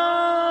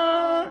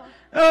mort.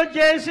 Oh,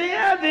 Jésus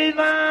est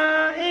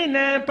vivant, il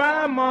n'est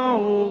pas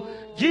mort.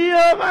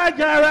 Jéhovah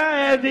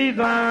Jireh est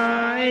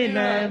vivant, il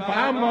n'est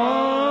pas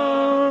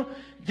mort.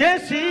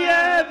 Jésus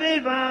est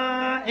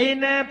vivant, il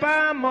n'est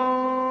pas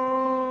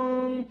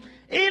mort.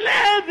 Il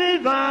est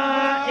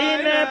vivant,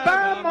 il n'est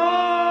pas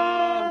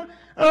mort.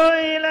 Oh,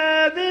 il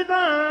est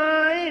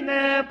vivant, il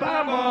n'est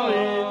pas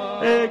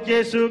mort.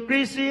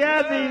 Jésus-Christ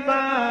est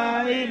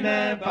vivant, il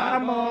n'est pas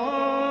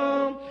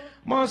mort.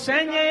 Mon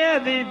Seigneur est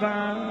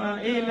vivant,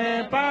 il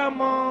n'est pas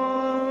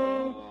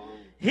mort.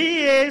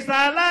 He is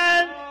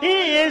alive,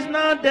 he is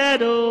not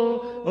dead,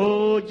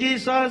 oh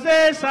Jesus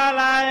is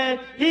alive,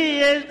 he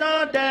is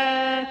not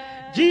dead.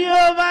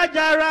 Jehovah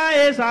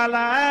Jireh is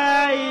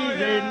alive,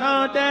 he is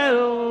not dead,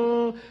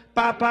 oh.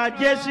 Papa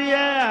Jesus is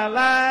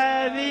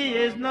alive, he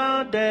is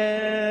not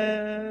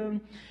dead.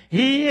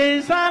 He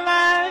is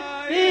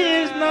alive,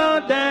 he is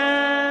not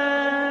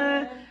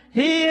dead.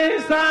 He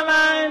is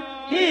alive,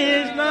 he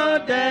is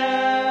not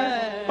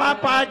dead.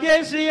 Papa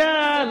Jesus is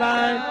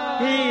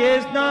alive, he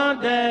is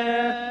not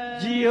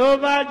dead.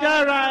 Jehovah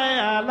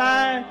Jireh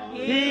alive,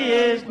 he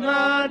is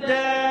not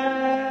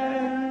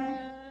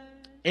dead.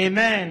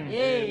 Amen.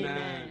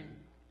 Amen.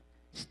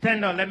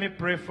 Stand up, let me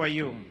pray for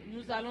you.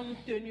 Nous allons nous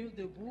tenir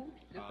debout.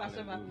 Le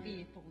pasteur va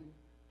prier pour nous.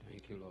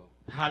 Thank you, Lord.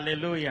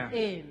 Hallelujah.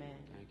 Amen.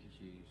 Thank you,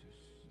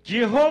 Jesus.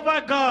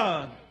 Jehovah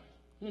God,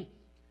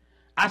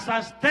 as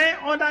I stand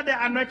under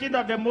the anointing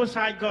of the Most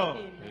High God,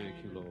 Thank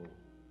you, Lord.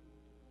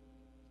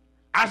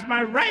 as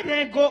my right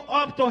hand go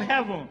up to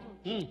heaven,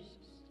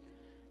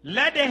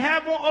 let the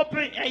heaven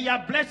open and your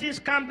blessings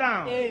come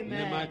down. In the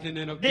Amen. mighty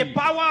name of The Jesus.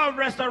 power of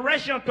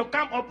restoration to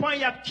come upon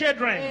your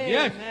children.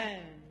 Yes. Amen.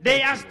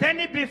 They are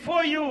standing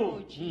before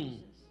you,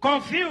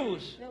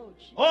 confused. Oh,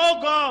 Jesus. Oh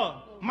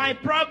God, my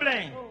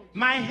problem,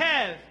 my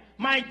health,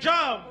 my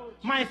job,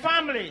 my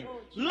family.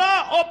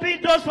 Lord,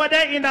 open doors for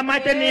them in the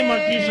mighty name of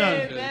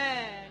Jesus. Amen.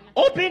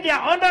 Open their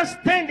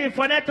understanding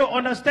for them to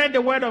understand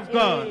the word of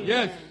God.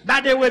 Yes.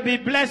 That they will be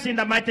blessed in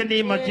the mighty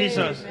name of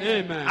Jesus.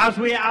 Amen. As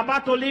we are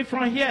about to leave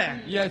from here,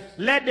 Yes.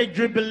 let the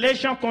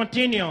jubilation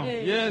continue.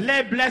 Yes.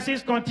 Let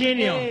blessings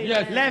continue.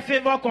 Yes. Let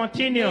favor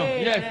continue.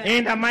 Yes.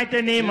 In the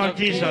mighty name of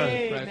Jesus.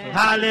 Amen.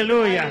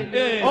 Hallelujah.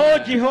 Amen. Oh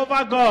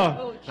Jehovah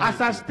God, as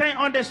I stand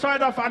on the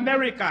soil of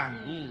America,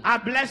 I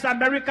bless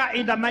America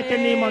in the mighty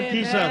name of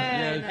Jesus.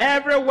 Yes.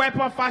 Every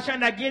weapon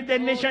fashioned against the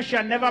nation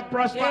shall never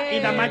prosper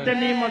in the mighty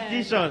name of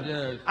Jesus.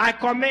 Yes. I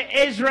commit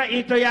Israel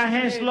into your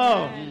hands,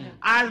 Lord.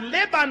 As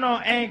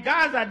Lebanon and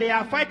Gaza, they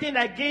are fighting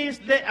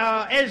against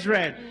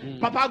Israel.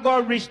 Papa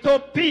God, restore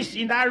peace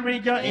in that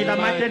region in the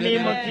mighty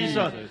name of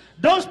Jesus.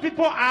 Those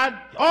people are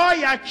all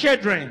your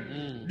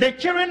children. The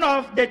children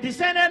of the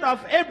descendant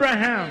of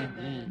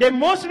Abraham. The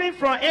Muslim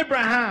from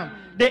Abraham.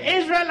 The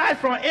Israelites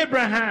from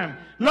Abraham.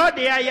 Lord,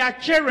 they are your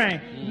children.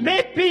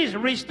 Make peace,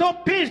 restore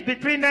peace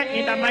between them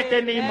in the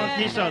mighty name of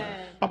Jesus.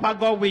 Papa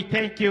God, we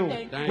thank you.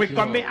 Thank We you,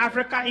 commit Lord.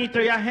 Africa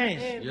into your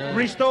hands. Yes.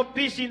 Restore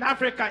peace in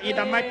Africa in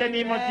the mighty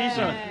name of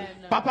Jesus.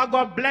 Papa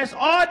God, bless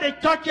all the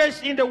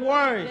churches in the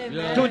world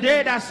Yes.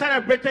 today that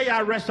celebrated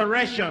your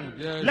resurrection.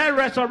 Yes. Let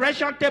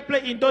resurrection take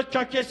place in those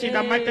churches in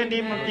the mighty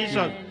name of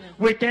Jesus.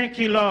 We thank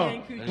you, Lord.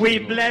 Thank you, We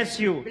Jesus. bless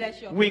you.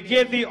 Bless your We holy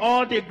give you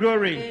all the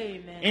glory.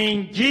 Amen.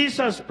 In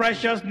Jesus'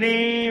 precious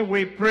name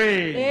we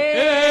pray.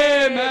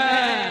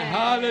 Amen.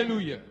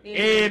 Hallelujah.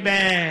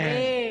 Amen.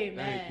 Amen.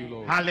 Thank you,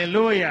 Lord.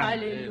 Hallelujah.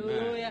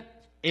 Hallelujah.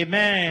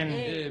 Amen.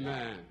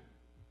 Amen.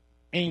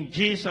 In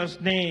Jesus'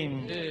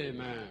 name.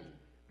 Amen.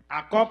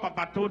 I call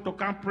Papa To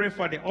come pray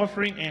for the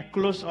offering and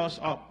close us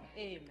up.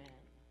 Amen.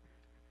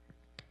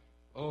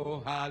 Oh,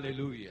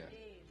 hallelujah.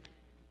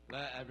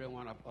 Let every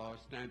one of us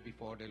stand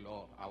before the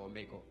Lord, our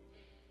Maker.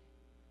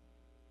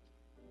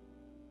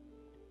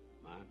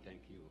 Man,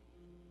 thank you.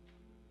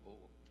 Oh,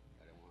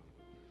 everyone.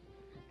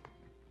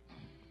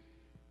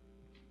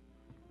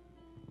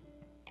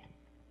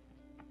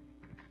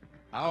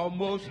 Our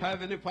most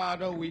heavenly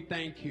Father, we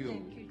thank you.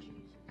 Thank you, Jesus.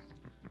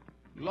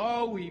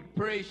 Lord, we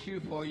praise you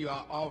for your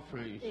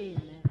offerings.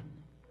 Amen.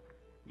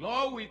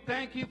 Lord, we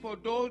thank you for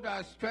those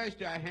that stretch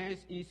their hands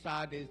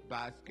inside this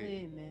basket.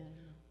 Amen.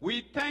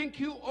 We thank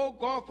you, oh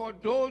God, for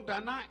those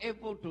that are not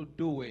able to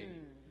do it.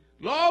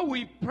 Lord,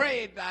 we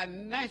pray that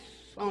next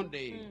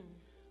Sunday,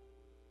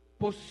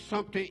 put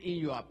something in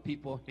your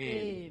people's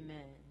hands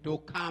Amen. to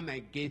come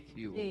and give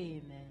you.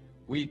 Amen.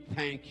 We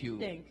thank you.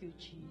 Thank you,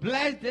 Jesus.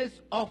 Bless this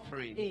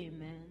offering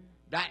Amen.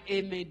 that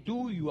it may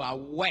do your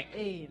work.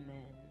 Amen.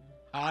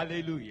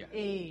 Hallelujah.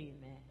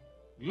 Amen.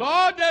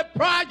 Lord, the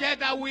project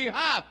that we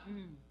have,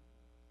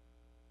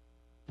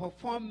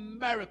 perform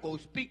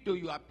miracles, speak to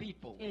your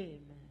people Amen.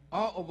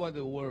 all over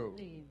the world,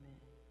 Amen.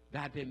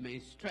 that they may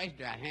stretch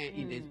their hand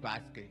in this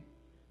basket,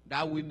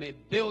 that we may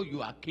build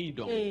your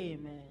kingdom.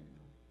 Amen.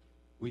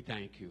 We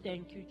thank you.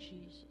 Thank you,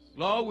 Jesus.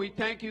 Lord, we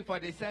thank you for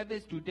the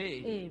service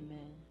today.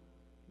 Amen.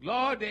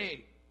 Lord,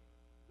 the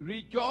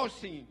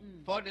rejoicing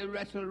for the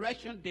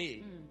resurrection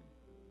day.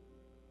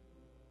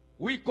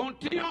 We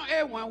continue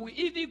it when we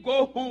even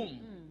go home,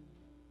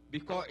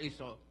 because it's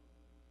a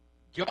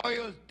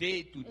joyous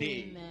day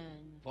today Amen.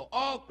 for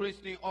all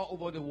Christians all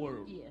over the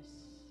world. Yes.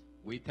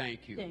 We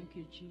thank you. Thank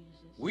you, Jesus.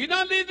 We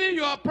not leaving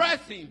your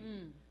presence.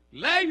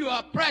 Let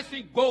your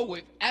presence go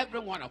with every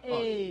one of us.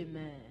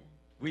 Amen.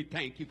 We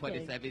thank you for the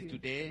Thank service you.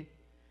 today.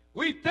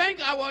 We thank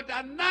our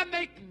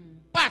dynamic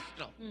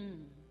pastor.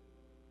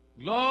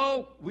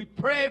 Lord, we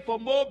pray for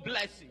more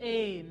blessing.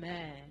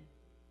 Amen.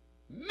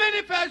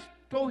 Manifest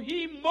to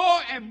him more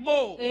and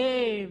more.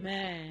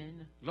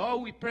 Amen.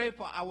 Lord, we pray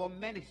for our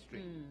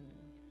ministry.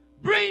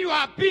 Bring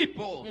your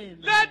people. Amen.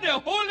 Let the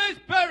Holy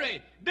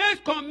Spirit, this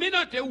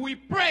community, we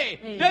pray,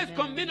 Amen. this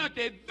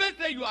community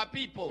visit your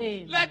people.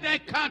 Amen. Let them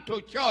come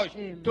to church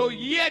Amen. to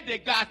hear the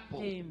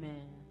gospel.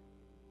 Amen.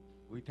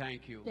 We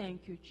thank you.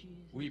 Thank you,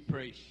 Jesus. We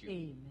praise you.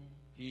 Amen.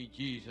 In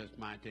Jesus'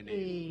 mighty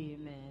name.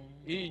 Amen.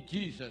 In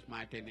Jesus'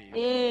 mighty name.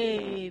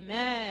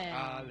 Amen.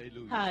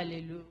 Hallelujah.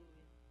 Hallelujah.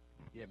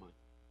 Yeah, man.